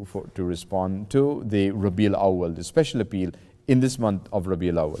of you to respond to the Rabi al-Awwal, the special appeal in this month of Rabi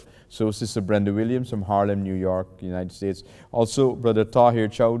al-Awwal. So Sister Brenda Williams from Harlem, New York, United States. Also Brother Tahir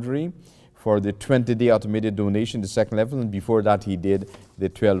Chowdhury for the 20-day automated donation, the second level, and before that he did the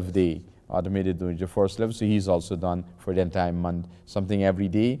 12-day automated donation, the first level. So he's also done for the entire month, something every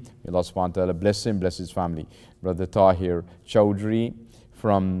day. May Allah subhanahu wa ta'ala bless him, bless his family. Brother Tahir Chowdhury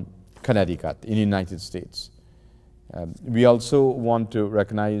from Connecticut in the United States. We also want to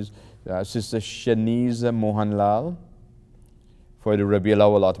recognize Sister Shanice Mohanlal for the Rabi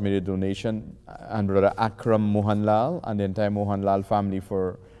al-Awwal automated donation, and Brother Akram Mohanlal and the entire Mohanlal family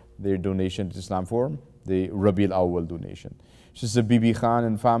for their donation to Islam Forum, the Rabi al-Awwal donation. Sister Bibi Khan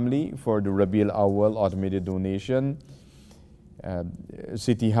and family for the Rabi al-Awwal automated donation.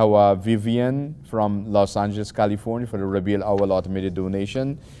 Siti Hawa Vivian from Los Angeles, California for the Rabi al-Awwal automated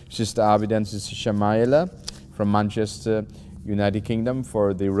donation. Sister Abid and Sister Shamaila from Manchester, United Kingdom,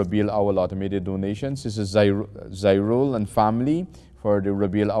 for the Rabiul Awal automated donations. This is Zairul and family for the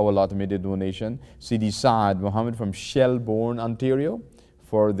Rabiul Awal automated donation. Sidi Saad Mohammed from Shelbourne, Ontario,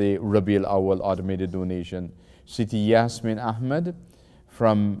 for the Rabiul Awal automated donation. Siti Yasmin Ahmed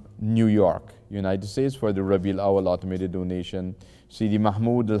from New York, United States, for the Rabiul Awal automated donation. Sidi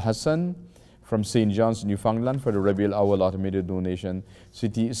Mahmoud Al Hassan from St. John's, Newfoundland, for the Rabiul Awal automated donation.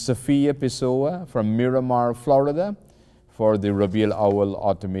 Siti Safia Pessoa from Miramar, Florida, for the Rabiul Awal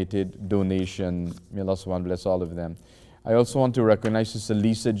automated donation. May Allah subhanahu bless all of them. I also want to recognize Sister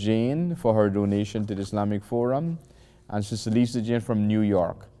Lisa Jane for her donation to the Islamic Forum, and Sister Lisa Jane from New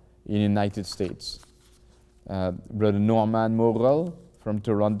York in the United States. Brother Norman Morel from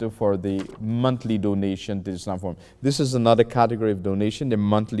Toronto for the monthly donation to the Islam Forum. This is another category of donation, the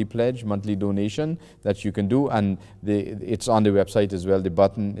monthly pledge, monthly donation that you can do, and it's on the website as well. The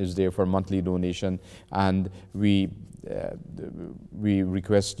button is there for monthly donation, and we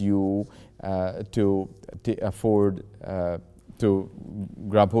request you to afford to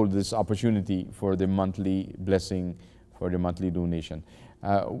grab hold of this opportunity for the monthly blessing, for the monthly donation.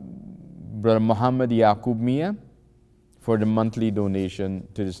 Brother Muhammad Yaqub Mia for the monthly donation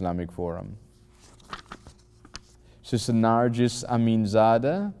to the Islamic Forum. Sister Narjis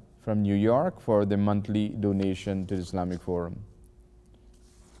Aminzada from New York for the monthly donation to the Islamic Forum.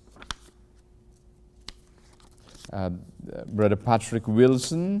 Brother Patrick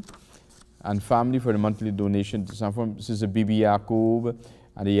Wilson and family for the monthly donation to the Islamic Forum. Sister Bibi Yaqub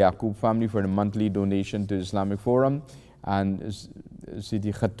and the Yaqub family for the monthly donation to the Islamic Forum. And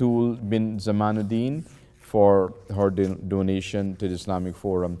Sidi Khatul bin Zamanuddin for her donation to the Islamic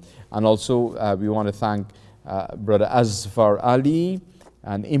Forum. And also we want to thank Brother Azfar Ali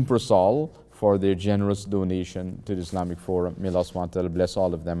and Imprasol for their generous donation to the Islamic Forum. May Allah subhanahu wa ta'ala bless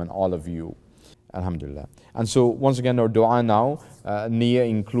all of them and all of you. Alhamdulillah. And so once again our dua now, Nia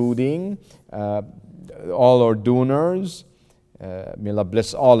including all our donors. May Allah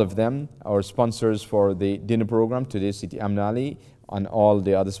bless all of them, our sponsors for the dinner program today, Siti Amna Ali, and all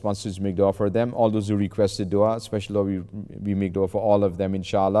the other sponsors, make dua for them. All those who requested dua, special dua, we make dua for all of them,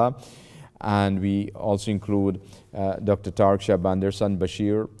 inshallah. And we also include Dr. Tariq Shaban, their son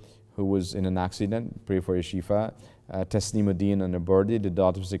Bashir, who was in an accident. Pray for Yashifa. Tasnimuddin on her birthday, the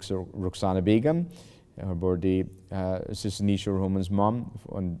daughter of Sister Ruxana Begum. Her birthday, Sister Nisha Roman's mom,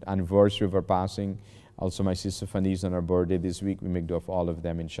 on anniversary of her passing. Also my sister Faniz on her birthday this week. We make dua for all of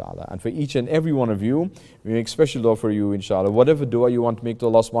them, inshallah. And for each and every one of you, we make special dua for you, inshallah. Whatever dua you want to make to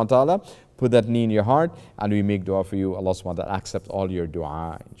Allah subhanahu wa ta'ala, put that need in your heart, and we make dua for you. Allah subhanahu wa ta'ala accept all your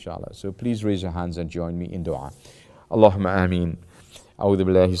dua, inshallah. So please raise your hands and join me in dua. Allahumma ameen. أعوذ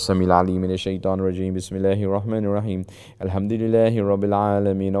بالله السميع العليم من الشيطان الرجيم بسم الله الرحمن الرحيم الحمد لله رب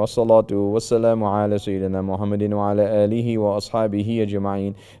العالمين والصلاة والسلام على سيدنا محمد وعلى آله وأصحابه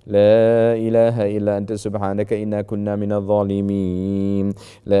أجمعين لا إله إلا أنت سبحانك إنا كنا من الظالمين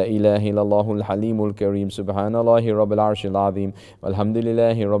لا إله إلا الله الحليم الكريم سبحان الله رب العرش العظيم والحمد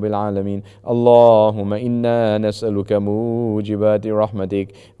لله رب العالمين اللهم إنا نسألك موجبات رحمتك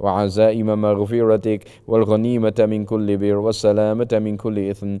وعزائم مغفرتك والغنيمة من كل بر والسلامة من كل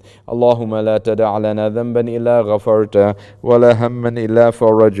إثم اللهم لا تدع لنا ذنبا إلا غفرته ولا هما إلا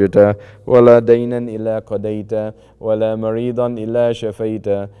فرجته ولا دينا إلا قضيته ولا مريضا إلا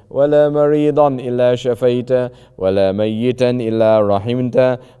شفيته ولا مريضا إلا شفيته ولا ميتا إلا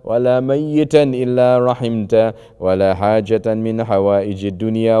رحمته ولا ميتا إلا رحمته ولا حاجة من حوائج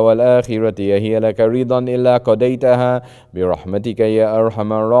الدنيا والآخرة هي لك رضا إلا قضيتها برحمتك يا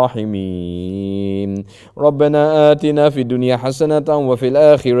أرحم الراحمين ربنا آتنا في الدنيا حسنة وفي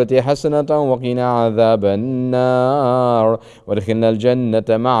الآخرة حسنة وقنا عذاب النار وادخلنا الجنة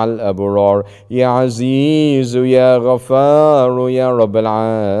مع الأبرار يا عزيز يا غفار يا رب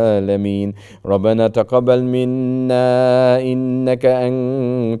العالمين ربنا تقبل منا إنك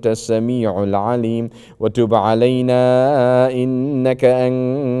أنت السميع العليم وتب علينا إنك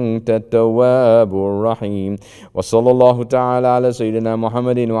أنت التواب الرحيم وصلى الله تعالى على سيدنا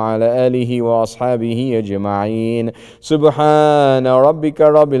محمد وعلى آله وأصحابه أجمعين سبحان ربك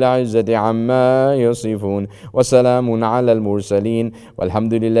رب العزة عما يصفون وسلام على المرسلين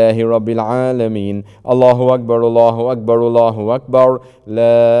والحمد لله رب العالمين الله أكبر الله أكبر الله أكبر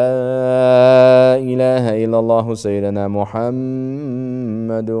لا إله إلا الله سيدنا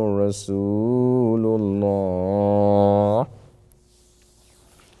محمد رسول الله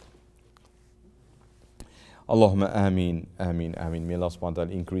Allahumma ameen, ameen, ameen. May Allah subhanahu wa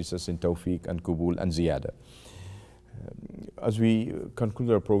ta'ala increase us in tawfiq and kubul and ziyada. As we conclude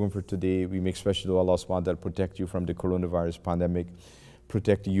our program for today, we make special dua Allah subhanahu wa ta'ala protect you from the coronavirus pandemic,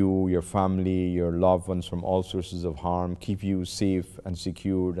 protect you, your family, your loved ones from all sources of harm, keep you safe and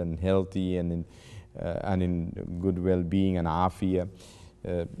secured and healthy and in good well-being and afiyah.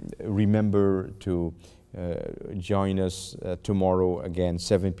 Remember to join us tomorrow again,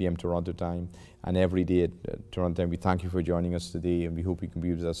 7 p.m. Toronto time, and every day at Toronto time. We thank you for joining us today, and we hope you can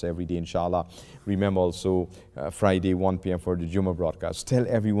be with us every day, inshallah. Remember also Friday, 1 p.m. for the Jummah broadcast. Tell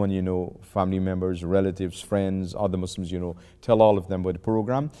everyone you know, family members, relatives, friends, other Muslims you know. Tell all of them about the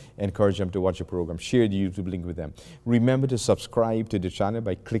program. Encourage them to watch the program. Share the YouTube link with them. Remember to subscribe to the channel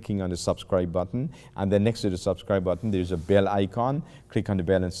by clicking on the subscribe button, and then next to the subscribe button there's a bell icon. Click on the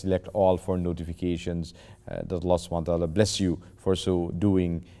bell and select all for notifications. That Allah subhanahu wa ta'ala bless you for so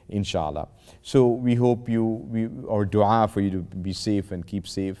doing, inshallah. So we hope our dua for you to be safe and keep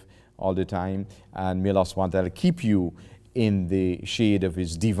safe all the time, and may Allah subhanahu wa ta'ala keep you in the shade of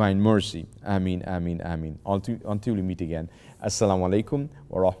His divine mercy. Ameen, ameen, ameen. Until we meet again. Assalamu alaikum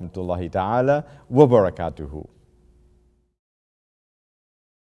wa rahmatullahi ta'ala wa barakatuhu.